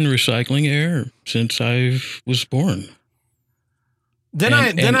have been recycling air since I was born. Then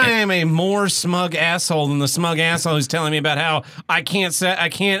And- I am a more smug asshole than the smug asshole who's telling me about how I can't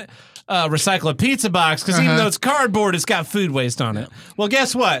recycle a pizza box because even though it's cardboard, it's got food waste on it. Well,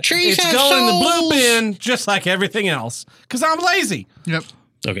 guess what? Trees it's have going in the blue souls. bin just like everything else because I'm lazy. Yep.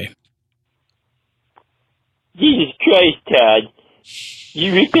 Okay. Jesus Christ, Todd.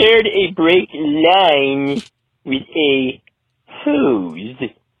 You repaired a break line with a hose.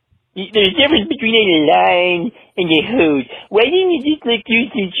 There's a difference between a line and a hose. Why didn't you just like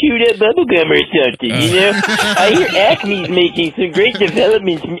use some chewed up bubblegum or something, you know? I hear Acme's making some great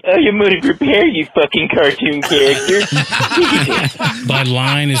developments in automotive repair, you fucking cartoon character. By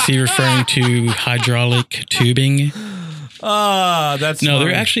line, is he referring to hydraulic tubing? That's No, funny.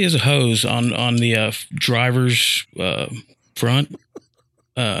 there actually is a hose on the driver's front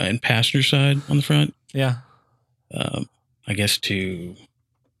and passenger side on the front. Yeah. I guess to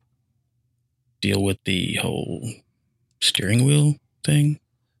deal with the whole steering wheel thing.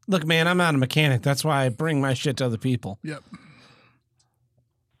 Look, man, I'm not a mechanic. That's why I bring my shit to other people. Yep.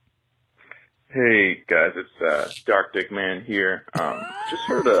 Hey guys, it's Dark Dick Man here. Just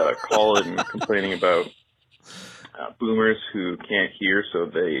heard a call in complaining about boomers who can't hear, so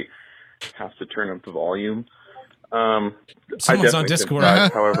they have to turn up the volume. Someone's on Discord.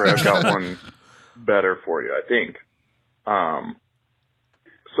 Sympathize. However, I've got one better for you, I think.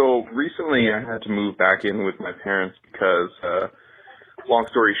 So recently I had to move back in with my parents because, long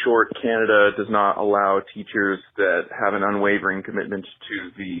story short, Canada does not allow teachers that have an unwavering commitment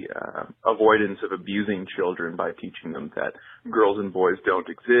to the avoidance of abusing children by teaching them that girls and boys don't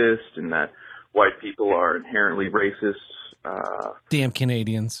exist and that white people are inherently racist. Damn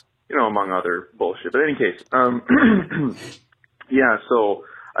Canadians. You know, among other bullshit. But in any case, yeah, so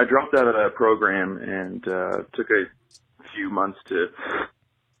I dropped out of that program and took a few months to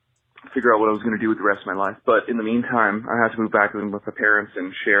figure out what I was going to do with the rest of my life. But in the meantime, I had to move back in with my parents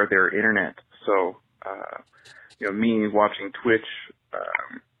and share their internet. So, you know, me watching Twitch,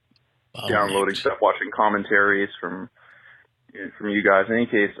 downloading stuff, watching commentaries from you guys. In any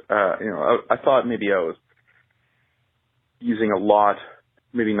case, you know, I thought maybe I was using a lot,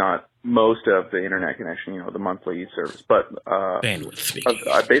 maybe not most of the internet connection, you know, the monthly service, but bandwidth speaking.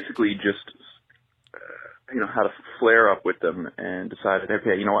 I basically just you know, had a flare up with them and decided,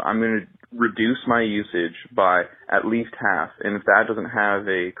 okay, you know what, I'm going to reduce my usage by at least half. And if that doesn't have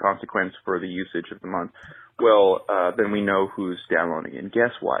a consequence for the usage of the month, well, then we know who's downloading. And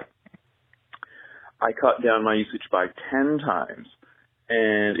guess what? I cut down my usage by 10 times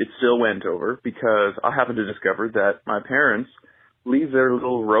and it still went over because I happened to discover that my parents leave their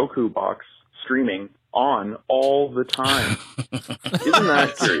little Roku box streaming on all the time. Isn't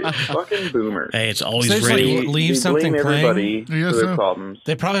that curious? Fucking boomers. Hey, it's always So they just, ready. like, leave They something blame everybody playing? for their problems.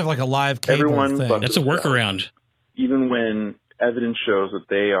 They probably have like a live cable Everyone thing. fucks That's a themselves, workaround. even when evidence shows that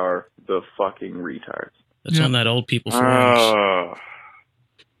they are the fucking retards. That's on that old people forums. Oh.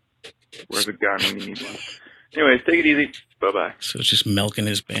 Where's a gun when you need one? Anyways, take it easy. Bye-bye. So it's just milking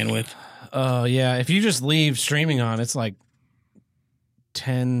his bandwidth. Oh, yeah. If you just leave streaming on, it's like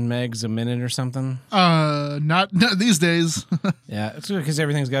 10 megs a minute or something. Not these days. Yeah, it's because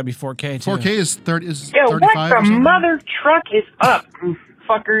everything's got to be 4K too. 4K is 30. Is Yo, 35 what or the something? mother truck is up, you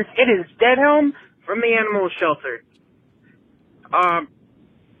fuckers? It is Deadhelm from the animal shelter.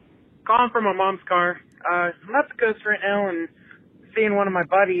 Calling from my mom's car. I'm at the coast right now and seeing one of my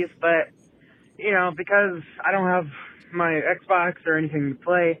buddies, but, you know, because I don't have my Xbox or anything to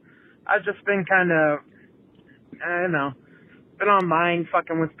play, I've just been kind of, I don't know, been online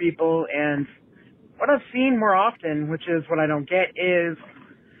fucking with people, and what I've seen more often, which is what I don't get, is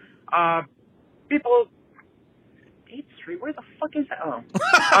people. 8th Street, where the fuck is that? Oh.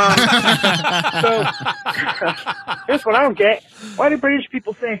 So here's what I don't get: why do British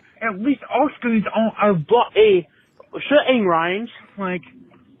people say at least our schools are a shooting range? Like,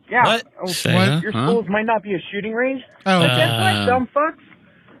 yeah, What? your schools might not be a shooting range. Oh, But guess what, dumb fucks?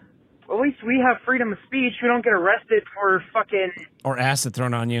 At least we have freedom of speech. We don't get arrested for fucking, Or acid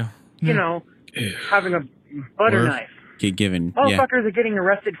thrown on you. you know, having a butter Or knife. get given. Yeah. Motherfuckers are getting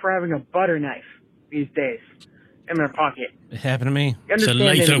arrested for having a butter knife these days in their pocket. It happened to me. You It's a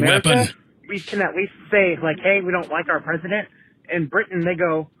understand, lethal in America, weapon. we can at least say, like, hey, we don't like our president. In Britain, they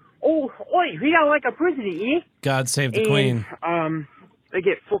go, oh, oi, we don't like our president, eh? God save the And, queen. they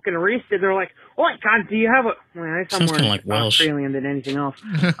get fucking arrested. They're like, what, God, do you have a... Well, I sound Sounds more kinda like Welsh. Australian than anything else.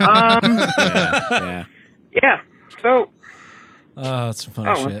 Yeah. Yeah, so... Oh, that's some funny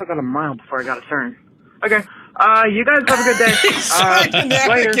I shit. still got a mile before I got a turn. Okay, you guys have a good day. Trying to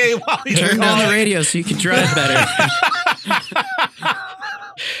Later. navigate while he's Turn down the calling. radio so you can drive better.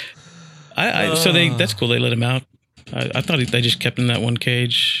 So that's cool. They let him out. I thought they just kept him in that one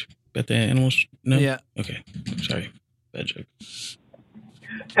cage at the animals. No. Yeah. Okay. Sorry. Bad joke.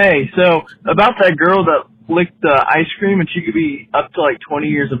 Hey, so about that girl that licked the ice cream and she could be up to like 20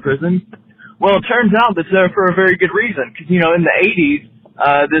 years in prison. Well, it turns out that's there for a very good reason. Because, you know, in the 80s,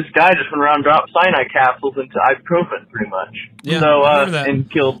 this guy just went around and dropped cyanide capsules into ibuprofen, pretty much. Yeah, so, remember that. and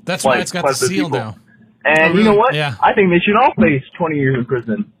killed That's like, why it's got quite the a few seal people. now. And you know what? Yeah. I think they should all face 20 years in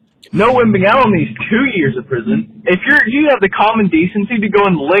prison. No wimping out on these 2 years of prison. If you have the common decency to go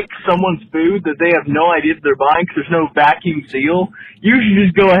and lick someone's food that they have no idea that they're buying because there's no vacuum seal, you should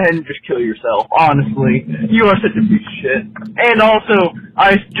just go ahead and just kill yourself, honestly. You are such a piece of shit. And also,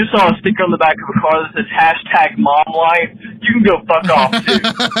 I just saw a sticker on the back of a car that says hashtag mom life. You can go fuck off,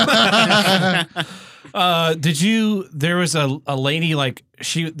 too. There was a lady, like,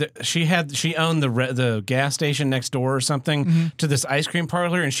 she owned the gas station next door or something to this ice cream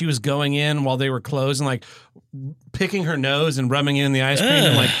parlor, and she was going in while they were closed and like picking her nose and rubbing it in the ice cream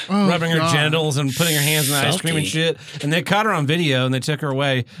and like rubbing her genitals and putting her hands in the ice cream and shit. And they caught her on video and they took her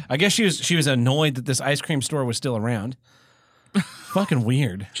away. I guess she was annoyed that this ice cream store was still around. Fucking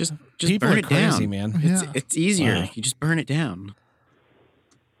weird. Just People burn are it crazy, down, man. It's easier. Wow. You just burn it down.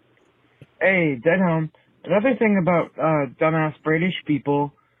 Hey, Deadhome. Another thing about dumbass British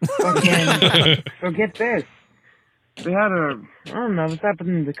people, fucking, so get this. We had I don't know, this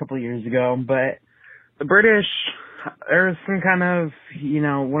happened a couple of years ago, but the British, there's some kind of, you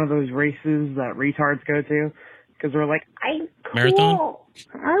know, one of those races that retards go to, because they're like, I'm cool. Marathon?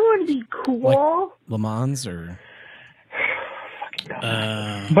 I want to be cool. Like Le Mans or...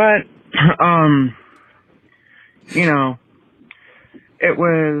 But, you know, it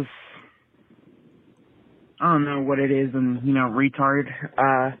was... I don't know what it is, and you know, retard,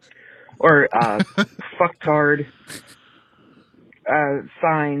 or fucktard,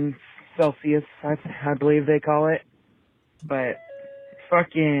 sign Celsius, I believe they call it. But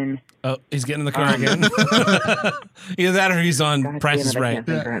fucking. Oh, he's getting in the car again. Either that or he's on God Price damn is it, I Right. can't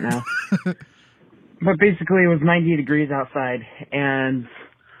think right now. But basically, it was 90 degrees outside, and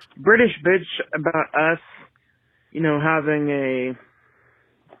British bitch about us, you know, having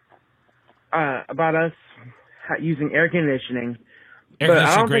about us using air conditioning. Air But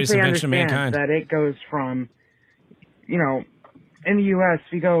I conditioning, don't think greatest they invention of understand mankind. that it goes from, you know, in the U.S.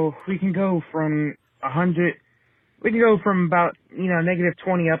 we can go from 100, we can go from about, you know, negative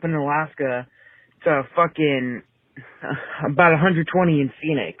 20 up in Alaska to fucking about 120 in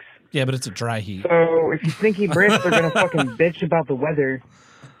Phoenix. Yeah, but it's a dry heat. So if you thinky Brits are gonna fucking bitch about the weather,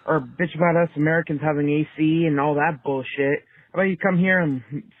 or bitch about us Americans having AC and all that bullshit, how about you come here and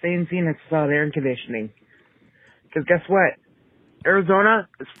stay in Phoenix without air conditioning? Because guess what? Arizona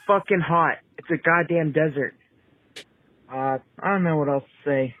is fucking hot. It's a goddamn desert. I don't know what else to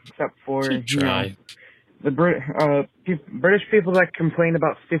say except for, you know, the British people that complain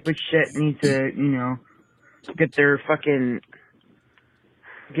about stupid shit need to, you know, get their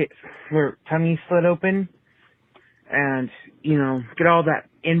tummy slit open and, you know, get all that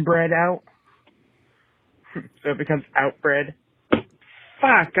inbred out so it becomes outbred.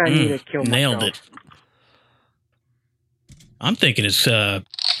 Fuck, I need to kill myself. Nailed it. I'm thinking it's the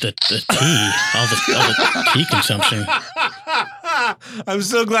tea, all the tea consumption. I'm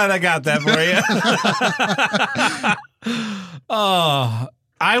so glad I got that for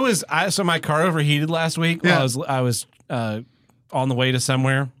you. So my car overheated last week while I was on the way to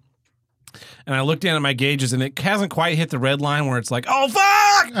somewhere. And I looked down at my gauges and it hasn't quite hit the red line where it's like, oh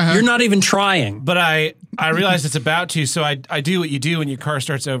fuck! You're not even trying. But I realized it's about to, so I do what you do when your car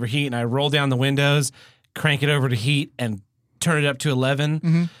starts to overheat, and I roll down the windows, crank it over to heat, and turn it up to 11.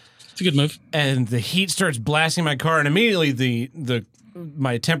 Mm-hmm. It's a good move. And the heat starts blasting my car, and immediately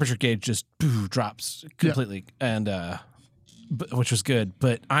my temperature gauge just drops completely, and which was good.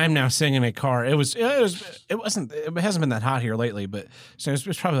 But I'm now sitting in a car. It hasn't been that hot here lately, but so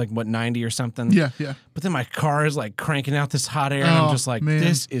it's probably like 90 or something. Yeah. But then my car is like cranking out this hot air, and I'm just like,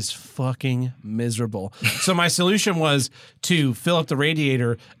 this is fucking miserable. So my solution was to fill up the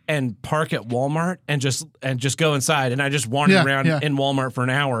radiator and park at Walmart and just go inside. And I just wandered around in Walmart for an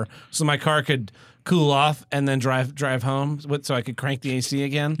hour so my car could cool off and then drive home so I could crank the AC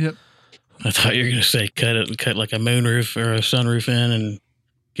again. Yep. I thought you were going to say cut like a moonroof or a sunroof in and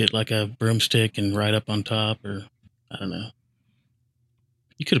get like a broomstick and ride up on top, or I don't know.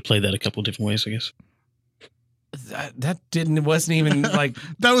 You could have played that a couple different ways, I guess. That wasn't even like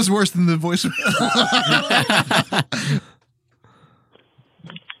that was worse than the voice.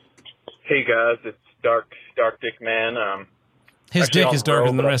 Hey guys, it's Dark Dick Man. His actually dick on is darker road,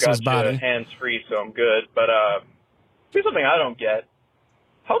 than the but rest of I've his got body. you hands free, so I'm good. But here's something I don't get.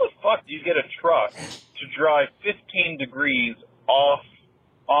 How the fuck do you get a truck to drive 15 degrees off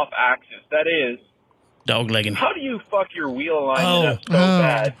axis? That is Dog legging. How do you fuck your wheel alignment up so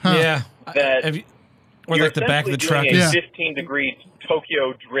bad? Yeah. That or you're like the back of the truck. doing a 15-degree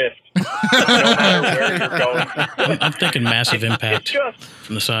Tokyo drift, no matter where you're going. I'm thinking massive impact It's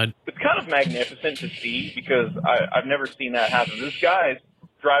from the side. It's kind of magnificent to see because I've never seen that happen. This guy's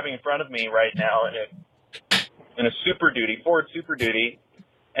driving in front of me right now in a Super Duty, Ford Super Duty,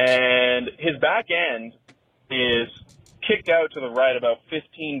 and his back end is kicked out to the right about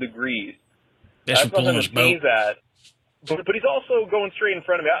 15 degrees. That's nothing pulling to his boat. sneeze at. But he's also going straight in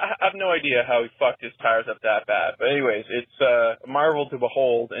front of me. I have no idea how he fucked his tires up that bad. But anyways, it's a marvel to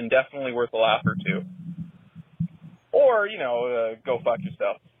behold and definitely worth a laugh or two. Or, go fuck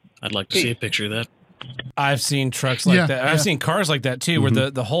yourself. I'd like to see a picture of that. I've seen trucks like that. I've seen cars like that too, where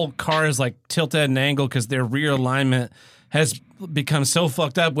the whole car is like tilted at an angle because their rear alignment has become so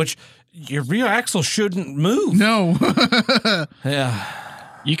fucked up, which your rear axle shouldn't move. No. Yeah.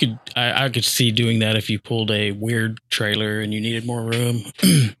 You could, I could see doing that if you pulled a weird trailer and you needed more room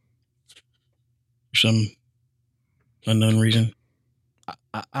for some unknown reason.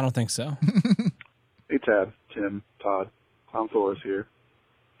 I don't think so. Hey, Tad, Tim, Todd, Clownsaurus here.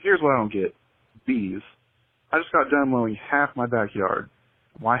 Here's what I don't get. Bees. I just got done mowing half my backyard.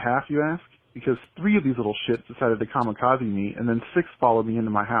 Why half, you ask? Because 3 of these little shits decided to kamikaze me, and then 6 followed me into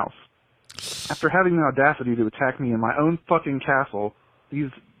my house. After having the audacity to attack me in my own fucking castle,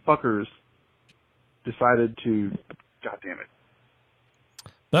 these fuckers decided to... God damn it.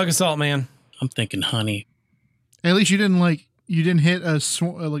 Bug assault, man. I'm thinking honey. At least you didn't hit a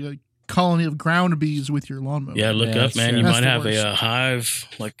colony of ground bees with your lawnmower. Yeah, look up, man. You might have worst. a hive.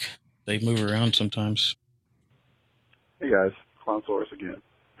 Like, they move around sometimes. Hey, guys. Clownsaurus again.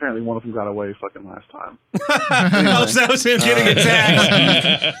 Apparently one of them got away fucking last time. Oh, so that was him getting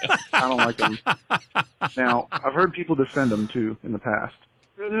attacked. I don't like them. Now, I've heard people defend them, too, in the past.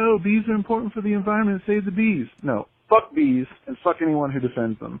 No, bees are important for the environment. Save the bees. No. Fuck bees, and fuck anyone who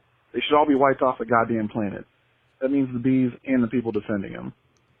defends them. They should all be wiped off the goddamn planet. That means the bees and the people defending them.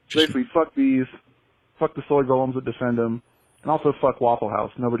 Basically, fuck bees, fuck the soy golems that defend them, and also fuck Waffle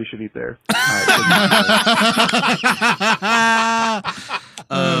House. Nobody should eat there.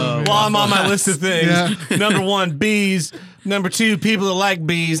 While I'm on my list of things, number 1, bees. Number 2, people that like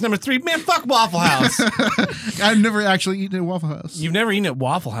bees. Number 3, man, fuck Waffle House. I've never actually eaten at Waffle House. You've never eaten at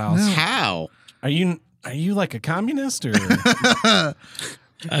Waffle House? No. How? Are you like a communist or?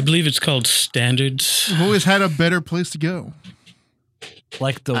 I believe it's called Standards. I've always had a better place to go.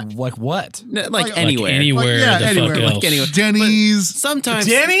 Like what? Like anywhere. Anywhere the anywhere. fuck else. Like anywhere. Denny's. But sometimes.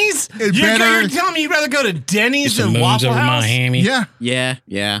 Denny's? You're telling me you'd rather go to Denny's Get some than moons Waffle over House? Miami. Yeah.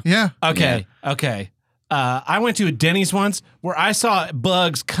 Yeah. Okay. I went to a Denny's once where I saw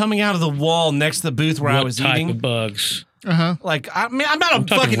bugs coming out of the wall next to the booth where I was What type eating. of bugs? Like, I'm not a talking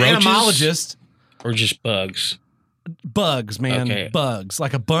fucking roaches? entomologist. Or just bugs? Bugs, man. Okay. Bugs.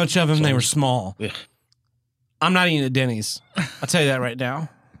 Like a bunch of them. They were small. Ugh. I'm not eating at Denny's. I'll tell you that right now.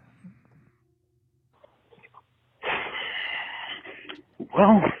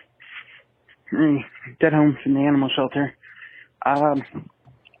 Well, dead home from the animal shelter. I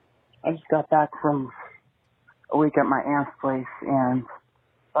just got back from a week at my aunt's place, and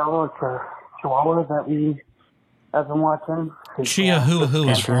I looked for Chihuahua that we have been watching. Chihuahua.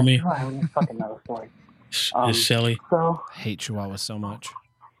 That's for me. I don't even fucking know the story. Is Sally. So, I hate Chihuahuas so much.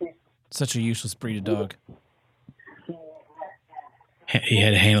 Such a useless breed of dog. He had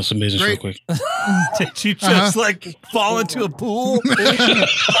to handle some business real quick. Did you just fall into a pool?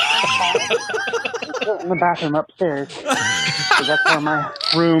 in the bathroom upstairs. So that's where my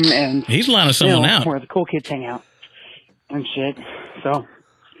room and He's lining someone out. where the cool kids hang out and shit. So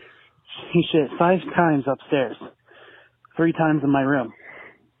he shit 5 times upstairs, 3 times in my room.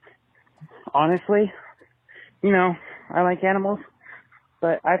 Honestly, I like animals,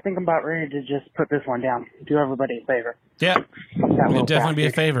 but I think I'm about ready to just put this one down. Do everybody a favor. Yeah, little it'd definitely be a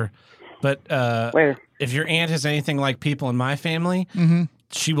bastard. favor. But if your aunt is anything like people in my family,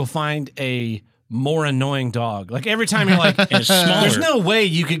 she will find a more annoying dog. Like every time you're like, And it's smaller. there's no way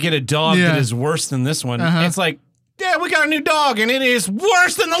you could get a dog Yeah. that is worse than this one. It's like, yeah, we got a new dog and it is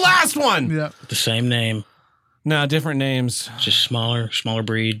worse than the last one. Yeah. The same name. No, different names. Just smaller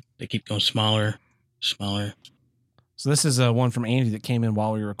breed. They keep going smaller. So this is one from Andy that came in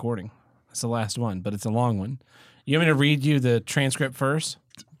while we were recording. That's the last one, but it's a long one. You want me to read you the transcript first?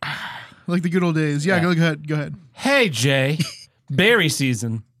 Like the good old days. Yeah. Go ahead. Hey, Jay. Berry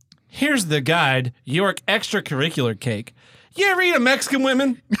season. Here's the guide, York extracurricular cake. You ever eat a Mexican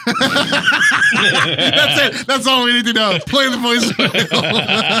women? That's it. That's all we need to know. Play the voice.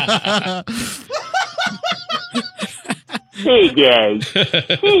 Hey guys,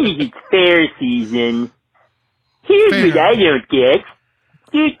 seeing as it's fair season, here's what I don't get.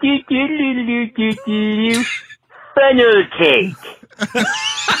 Funnel cake.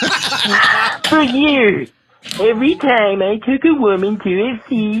 For years, every time I took a woman to a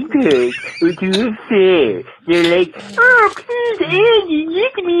theme park or to a fair, they're like, "Oh, please, Andy,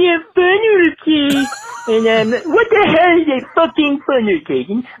 get me a funnel cake." And I'm like, "What the hell is a fucking funnel cake?"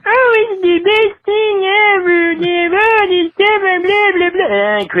 And, "Oh, it's the best thing ever. All this stuff, blah, blah,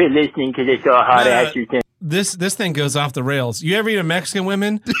 blah." I quit listening because I saw hot actors. This thing goes off the rails. You ever eat a Mexican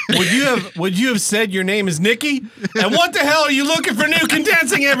woman? Would you have said your name is Nikki? And what the hell are you looking for new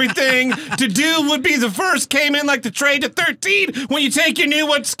condensing everything to do would be the first came in like the trade to 13 when you take your new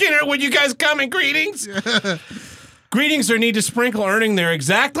what Skinner when you guys come in greetings? Greetings or need to sprinkle earning there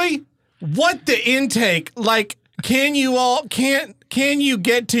exactly? What the intake? Like, can you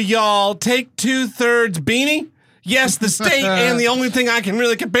get to y'all take 2/3 beanie? Yes, the state, and the only thing I can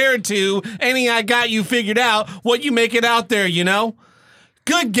really compare it to, any I got you figured out, what you make it out there, you know?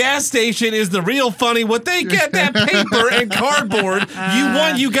 Good gas station is the real funny. What they get that paper and cardboard,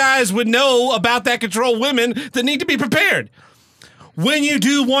 you guys would know about that control women that need to be prepared. When you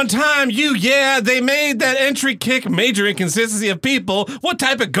do one time, they made that entry kick major inconsistency of people. What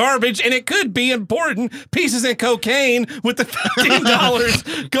type of garbage? And it could be important pieces of cocaine with the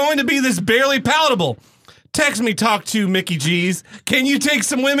 $15 going to be this barely palatable. Text me, talk to Mickey G's. Can you take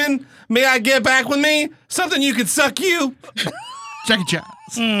some women? May I get back with me? Something you could suck you? Jackie Charles.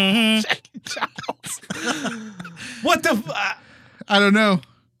 Mm-hmm. Jackie Charles. What the? I don't know.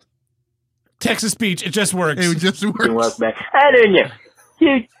 Texas speech. It just works. It just works. I don't know.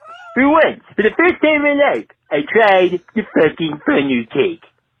 Dude, for once, for the first time in my life, I tried the fucking funnel cake.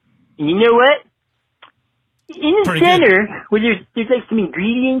 And you know what? In the center, where there's like some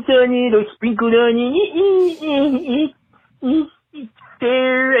ingredients on it or sprinkled on it, it's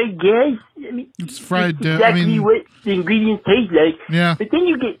fair, I guess. I mean, it's fried dough. Exactly what the ingredients taste like. Yeah. But then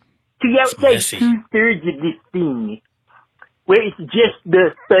you get to the outside 2/3 of this thing, where it's just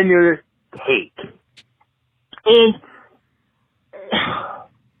the funnel cake. And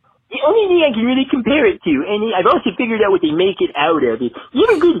the only thing I can really compare it to, and I've also figured out what they make it out of, is you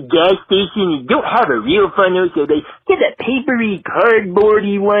ever go to a gas station and don't have a real funnel, so they get that papery,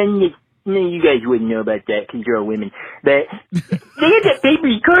 cardboardy one that, you guys wouldn't know about that because you're all women, but they had that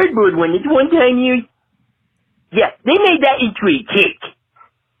papery cardboard one that one time they made that into a cake.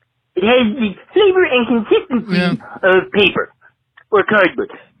 It has the flavor and consistency of paper or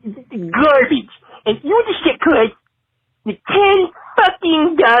cardboard. Garbage. And you know what this shit costs?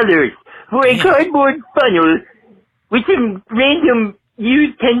 $10 for a cardboard funnel with some random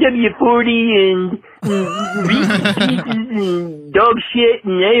used 10W40 and Reese's Pieces and dog shit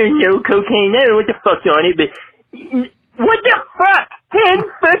and I don't know, cocaine. I don't know what the fuck's on it, but what the fuck?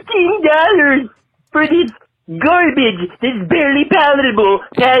 $10 for this garbage that's barely palatable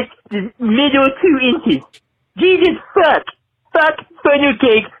past the middle 2 inches. Jesus fuck. Fuck funnel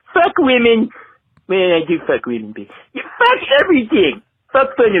cake. Fuck women. Man, I do fuck women, bitch. Fuck everything.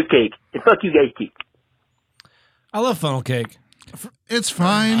 Fuck funnel cake. And fuck you guys too. I love funnel cake. It's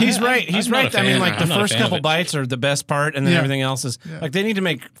fine. He's right. He's I'm not right. a I mean, fan. like the I'm not a first fan of couple it. bites are the best part, and then everything else is like they need to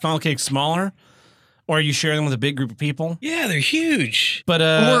make funnel cakes smaller, or you share them with a big group of people. Yeah, they're huge. But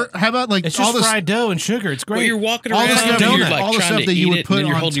or how about like it's all just the fried dough and sugar. It's great. Well, you're walking all around the stuff, and you're like all the trying stuff to that you eat would it, put and then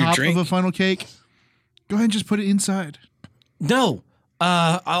you're on holding your top drink. of a funnel cake. Go ahead and just put it inside. No,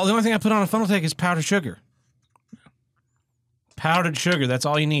 the only thing I put on a funnel cake is powdered sugar. Powdered sugar. That's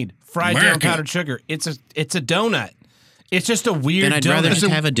all you need. Fried down powdered sugar. It's a donut. It's just a weird Then I'd donut. rather just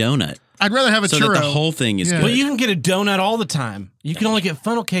have a donut. I'd rather have a so churro. that the whole thing is good. But you can get a donut all the time. You can only get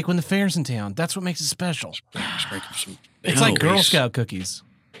funnel cake when the fair's in town. That's what makes it special. It's like Girl Scout cookies.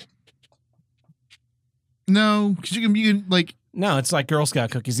 No, because you can like. No, it's like Girl Scout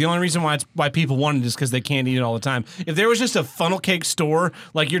cookies. The only reason why people want it is because they can't eat it all the time. If there was just a funnel cake store,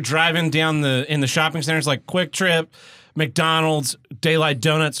 like you're driving down in the shopping centers, like Quick Trip, McDonald's, Daylight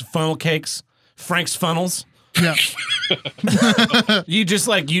Donuts, funnel cakes, Frank's Funnels. Yeah. You just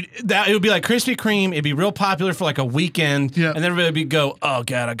it would be like Krispy Kreme. It'd be real popular for like a weekend. Yeah. And everybody would go, "Oh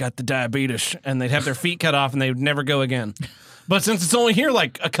God, I got the diabetes," and they'd have their feet cut off and they would never go again. But since it's only here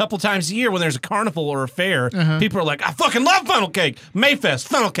like a couple times a year when there's a carnival or a fair, people are like, "I fucking love funnel cake. Mayfest,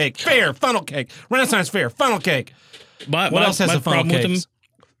 funnel cake. Fair, funnel cake. Renaissance Fair, funnel cake." What else has a funnel cake?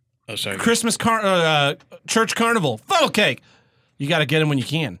 Oh, sorry. Christmas church carnival, funnel cake. You got to get them when you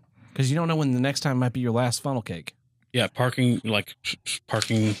can, because you don't know when the next time might be your last funnel cake. Yeah, parking lot, just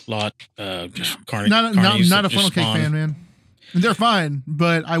Not a funnel cake fan, man. They're fine,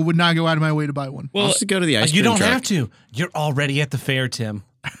 but I would not go out of my way to buy one. Well, let's go to the ice cream You don't truck. have to. You're already at the fair, Tim.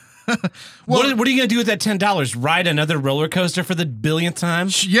 What are you going to do with that $10? Ride another roller coaster for the billionth time?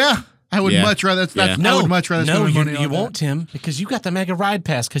 Yeah. I would much rather. I would much rather spend my money on you that. won't, Tim, because you got the Mega Ride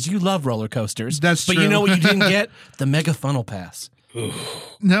Pass because you love roller coasters. That's But true. you know what you didn't get? The Mega Funnel Pass.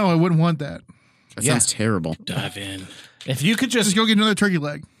 No, I wouldn't want that. That sounds terrible. Dive in. If you could just go get another turkey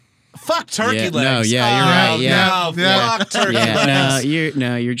leg. Fuck turkey legs. No, yeah, you're right. Yeah, No, fuck turkey legs.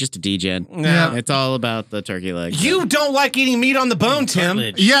 You're just a degen. Yeah. It's all about the turkey leg. You don't like eating meat on the bone, Tim.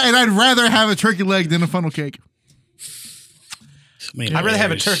 Yeah, and I'd rather have a turkey leg than a funnel cake. I'd rather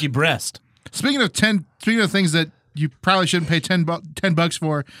have a turkey breast. Speaking of things that you probably shouldn't pay $10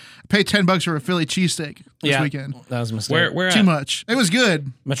 for, pay $10 for a Philly cheesesteak this weekend. That was a mistake. Where Too at? much. It was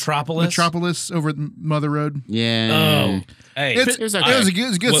good. Metropolis over at Mother Road. Yeah. Oh, hey, It was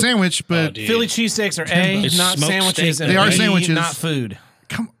a good sandwich, but Philly cheesesteaks are A, It's not smoked sandwiches, steak. and They are B, sandwiches. not food.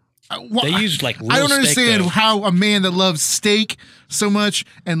 They use like real I don't steak, understand though. how a man that loves steak so much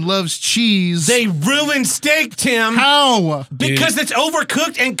and loves cheese. They ruin steak, Tim. How? Because it's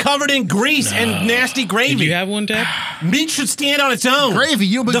overcooked and covered in grease and nasty gravy. Did you have one, Dad? Meat should stand on its own. Gravy,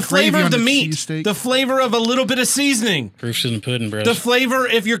 you don't put the flavor gravy of the on a meat, cheesesteak. the flavor of a little bit of seasoning, Proofs in the pudding, bro. the flavor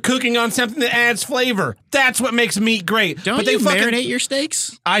if you're cooking on something that adds flavor. That's what makes meat great. Don't but they you fucking, marinate your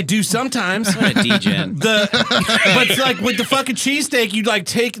steaks? I do sometimes. What a degen. But it's like with the fucking cheesesteak, you like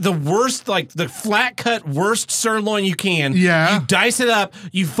take the worst, like the flat cut worst sirloin you can. Yeah. You dice it up,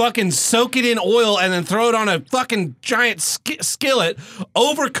 you fucking soak it in oil, and then throw it on a fucking giant skillet.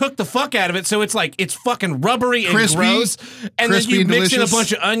 Overcook the fuck out of it so it's like it's fucking rubbery and Crispy. gross. And then Crispy you and mix in a delicious.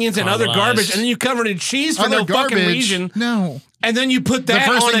 bunch of onions and other Caramelized. garbage, and then you cover it in cheese for no fucking reason. No. And then you put that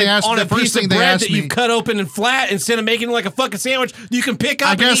first on thing they asked- on a the first piece of thing they bread asked that you me- cut open and flat instead of making it like a fucking sandwich. You can pick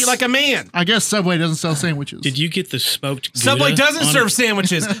up and eat like a man. I guess Subway doesn't sell sandwiches. Did you get the smoked Gouda Subway doesn't on serve it?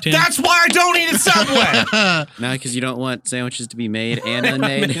 sandwiches. Tim? That's why I don't eat at Subway. No, because you don't want sandwiches to be made and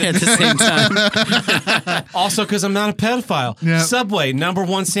unmade at the same time. Also, because I'm not a pedophile. Yeah. Subway,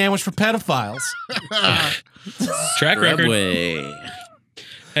 #1 sandwich for pedophiles. Track record. Subway.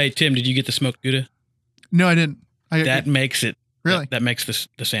 Hey, Tim, did you get the smoked Gouda? No, I didn't. That makes it. Really? That makes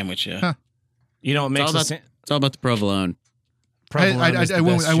the sandwich, yeah. Huh. You know what makes It's all about the provolone. I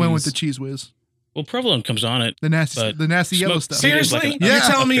went with the cheese whiz. Well, provolone comes on it. The nasty yellow smoked stuff. Gouda is Seriously? like a- You're Yeah.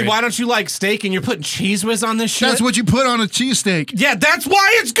 telling me Upgrade. why don't you like steak and you're putting cheese whiz on this shit? That's what you put on a cheesesteak. Yeah, that's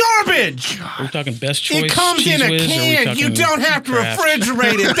why it's garbage. Are we talking best choice? It comes in a Cheese Whiz, or are we can. You talking don't have to Kraft?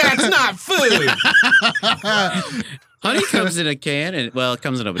 refrigerate it. That's not food. Honey comes in a can, and it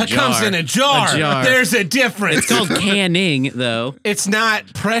comes in a It jar. comes in a jar. There's a difference. It's called canning, though. It's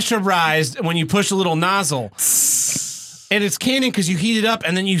not pressurized when you push a little nozzle. And it's canning because you heat it up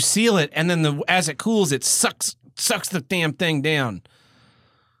and then you seal it, and then as it cools, it sucks the damn thing down.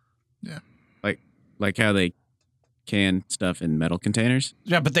 Like how they can stuff in metal containers.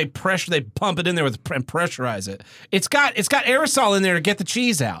 Yeah, but they pump it in there and pressurize it. It's got aerosol in there to get the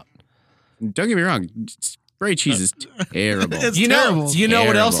cheese out. Don't get me wrong, spray cheese is terrible. It's You terrible. know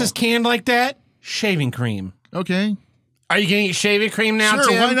what else Terrible. is canned like that? Shaving cream. Okay. Are you gonna eat shaving cream now, Sure,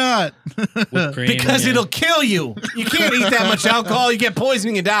 Tim? why not? Whipped cream, Because yeah. it'll kill you. You can't eat that much alcohol. You get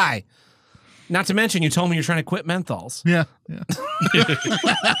poisoning and die. Not to mention, you told me you're trying to quit menthols. Yeah.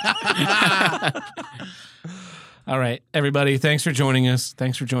 All right, everybody. Thanks for joining us.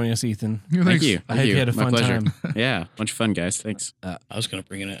 Thanks for joining us, Ethan. Thank you. I hope you had a My fun pleasure. time. Yeah, bunch of fun, guys. Thanks. I was going to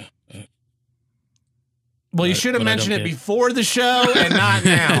bring it up. Well, you But- should have but I mentioned don't it get- before the show and not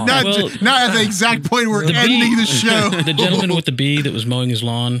now. Not at the exact point we're The ending bee- the show. The gentleman with the bee that was mowing his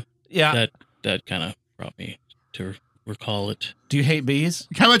lawn. Yeah. That kind of brought me to recall it. Do you hate bees?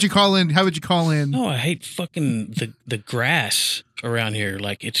 How about you call in? No, I hate fucking the grass around here.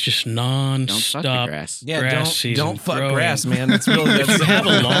 Like it's just non-stop Don't fuck the grass. Yeah, grass season. don't fuck growing. grass, man. That's really If you good. have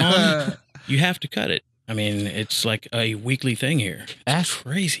a lawn, you have to cut it. I mean, it's like a weekly thing here. It's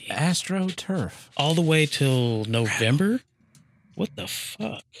crazy. AstroTurf. All the way till November? What the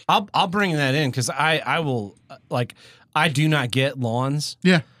fuck? I'll bring that in because I will like I do not get lawns.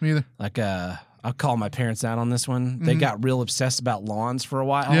 Yeah, me either. Like I'll call my parents out on this one. They Mhm. got real obsessed about lawns for a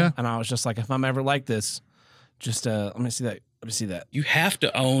while. Yeah. And I was just like, if I'm ever like this, just let me see that. Let me see that. You have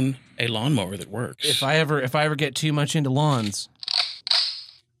to own a lawnmower that works. If I ever get too much into lawns.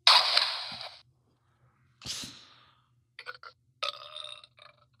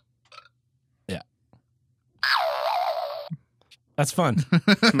 Yeah. That's fun.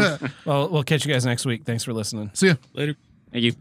 Well, we'll catch you guys next week. Thanks for listening. See ya. Later. Thank you.